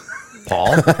assholes.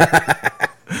 Paul?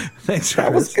 Thanks,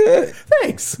 That was good.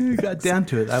 Thanks. You got down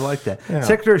to it. I like that. Yeah.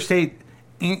 Secretary of State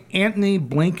Antony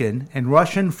Blinken and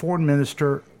Russian Foreign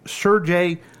Minister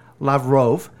Sergei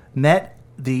Lavrov met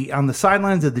on the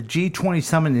sidelines of the G20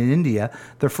 summit in India,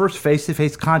 their first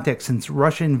face-to-face contact since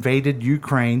Russia invaded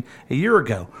Ukraine a year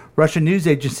ago. Russian news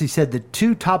agency said the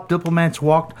two top diplomats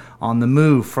walked on the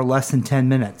move for less than 10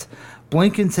 minutes.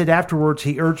 Blinken said afterwards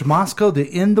he urged Moscow to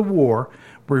end the war,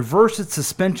 reverse its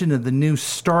suspension of the New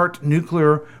START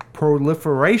nuclear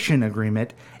proliferation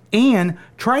agreement, and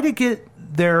try to get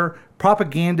the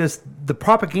propagandist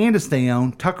they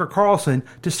own, Tucker Carlson,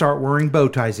 to start wearing bow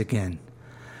ties again.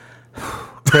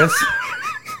 Chris?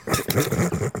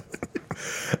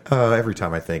 Every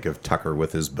time I think of Tucker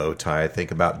with his bow tie, I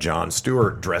think about Jon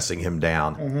Stewart dressing him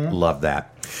down. Love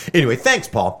that. Anyway, thanks,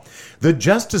 Paul. The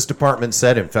Justice Department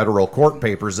said in federal court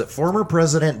papers that former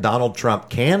President Donald Trump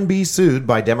can be sued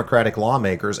by Democratic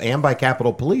lawmakers and by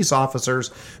Capitol Police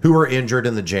officers who were injured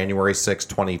in the January 6,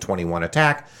 2021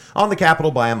 attack on the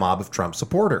Capitol by a mob of Trump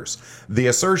supporters. The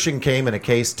assertion came in a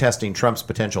case testing Trump's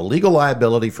potential legal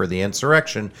liability for the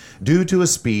insurrection due to a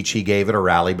speech he gave at a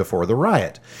rally before the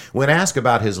riot. When asked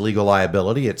about his legal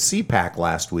liability at CPAC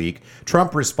last week,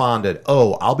 Trump responded,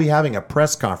 I'll be having a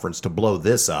press conference to blow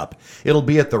this up. It'll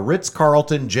be at the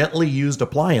Ritz-Carlton Gently Used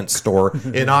Appliance Store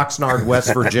in Oxnard,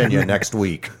 West Virginia next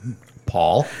week.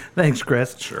 Paul? Thanks,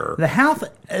 Chris. Sure. The House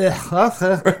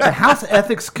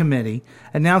Ethics Committee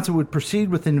announced it would proceed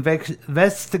with an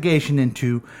investigation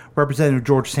into Representative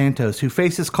George Santos, who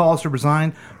faces calls to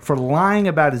resign for lying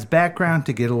about his background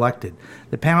to get elected.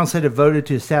 The panel said it voted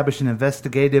to establish an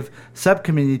investigative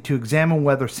subcommittee to examine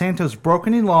whether Santos broke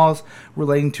any laws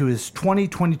relating to his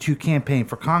 2022 campaign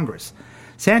for Congress.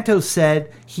 Santos said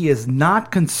he is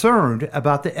not concerned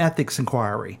about the ethics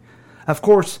inquiry. Of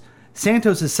course,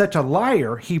 Santos is such a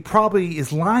liar, he probably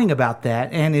is lying about that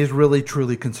and is really,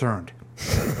 truly concerned.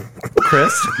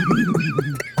 Chris?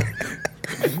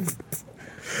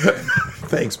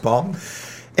 Thanks, Paul.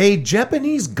 A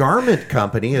Japanese garment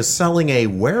company is selling a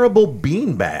wearable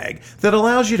beanbag that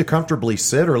allows you to comfortably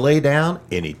sit or lay down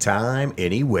anytime,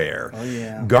 anywhere. Oh,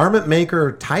 yeah. Garment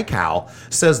maker Taikao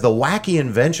says the wacky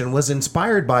invention was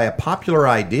inspired by a popular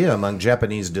idea among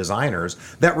Japanese designers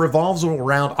that revolves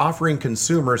around offering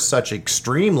consumers such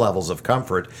extreme levels of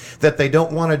comfort that they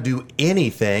don't want to do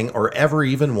anything or ever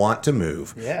even want to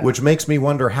move. Yeah. Which makes me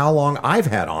wonder how long I've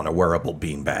had on a wearable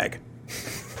beanbag.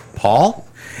 Paul?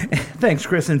 Thanks,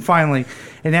 Chris. And finally,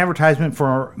 an advertisement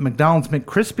for McDonald's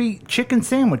McCrispy chicken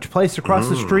sandwich placed across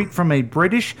the street from a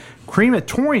British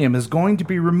crematorium is going to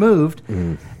be removed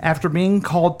after being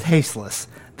called tasteless.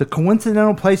 The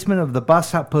coincidental placement of the bus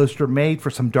stop poster made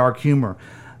for some dark humor.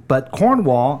 But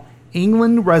Cornwall,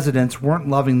 England residents weren't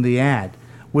loving the ad,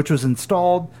 which was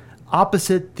installed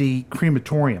opposite the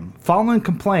crematorium. Following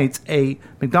complaints, a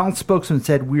McDonald's spokesman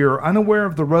said, "We are unaware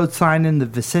of the road sign in the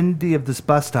vicinity of this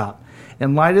bus stop.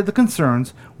 In light of the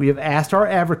concerns, we have asked our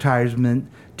advertisement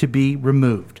to be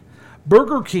removed."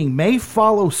 Burger King may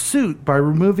follow suit by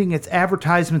removing its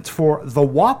advertisements for the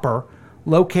Whopper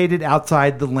located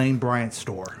outside the Lane Bryant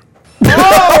store.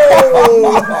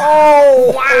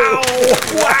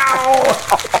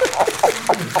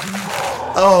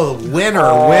 Oh,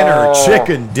 winner,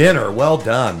 chicken dinner. Well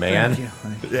done, man.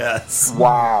 Thank you. Yes.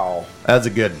 Wow. That's a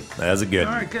good one. That's a good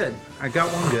All one. right, good. I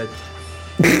got one good.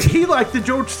 He, like the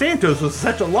George Santos, was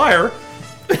such a liar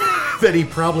that he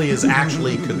probably is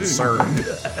actually concerned.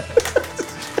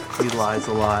 He lies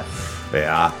a lot.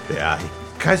 Yeah.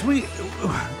 Guys,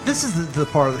 this is the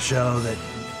part of the show that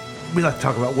we like to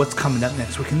talk about what's coming up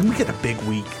next week, and then we get a big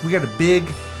week. We got a big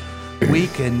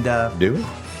week, and do we?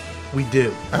 We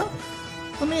do. Oh.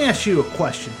 Let me ask you a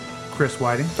question, Chris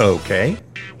Whiting. Okay.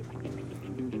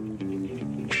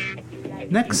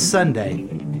 Next Sunday.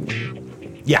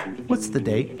 Yeah. What's the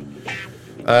date?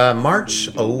 March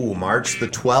the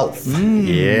 12th.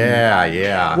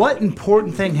 Yeah. What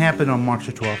important thing happened on March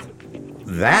the 12th?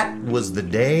 That was the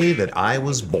day that I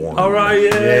was born. All right,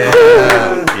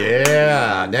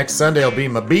 Yeah. Next Sunday will be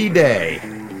my B-Day.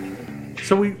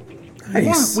 So we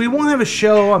won't have a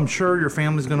show. I'm sure your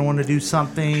family's going to want to do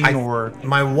something.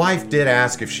 My wife did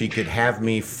ask if she could have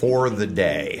me for the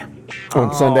day.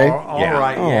 On Sunday? All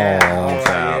right,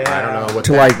 yeah. I don't know what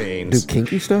To that means. do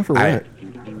kinky stuff or what?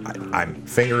 I'm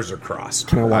fingers are crossed.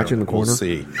 Can I watch in the corner? We'll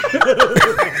see.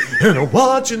 And I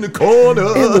watch in the corner.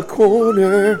 In the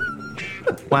corner.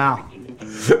 Wow.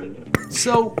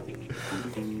 So,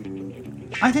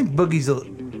 I think Boogie's a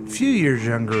few years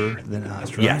younger than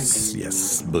us, right? Yes,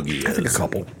 Boogie is. I think a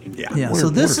couple. Yeah. So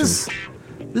this is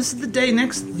the day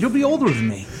next. You'll be older than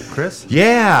me, Chris.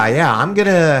 Yeah. I'm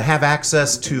gonna have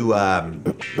access to,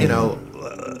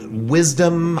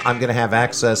 wisdom. I'm gonna have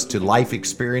access to life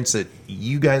experience that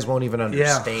you guys won't even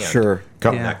understand. Sure.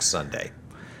 Come next Sunday.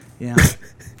 Yeah.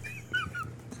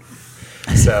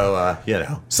 So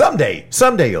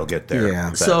someday you'll get there. Yeah.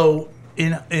 But So,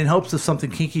 in hopes of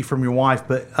something kinky from your wife,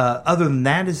 but other than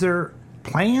that, is there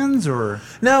plans or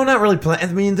no, not really. I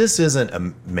mean, this isn't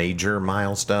a major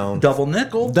milestone. double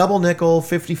nickel?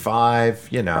 55.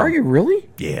 Are you really?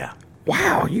 Yeah.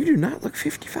 Wow, you do not look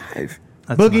 55.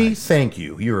 That's Boogie, nice. thank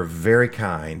you. You are very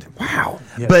kind. Wow.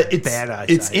 Yeah, But bad eyesight.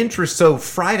 it's interesting. So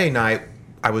Friday night,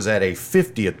 I was at a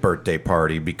 50th birthday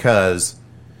party because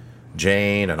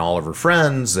Jane and all of her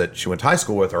friends that she went to high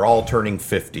school with are all turning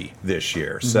 50 this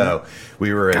year. So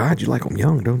we were. God, you like them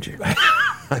young, don't you?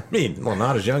 I mean, well,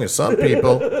 not as young as some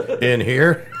people in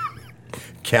here.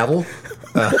 Kettle.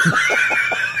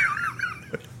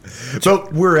 So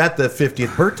we're at the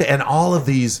 50th birthday, and all of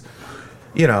these,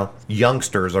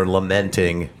 youngsters are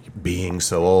lamenting being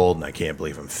so old, and I can't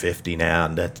believe I'm 50 now,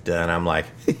 and and I'm like,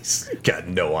 he's got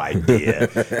no idea.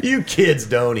 You kids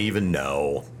don't even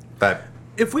know. But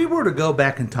if we were to go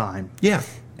back in time,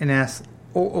 and ask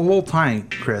a little tiny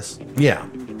Chris,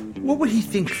 what would he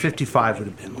think 55 would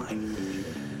have been like?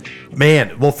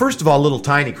 Man, well, first of all, little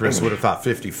tiny Chris would have thought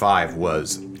 55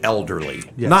 was elderly,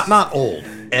 not old,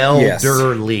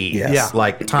 elderly,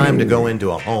 like time to go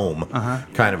into a home,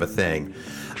 kind of a thing.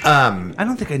 I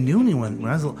don't think I knew anyone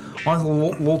when I was a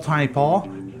little tiny Paul.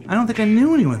 I don't think I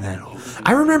knew anyone that old.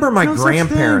 I remember my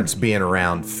grandparents being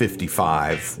around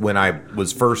 55 when I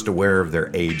was first aware of their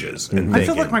ages. And I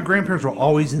feel like my grandparents were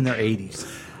always in their 80s.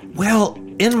 Well,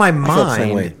 in my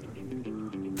mind,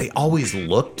 they always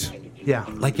looked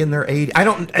like in their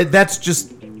 80s. That's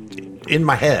just in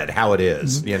my head how it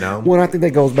is, Well, I think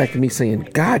that goes back to me saying,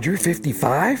 God, you're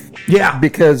 55? Yeah.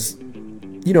 Because,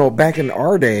 back in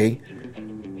our day,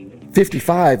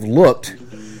 55 looked.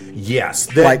 Yes.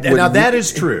 That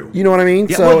is true. You know what I mean?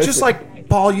 Yeah, so well, just like,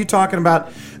 Paul, you talking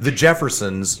about the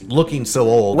Jeffersons looking so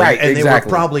old. Right, and exactly. they were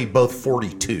probably both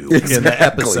 42 in the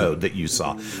episode that you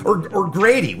saw. Or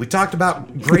Grady. We talked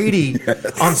about Grady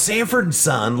on Sanford and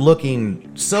Son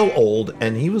looking so old,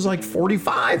 and he was like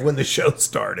 45 when the show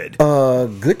started.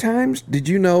 Good Times, did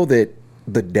you know that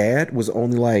the dad was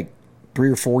only like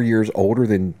 3 or 4 years older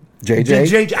than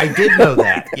JJ? I did know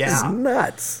that. Yeah. It's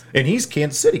nuts. And he's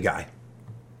Kansas City guy.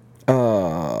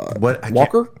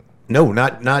 Walker? No,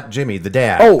 not Jimmy, the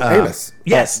dad. Oh, Amos.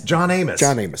 Yes, John Amos.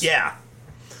 John Amos. Yeah.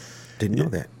 Didn't know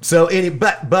that. So,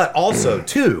 but also,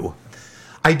 too,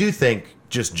 I do think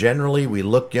just generally we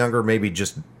look younger, maybe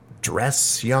just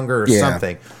dress younger or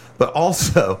something. But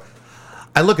also,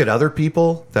 I look at other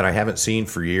people that I haven't seen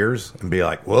for years and be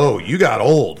like, whoa, you got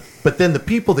old. But then the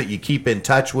people that you keep in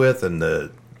touch with and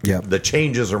the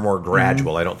changes are more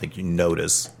gradual. I don't think you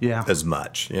notice as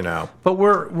much,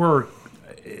 But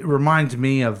it reminds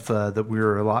me of that we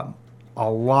were a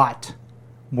lot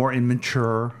more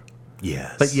immature.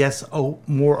 Yes. But yes,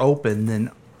 more open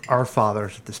than our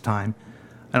fathers at this time.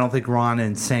 I don't think Ron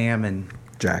and Sam and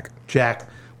Jack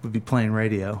would be playing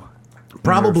radio.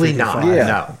 Probably not.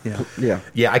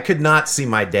 Yeah. I could not see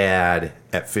my dad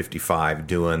at 55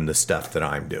 doing the stuff that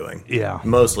I'm doing. Yeah.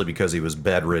 Mostly because he was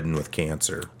bedridden with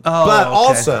cancer. Oh, but okay.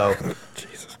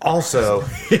 also,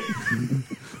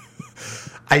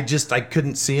 I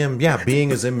couldn't see him,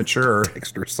 being as immature.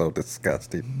 Texture so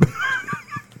disgusting.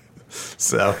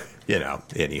 So,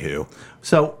 anywho.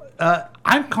 So,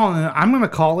 I'm going to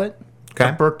call it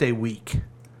a birthday week.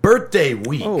 Birthday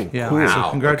week. Oh, yeah. Cool. So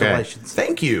congratulations. Okay.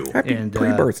 Thank you. Happy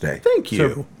pre-birthday. Thank you.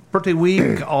 So birthday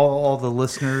week, all the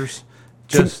listeners,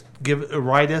 just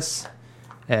write us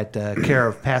at care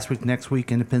of Past Week Next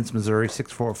Week, Independence, Missouri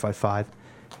 64055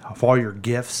 for all your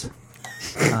gifts.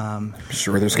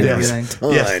 Sure, there's going to be a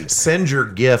ton. Yes. Send your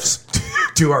gifts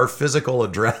to our physical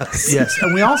address. Yes,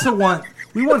 and we also want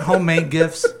homemade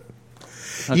gifts.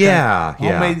 Okay? Yeah,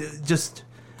 homemade, just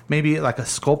maybe like a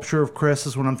sculpture of Chris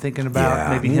is what I'm thinking about. Yeah.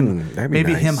 Maybe him,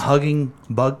 nice. him hugging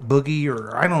Boogie,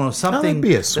 or I don't know, something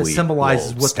be a that sweet symbolizes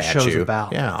little what the show's statue.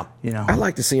 about. Yeah, I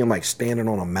like to see him like standing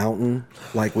on a mountain,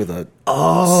 like with a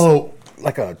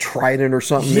like a trident or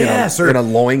something. Yes, in a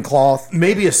loincloth.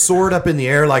 Maybe a sword up in the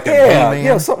air, like a Yeah,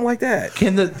 man. something like that.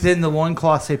 Can the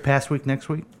loincloth say Past Week Next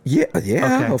Week? Yeah,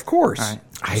 Okay. of course. All right.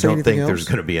 I Say don't anything think there's else?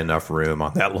 going to be enough room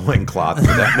on that loincloth for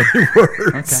that many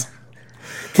words. Okay.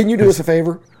 Can you do us a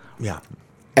favor? Yeah.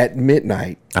 At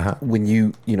midnight, when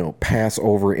you pass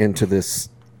over into this,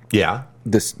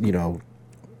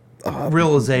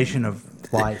 realization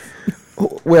of life.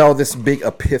 Well, this big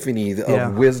epiphany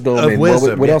of wisdom Of and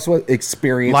wisdom, what else was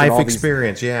experience, Life and all these-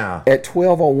 experience, yeah. At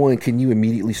 12:01, can you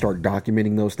immediately start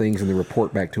documenting those things and then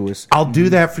report back to us? I'll do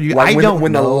that for you. Like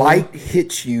when know. the light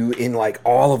hits you in like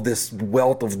all of this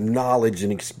wealth of knowledge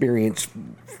and experience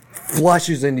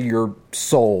flushes into your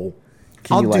soul.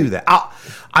 I'll do that.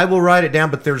 I will write it down,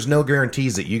 but there's no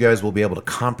guarantees that you guys will be able to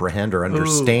comprehend or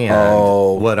understand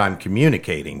what I'm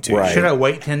communicating to you. Should I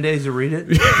wait 10 days to read it?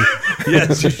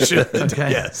 Yes, you should.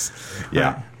 Okay. Yes.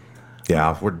 Yeah.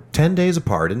 Yeah. We're 10 days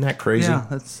apart. Isn't that crazy?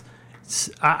 Yeah,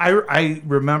 I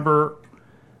remember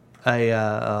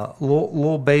a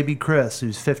little baby Chris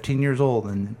who's 15 years old,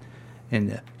 and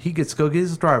And he gets to go get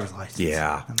his driver's license.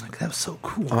 Yeah. I'm like, that was so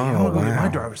cool. Oh, man. I want to go get wow. my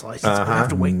driver's license, but I have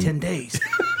to wait 10 days.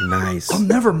 Nice. I'll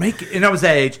never make it. And I was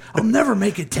that age. I'll never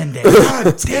make it 10 days.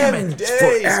 God damn it. days.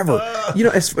 Forever. You know,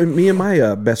 as me and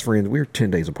my best friend, we were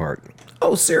 10 days apart.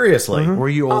 Oh, seriously? Were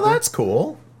you older? Oh, that's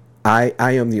cool. I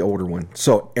am the older one.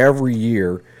 So every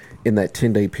year in that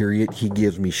 10-day period, he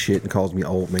gives me shit and calls me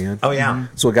old man. Oh, yeah.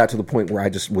 So it got to the point where I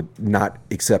just would not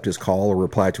accept his call or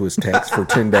reply to his text for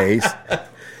 10 days.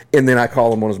 And then I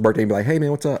call him on his birthday and be like, hey,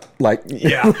 man, what's up? Like,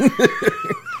 Yeah.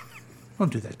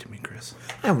 Don't do that to me, Chris.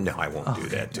 Oh, no, I won't do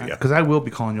that to you. Because I will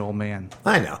be calling you old man.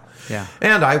 I know. Yeah.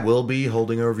 And I will be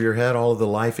holding over your head all of the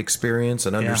life experience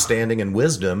and understanding and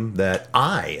wisdom that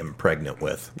I am pregnant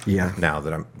with. Yeah. Now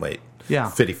that I'm, Yeah.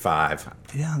 55.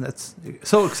 Yeah, that's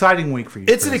so exciting week for you.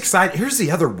 It's an Chris. exciting. Here's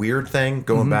the other weird thing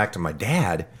going back to my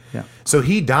dad. Yeah. So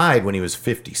he died when he was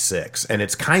 56, and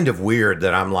it's kind of weird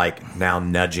that I'm like now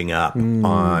nudging up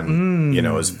on,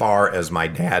 as far as my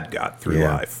dad got through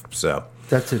Yeah. life. So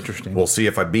That's interesting. we'll see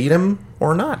if I beat him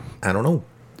or not. I don't know.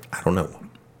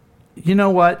 You know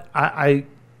what? I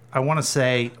want to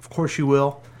say, of course you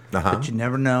will, Uh-huh. but you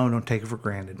never know. Don't take it for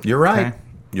granted. You're right. Okay?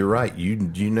 You're right. You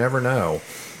never know.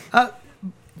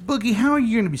 Boogie, how are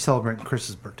you going to be celebrating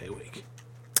Chris's birthday week?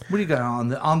 What do you got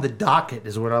on the docket?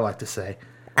 Is what I like to say.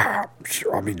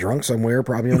 Sure, I'll be drunk somewhere,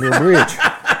 probably under a bridge.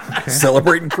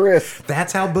 Celebrating Chris.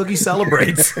 That's how Boogie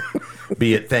celebrates.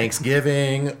 Be it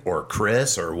Thanksgiving or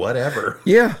Chris or whatever.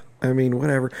 Yeah. I mean,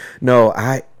 whatever. No,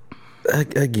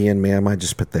 again, man, my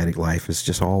just pathetic life is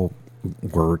just all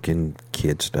work and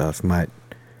kid stuff. My,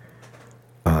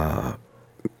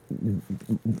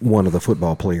 one of the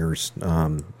football players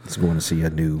is going to see a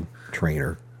new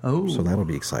trainer. Oh. So that'll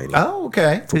be exciting. Oh,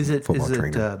 okay. Is it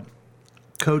trainer.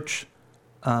 Coach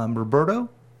Roberto?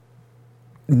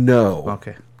 No.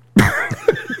 Okay.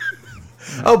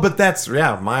 Oh, but that's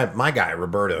my guy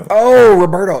Roberto. Oh,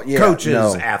 Roberto. Yeah. Coaches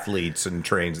no. athletes and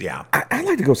trains. Yeah. I'd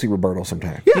like to go see Roberto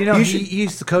sometime. You know, he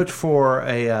used to coach for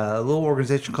a little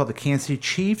organization called the Kansas City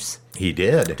Chiefs. He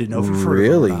did. Didn't know if you've heard of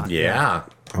Really? them or not. Yeah.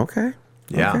 Okay.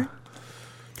 Yeah. Okay.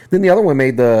 Then the other one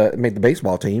made the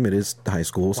baseball team at his high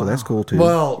school, so that's cool too.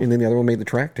 Well- and then the other one made the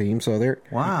track team, so they're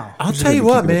Wow. I'll Just tell you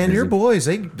gonna what, keep us man, your busy. boys,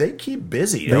 they keep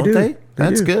busy, They don't do. they? They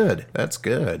That's do. good. That's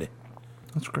good.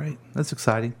 That's great. That's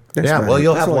exciting. That's yeah, fine. well,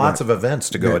 you'll That's have all I lots got. of events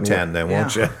to go Yeah, attend then,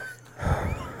 won't yeah.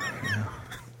 you?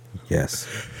 Yes.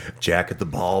 Jack at the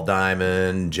Ball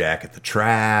Diamond, Jack at the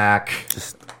track.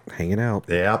 Just hanging out.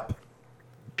 Yep.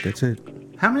 That's it.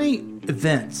 How many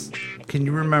events can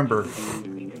you remember?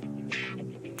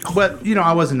 But,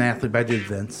 I wasn't an athlete, but I did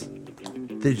events.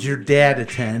 Did your dad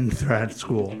attend throughout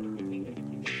school?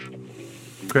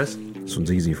 Chris? This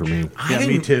one's easy for me. Yeah,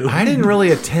 me too. I didn't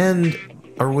really attend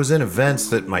or was in events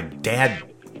that my dad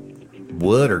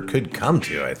would or could come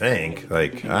to, I think.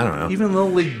 Like, I don't know. Even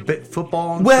Little League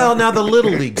football? And Well, stuff? now the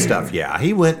Little League stuff, yeah.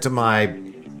 He went to my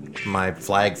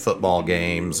flag football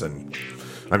games, and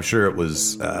I'm sure it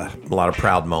was a lot of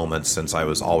proud moments since I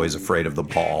was always afraid of the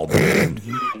ball,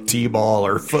 t-ball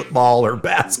or football or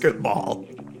basketball.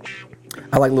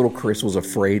 I like little Chris was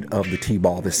afraid of the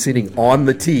T-ball that's sitting on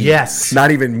the tee. Yes.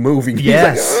 Not even moving. He's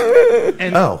Yes. like,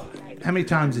 And Oh. how many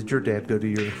times did your dad go to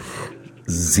your...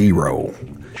 0.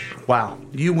 Wow.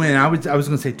 You win. I was going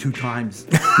to say 2 times.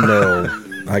 No.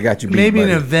 I got you beat, Maybe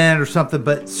buddy. an event or something,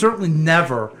 but certainly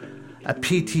never a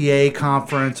PTA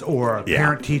conference or a Yeah.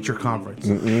 parent-teacher conference.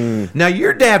 Now,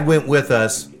 your dad went with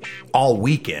us all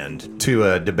weekend to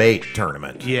a debate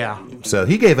tournament. Yeah. So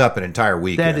he gave up an entire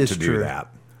weekend That is to do true. that.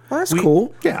 Well, that's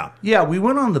cool. Yeah. Yeah, we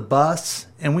went on the bus,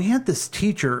 and we had this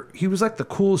teacher. He was like the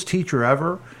coolest teacher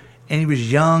ever, and he was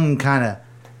young, kind of.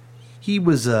 He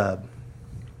was,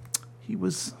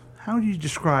 how do you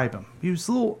describe him? He was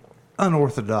a little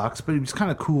unorthodox, but he was kind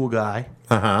of cool guy.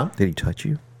 Uh-huh. Did he touch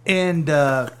you? And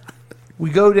we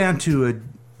go down to a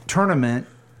tournament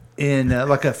in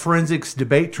like a forensics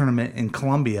debate tournament in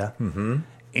Columbia. Mm-hmm.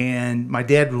 And my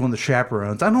dad was one of the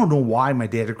chaperones. I don't know why my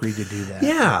dad agreed to do that.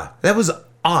 Yeah. That was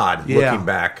odd looking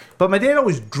back. But my dad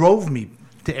always drove me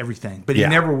to everything, but he Yeah.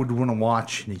 never would want to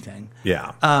watch anything.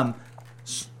 Yeah.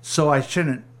 So I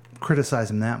shouldn't criticize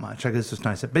him that much. I guess it's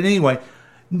nice. But anyway,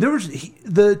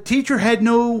 the teacher had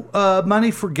no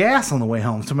money for gas on the way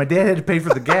home, so my dad had to pay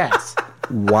for the gas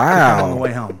on the Wow.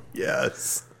 way home.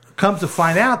 Yes. Comes to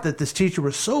find out that this teacher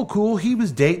was so cool, he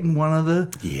was dating one of the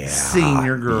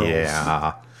senior girls.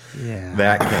 Yeah. Yeah.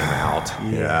 That came out.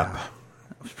 Yeah.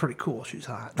 It was pretty cool. She was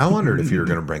hot. I wondered if you were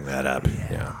going to bring that up.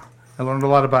 Yeah. I learned a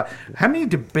lot about how many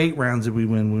debate rounds did we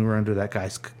win when we were under that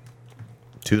guy's.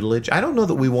 Tutelage. I don't know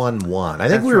that we won one. I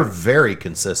think That's we were right. very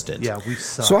consistent. Yeah, we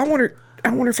sucked. So I wonder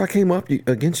if I came up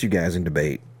against you guys in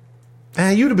debate.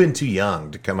 You'd have been too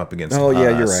young to come up against us. Oh,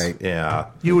 yeah, you're right. Yeah.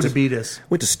 You would have beat us.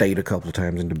 Went to state a couple of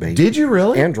times in debate. Did you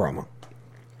really? And drama.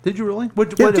 Did you really?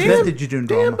 What event did you do in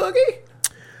drama? Boogie.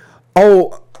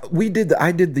 Oh, we did.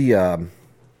 I did the.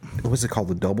 What's it called?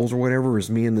 The doubles or whatever. It was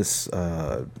me and this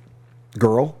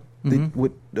girl that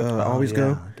would always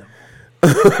go.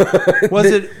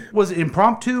 Was it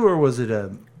impromptu or was it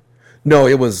a? No,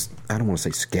 it was. I don't want to say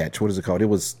sketch. What is it called? It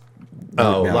was.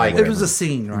 It was a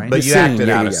scene, right? But you acted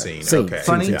out a scene. Okay.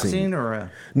 Funny scene or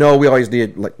a? No, we always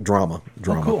did like drama.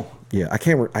 Oh, cool. Yeah, I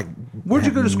can't. Where'd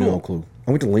you go to school? No clue.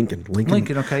 I went to Lincoln.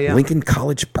 Okay, yeah. Lincoln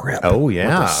College Prep. Oh, yeah.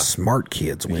 Where the smart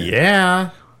kids went.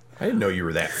 Yeah. I didn't know you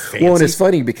were that fancy. Well, and it's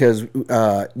funny because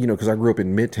because I grew up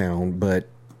in Midtown, but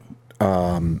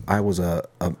I was a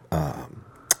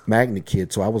magnet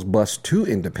kid, so I was bused to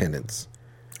Independence.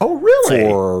 Oh, really?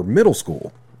 For middle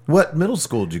school. What middle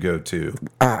school did you go to?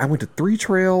 I went to Three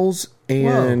Trails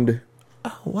and.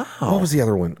 Oh, wow. What was the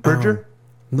other one? Bridger?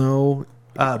 No.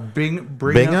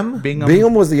 Bingham?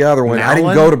 Bingham was the other one. Nowlin? I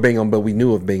didn't go to Bingham, but we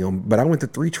knew of Bingham. But I went to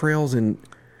Three Trails and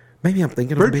maybe I'm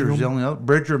thinking of Bingham.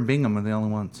 Bridger and Bingham are the only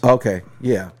ones. Okay,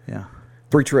 yeah. Yeah.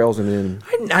 Three Trails and then...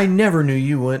 I never knew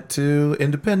you went to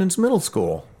Independence Middle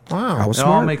School. Wow. I was It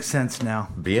smart. all makes sense now.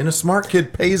 Being a smart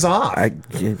kid pays off.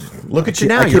 Look at you I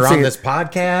now. kept You're on saying- this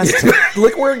podcast.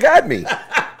 Look where it got me.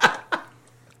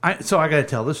 So I got to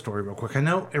tell this story real quick. I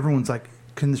know everyone's like,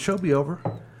 can the show be over?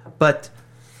 But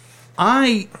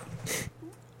I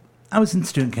was in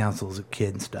student council as a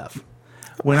kid and stuff.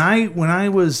 When I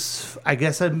was, I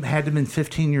guess I had to have been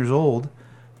 15 years old.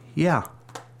 Yeah,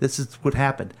 this is what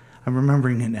happened. I'm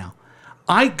remembering it now.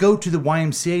 I go to the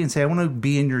YMCA and say, I want to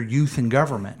be in your youth and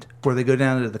government, where they go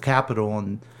down to the Capitol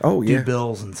and do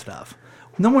bills and stuff.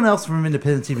 No one else from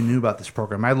Independence even knew about this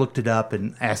program. I looked it up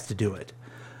and asked to do it.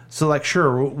 So, like,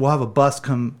 sure, we'll have a bus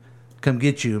come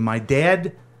get you. My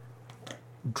dad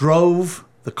drove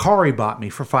the car he bought me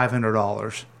for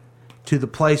 $500 to the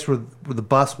place where the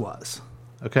bus was.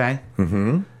 Okay?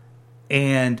 Mm-hmm.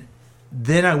 And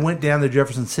then I went down to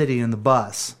Jefferson City in the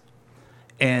bus.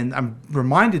 And I'm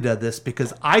reminded of this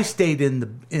because I stayed in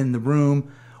the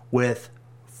room with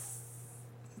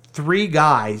 3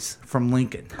 guys from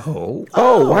Lincoln. Oh,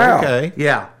 wow. Okay.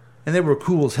 Yeah. And they were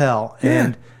cool as hell.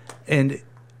 Yeah. And it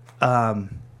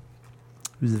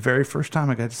was the very first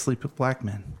time I got to sleep with black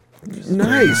men.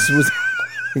 Nice.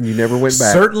 And you never went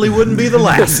back. Certainly wouldn't be the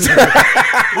last.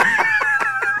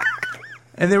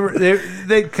 And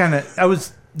they kind of, I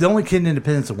was the only kid in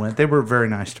Independence that went. They were very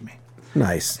nice to me.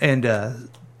 Nice. And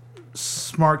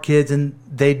smart kids, and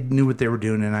they knew what they were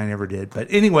doing, and I never did. But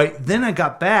anyway, then I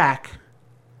got back,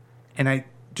 and I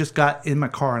just got in my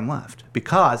car and left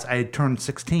because I had turned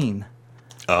 16.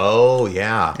 Oh,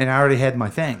 yeah. And I already had my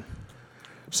thing.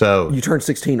 So you turned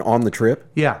 16 on the trip?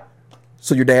 Yeah.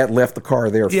 So your dad left the car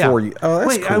there for you. Oh, that's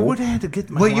Wait, cool. I would have had to get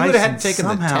my Well, you would have had license taken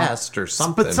somehow. the test or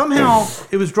something. But somehow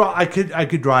it was I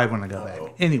could drive when I got back.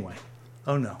 Anyway.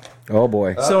 Oh, no. Oh,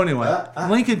 boy. So anyway,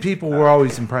 Lincoln people were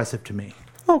always impressive to me.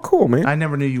 Oh, cool, man. I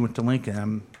never knew you went to Lincoln.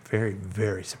 I'm very,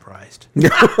 very surprised. So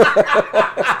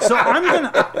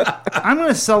I'm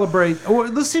gonna celebrate. Or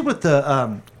let's see what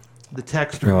the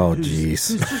texter. Oh, who's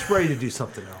jeez. just ready to do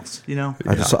something else. You know.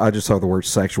 I just saw the word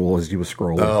sexual as you were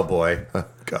scrolling. Oh, boy. Oh,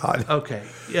 God. Okay.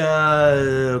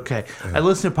 Okay. I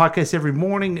listen to podcasts every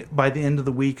morning. By the end of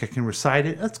the week, I can recite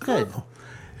it. That's good. Oh.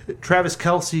 Travis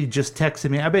Kelce just texted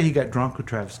me. I bet he got drunk with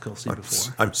Travis Kelce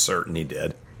before. I'm certain he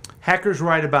did. Hackers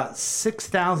write about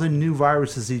 6,000 new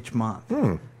viruses each month.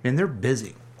 And they're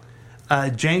busy.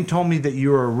 Jane told me that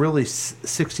you are really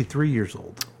 63 years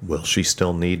old. Will she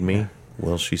still need me?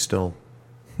 Will she still?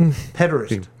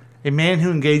 Pederast. A man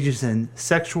who engages in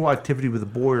sexual activity with a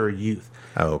boy or a youth.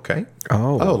 Oh, okay.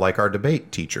 Oh, like our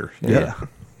debate teacher. Yeah.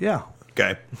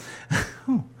 Okay.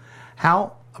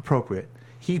 How appropriate.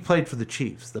 He played for the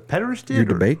Chiefs. The pederast did? Your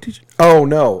debate teacher? Oh,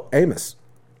 no. Amos.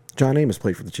 John Amos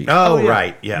played for the Chiefs. Oh, yeah.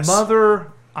 right. Yes.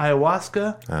 Mother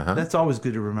ayahuasca. Uh-huh. That's always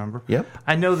good to remember. Yep.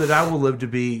 I know that I will live to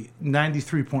be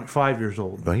 93.5 years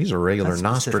old. Well, he's a regular That's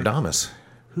specific. Nostradamus.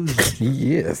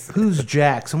 Yes. Who's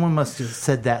Jack? Someone must have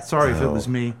said that. Sorry if it was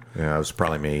me. Yeah, it was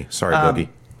probably me. Sorry, Boogie.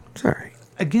 Sorry.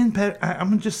 Again, Pat, I'm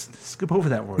going to just skip over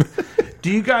that word. Do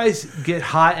you guys get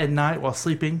hot at night while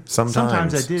sleeping?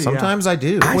 Sometimes I do. Sometimes I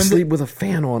do. I sleep with a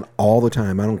fan on all the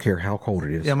time. I don't care how cold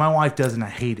it is. Yeah, my wife doesn't. I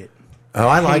hate it. Oh,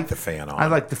 I like the fan on. I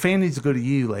like the fan needs to go to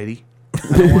you, lady.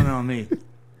 I don't want it on me.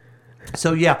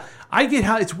 So yeah, I get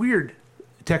hot. It's weird,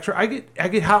 Texter. I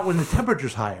get hot when the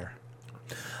temperature's higher.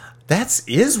 That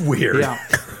is weird. Yeah.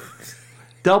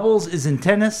 Doubles is in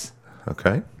tennis.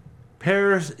 Okay.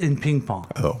 Pairs in ping pong.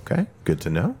 Okay, good to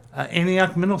know.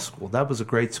 Antioch Middle School. That was a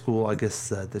great school, I guess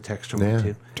the texter went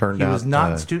to. Turned he was out,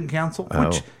 not in student council, oh.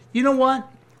 which, you know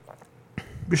what?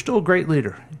 You're still a great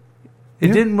leader.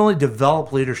 It didn't really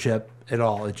develop leadership at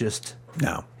all. It just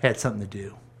had something to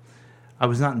do. I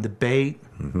was not in debate.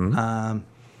 Mm-hmm. I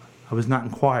was not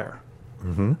in choir.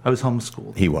 Mm-hmm. I was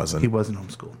homeschooled. He wasn't. He wasn't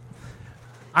homeschooled.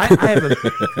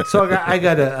 I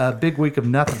got a big week of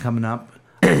nothing coming up.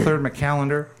 I cleared my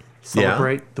calendar.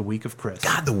 Celebrate the week of Chris.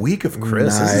 God, the week of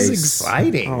Chris. Nice. This is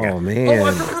exciting. Oh, man. Oh,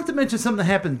 I forgot to mention something that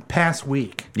happened past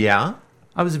week. Yeah?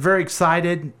 I was very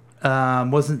excited.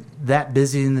 Wasn't that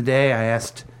busy in the day. I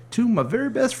asked two of my very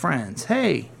best friends,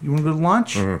 hey, you want to go to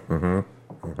lunch?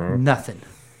 Nothing.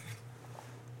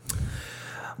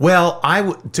 Well,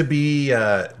 to be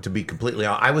completely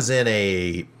honest, I was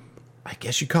in I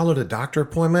guess you call it a doctor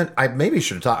appointment. I maybe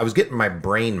should have I was getting my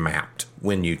brain mapped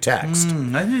when you text.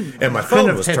 And my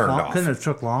phone was turned off. Couldn't have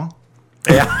took long.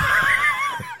 Yeah.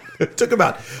 It took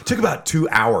about 2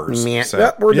 hours.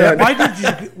 So, we're done.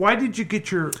 Why did you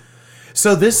get your...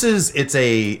 So it's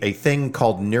a thing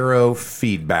called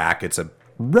neurofeedback. It's a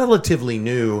relatively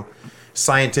new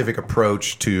scientific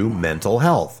approach to mental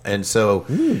health. And so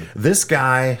this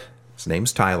guy, his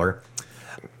name's Tyler,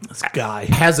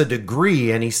 has a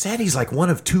degree, and he said he's like one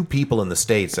of 2 people in the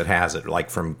States that has it, like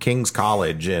from King's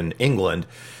College in England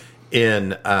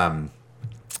in how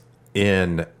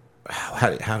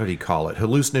did he call it?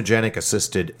 Hallucinogenic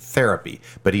assisted therapy.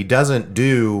 But he doesn't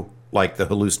do like the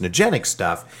hallucinogenic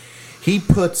stuff. He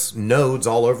puts nodes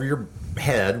all over your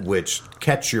head which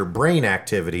catch your brain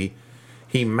activity.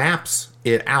 He maps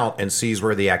it out and sees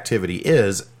where the activity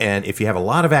is. And if you have a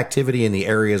lot of activity in the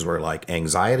areas where like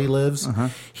anxiety lives,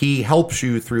 he helps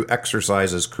you through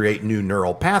exercises create new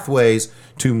neural pathways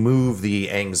to move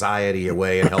the anxiety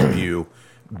away and help you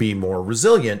be more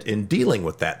resilient in dealing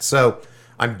with that. So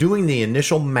I'm doing the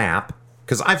initial map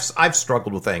because I've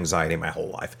struggled with anxiety my whole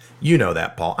life. You know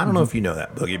that, Paul. I don't know if you know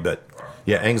that, Boogie, but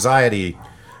yeah, anxiety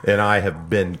and I have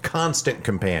been constant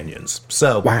companions.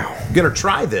 So I'm going to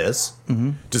try this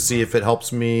to see if it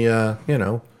helps me,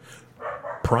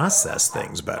 process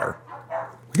things better.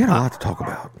 We got a lot to talk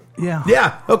about. Yeah.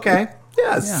 Yeah. Okay.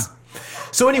 Yes. Yeah.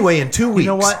 So anyway, in 2 weeks,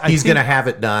 You know what? he's going to have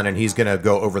it done, and he's going to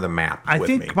go over the map I with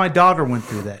think me. my daughter went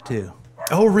through that too.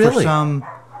 Oh, really? For some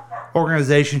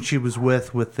organization she was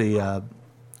with the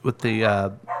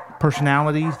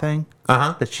personality thing,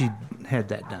 that she had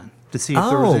that done to see if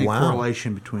there was any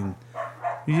correlation between.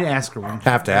 You didn't ask her one.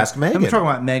 Have to ask Megan. I'm talking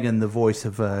about Megan, the voice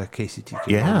of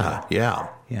KCTK. Yeah.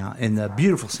 And the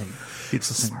beautiful singer.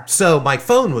 So my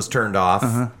phone was turned off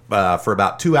for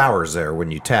about 2 hours there when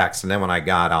you text, and then when I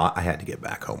got on, I had to get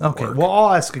back home. Okay, work. well,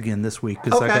 I'll ask again this week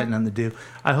because I got nothing to do.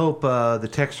 I hope the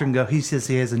texter can go. He says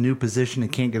he has a new position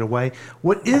and can't get away.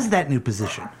 What is that new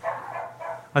position?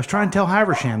 I was trying to tell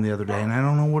Haversham the other day, and I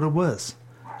don't know what it was.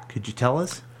 Could you tell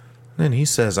us? Then he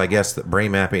says, I guess that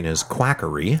brain mapping is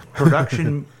quackery.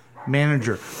 Production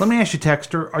manager. Let me ask you,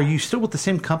 texter, are you still with the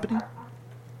same company?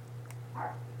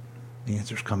 The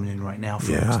answer's coming in right now,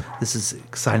 folks. Yeah. This is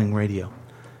exciting radio.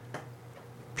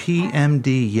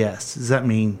 PMD, yes. Does that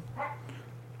mean...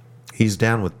 He's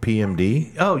down with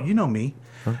PMD? Oh, you know me.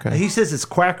 Okay. He says it's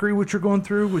quackery what you're going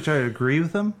through, which I agree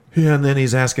with him. Yeah, and then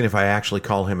he's asking if I actually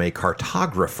call him a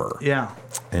cartographer. Yeah.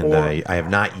 And Or I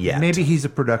have not yet. Maybe he's a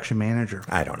production manager.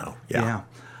 I don't know. Yeah.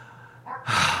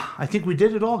 I think we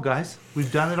did it all, guys.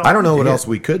 We've done it all. I don't know what else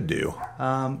we could do.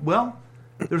 Well,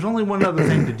 there's only one other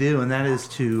thing to do, and that is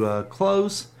to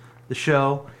close the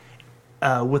show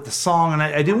with the song. And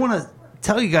I didn't want to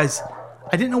tell you guys,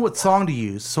 I didn't know what song to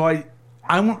use. So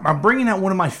I'm bringing out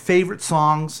one of my favorite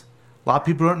songs. A lot of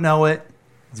people don't know it.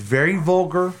 It's very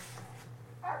vulgar.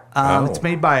 It's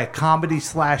made by a comedy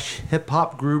 / hip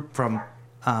hop group from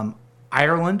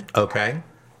Ireland. Okay.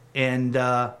 And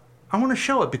I want to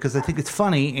show it because I think it's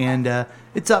funny and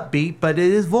it's upbeat, but it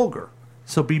is vulgar.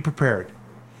 So be prepared.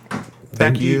 Thank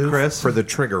Back to you, Chris, for the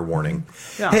trigger warning.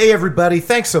 Yeah. Hey, everybody.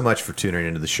 Thanks so much for tuning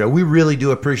into the show. We really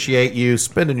do appreciate you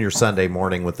spending your Sunday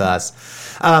morning with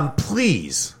us.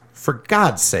 Please, for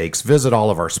God's sakes, visit all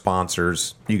of our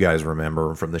sponsors. You guys remember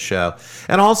them from the show.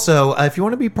 And also, if you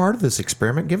want to be part of this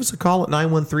experiment, give us a call at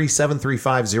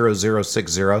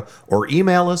 913-735-0060 or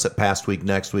email us at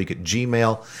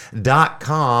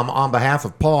pastweeknextweek@gmail.com. On behalf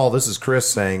of Paul, this is Chris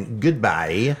saying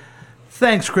goodbye.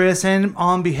 Thanks, Chris. And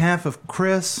on behalf of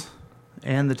Chris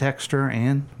and the texter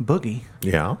and Boogie,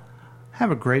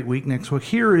 have a great week next week.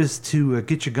 Here is to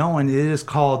get you going. It is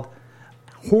called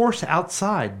Horse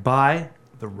Outside by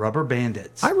The Rubber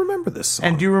Bandits. I remember this song.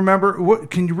 And do you remember what?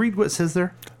 Can you read what it says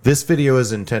there? This video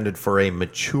is intended for a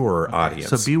mature audience.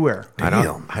 So beware. I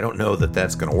don't know that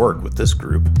that's going to work with this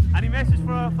group. Any message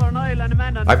for Niall and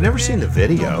Amanda? I've never seen the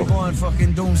video. Going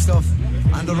fucking doing stuff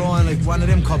on their own, like one of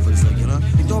them couples, like, you know.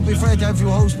 Don't be afraid to have a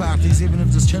few house parties, even if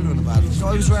there's children about it. So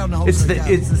I was around the house.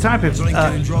 It's the type of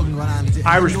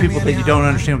Irish people that you don't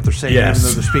understand what they're saying, even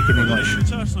though they're speaking English.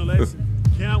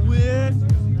 Can't win.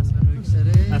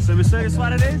 That's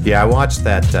what it is. Yeah, I watched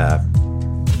that.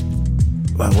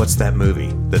 What's that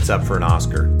movie that's up for an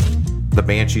Oscar? The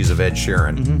Banshees of Ed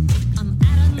Sheeran.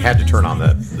 Had to turn on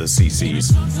the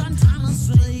CCs.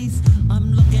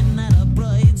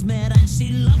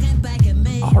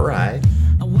 All right.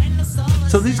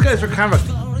 So these guys are kind of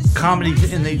a comedy,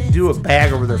 and they do a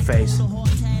bag over their face.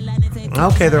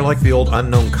 Okay, they're like the old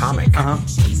Unknown Comic.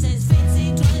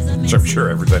 Which I'm sure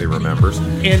everybody remembers.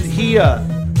 And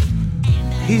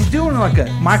he's doing like a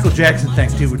Michael Jackson thing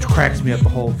too, which cracks me up the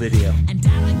whole video.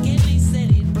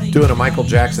 Doing a Michael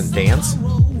Jackson dance?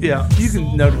 Yeah, you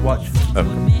can watch.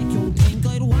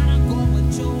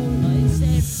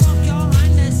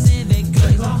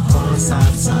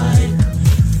 Outside.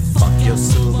 Fuck your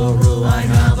Subaru, I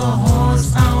have a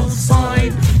horse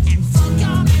outside. And fuck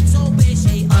your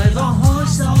Mitsubishi, I have a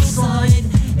horse outside.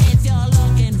 If you're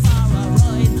looking for a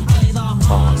ride, I have a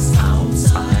horse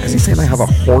outside. Is he saying I have a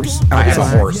horse outside? I have a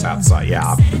horse outside,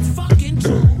 yeah. It's fucking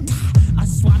true. I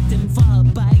swapped him for a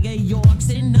bag of Yorks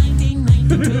in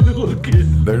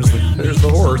 1992. There's the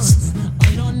horse.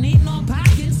 I don't need no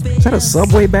parking space. Is that a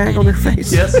Subway bag on their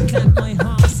face? Yes.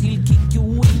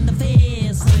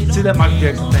 See that Michael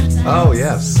Jackson thing? Oh,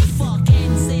 yes.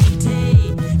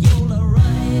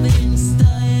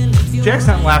 Jack's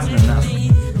not laughing enough.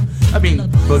 I mean,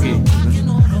 Boogie.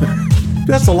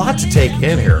 That's a lot to take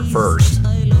in here at first.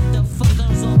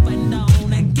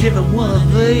 Give it one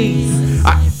of these.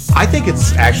 I think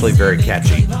it's actually very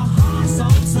catchy.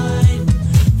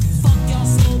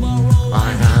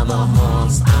 I have a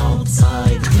horse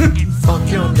outside. Fuck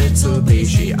your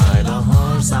Mitsubishi, I have a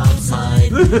horse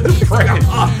outside. Pray on.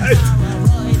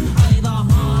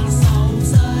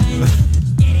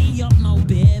 Giddy up now,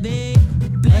 baby.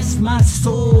 Bless my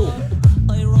soul.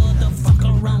 I rode the fuck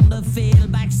around the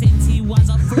field back since he was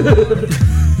a fool.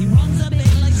 He runs a bit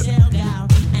like Shelgar,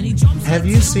 and he jumps. Have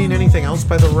you seen anything else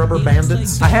by the Rubber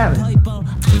Bandits? I haven't.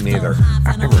 Me neither.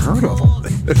 I've never heard of them.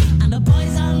 And the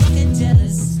boys are looking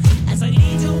jealous as I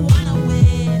lead your one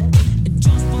away.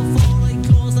 Just before I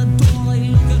close the door, I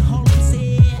look at her and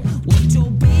say, would you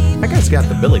be That guy's got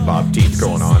the Billy Bob teeth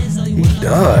going on. He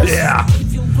does. Yeah.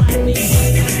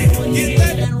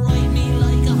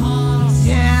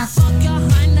 Yeah. Fuck your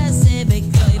Honda Civic,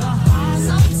 I have a horse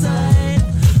outside.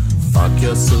 Fuck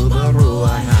your Subaru,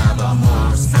 I have a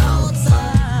horse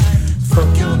outside.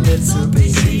 Fuck your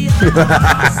Mitsubishi, I have a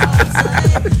horse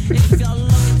outside. If you're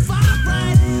looking for a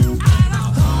ride, I have a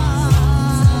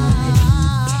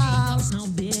horse. Now,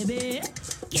 baby,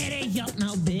 get it up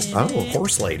now, baby. Oh,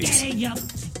 horse ladies. Get it up,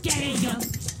 get it up,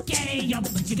 get it up.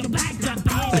 But you gotta back up,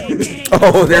 baby. Get it up.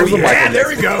 Oh, there's the Yeah, Michael. there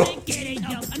we go. Get it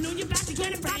up. I know you're about to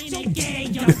get it back, so get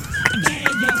it up. Get it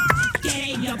up, get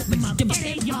it up,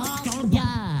 get it up.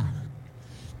 Yeah.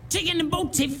 Chicken and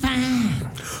boaty fine.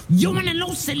 You wanna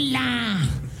know salon.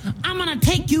 I'm gonna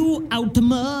take you out to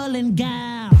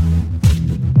Mullingar.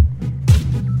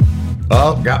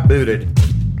 Oh, got booted.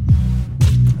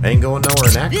 Ain't going nowhere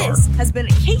in that car. This has been a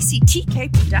KCTK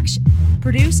production,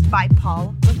 produced by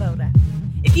Paul Lavoda.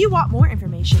 If you want more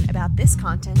information about this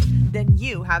content, then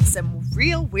you have some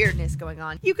real weirdness going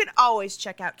on. You can always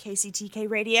check out KCTK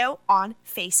Radio on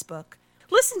Facebook.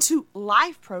 Listen to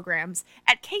live programs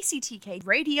at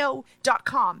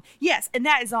kctkradio.com. Yes, and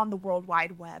that is on the World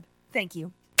Wide Web. Thank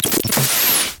you.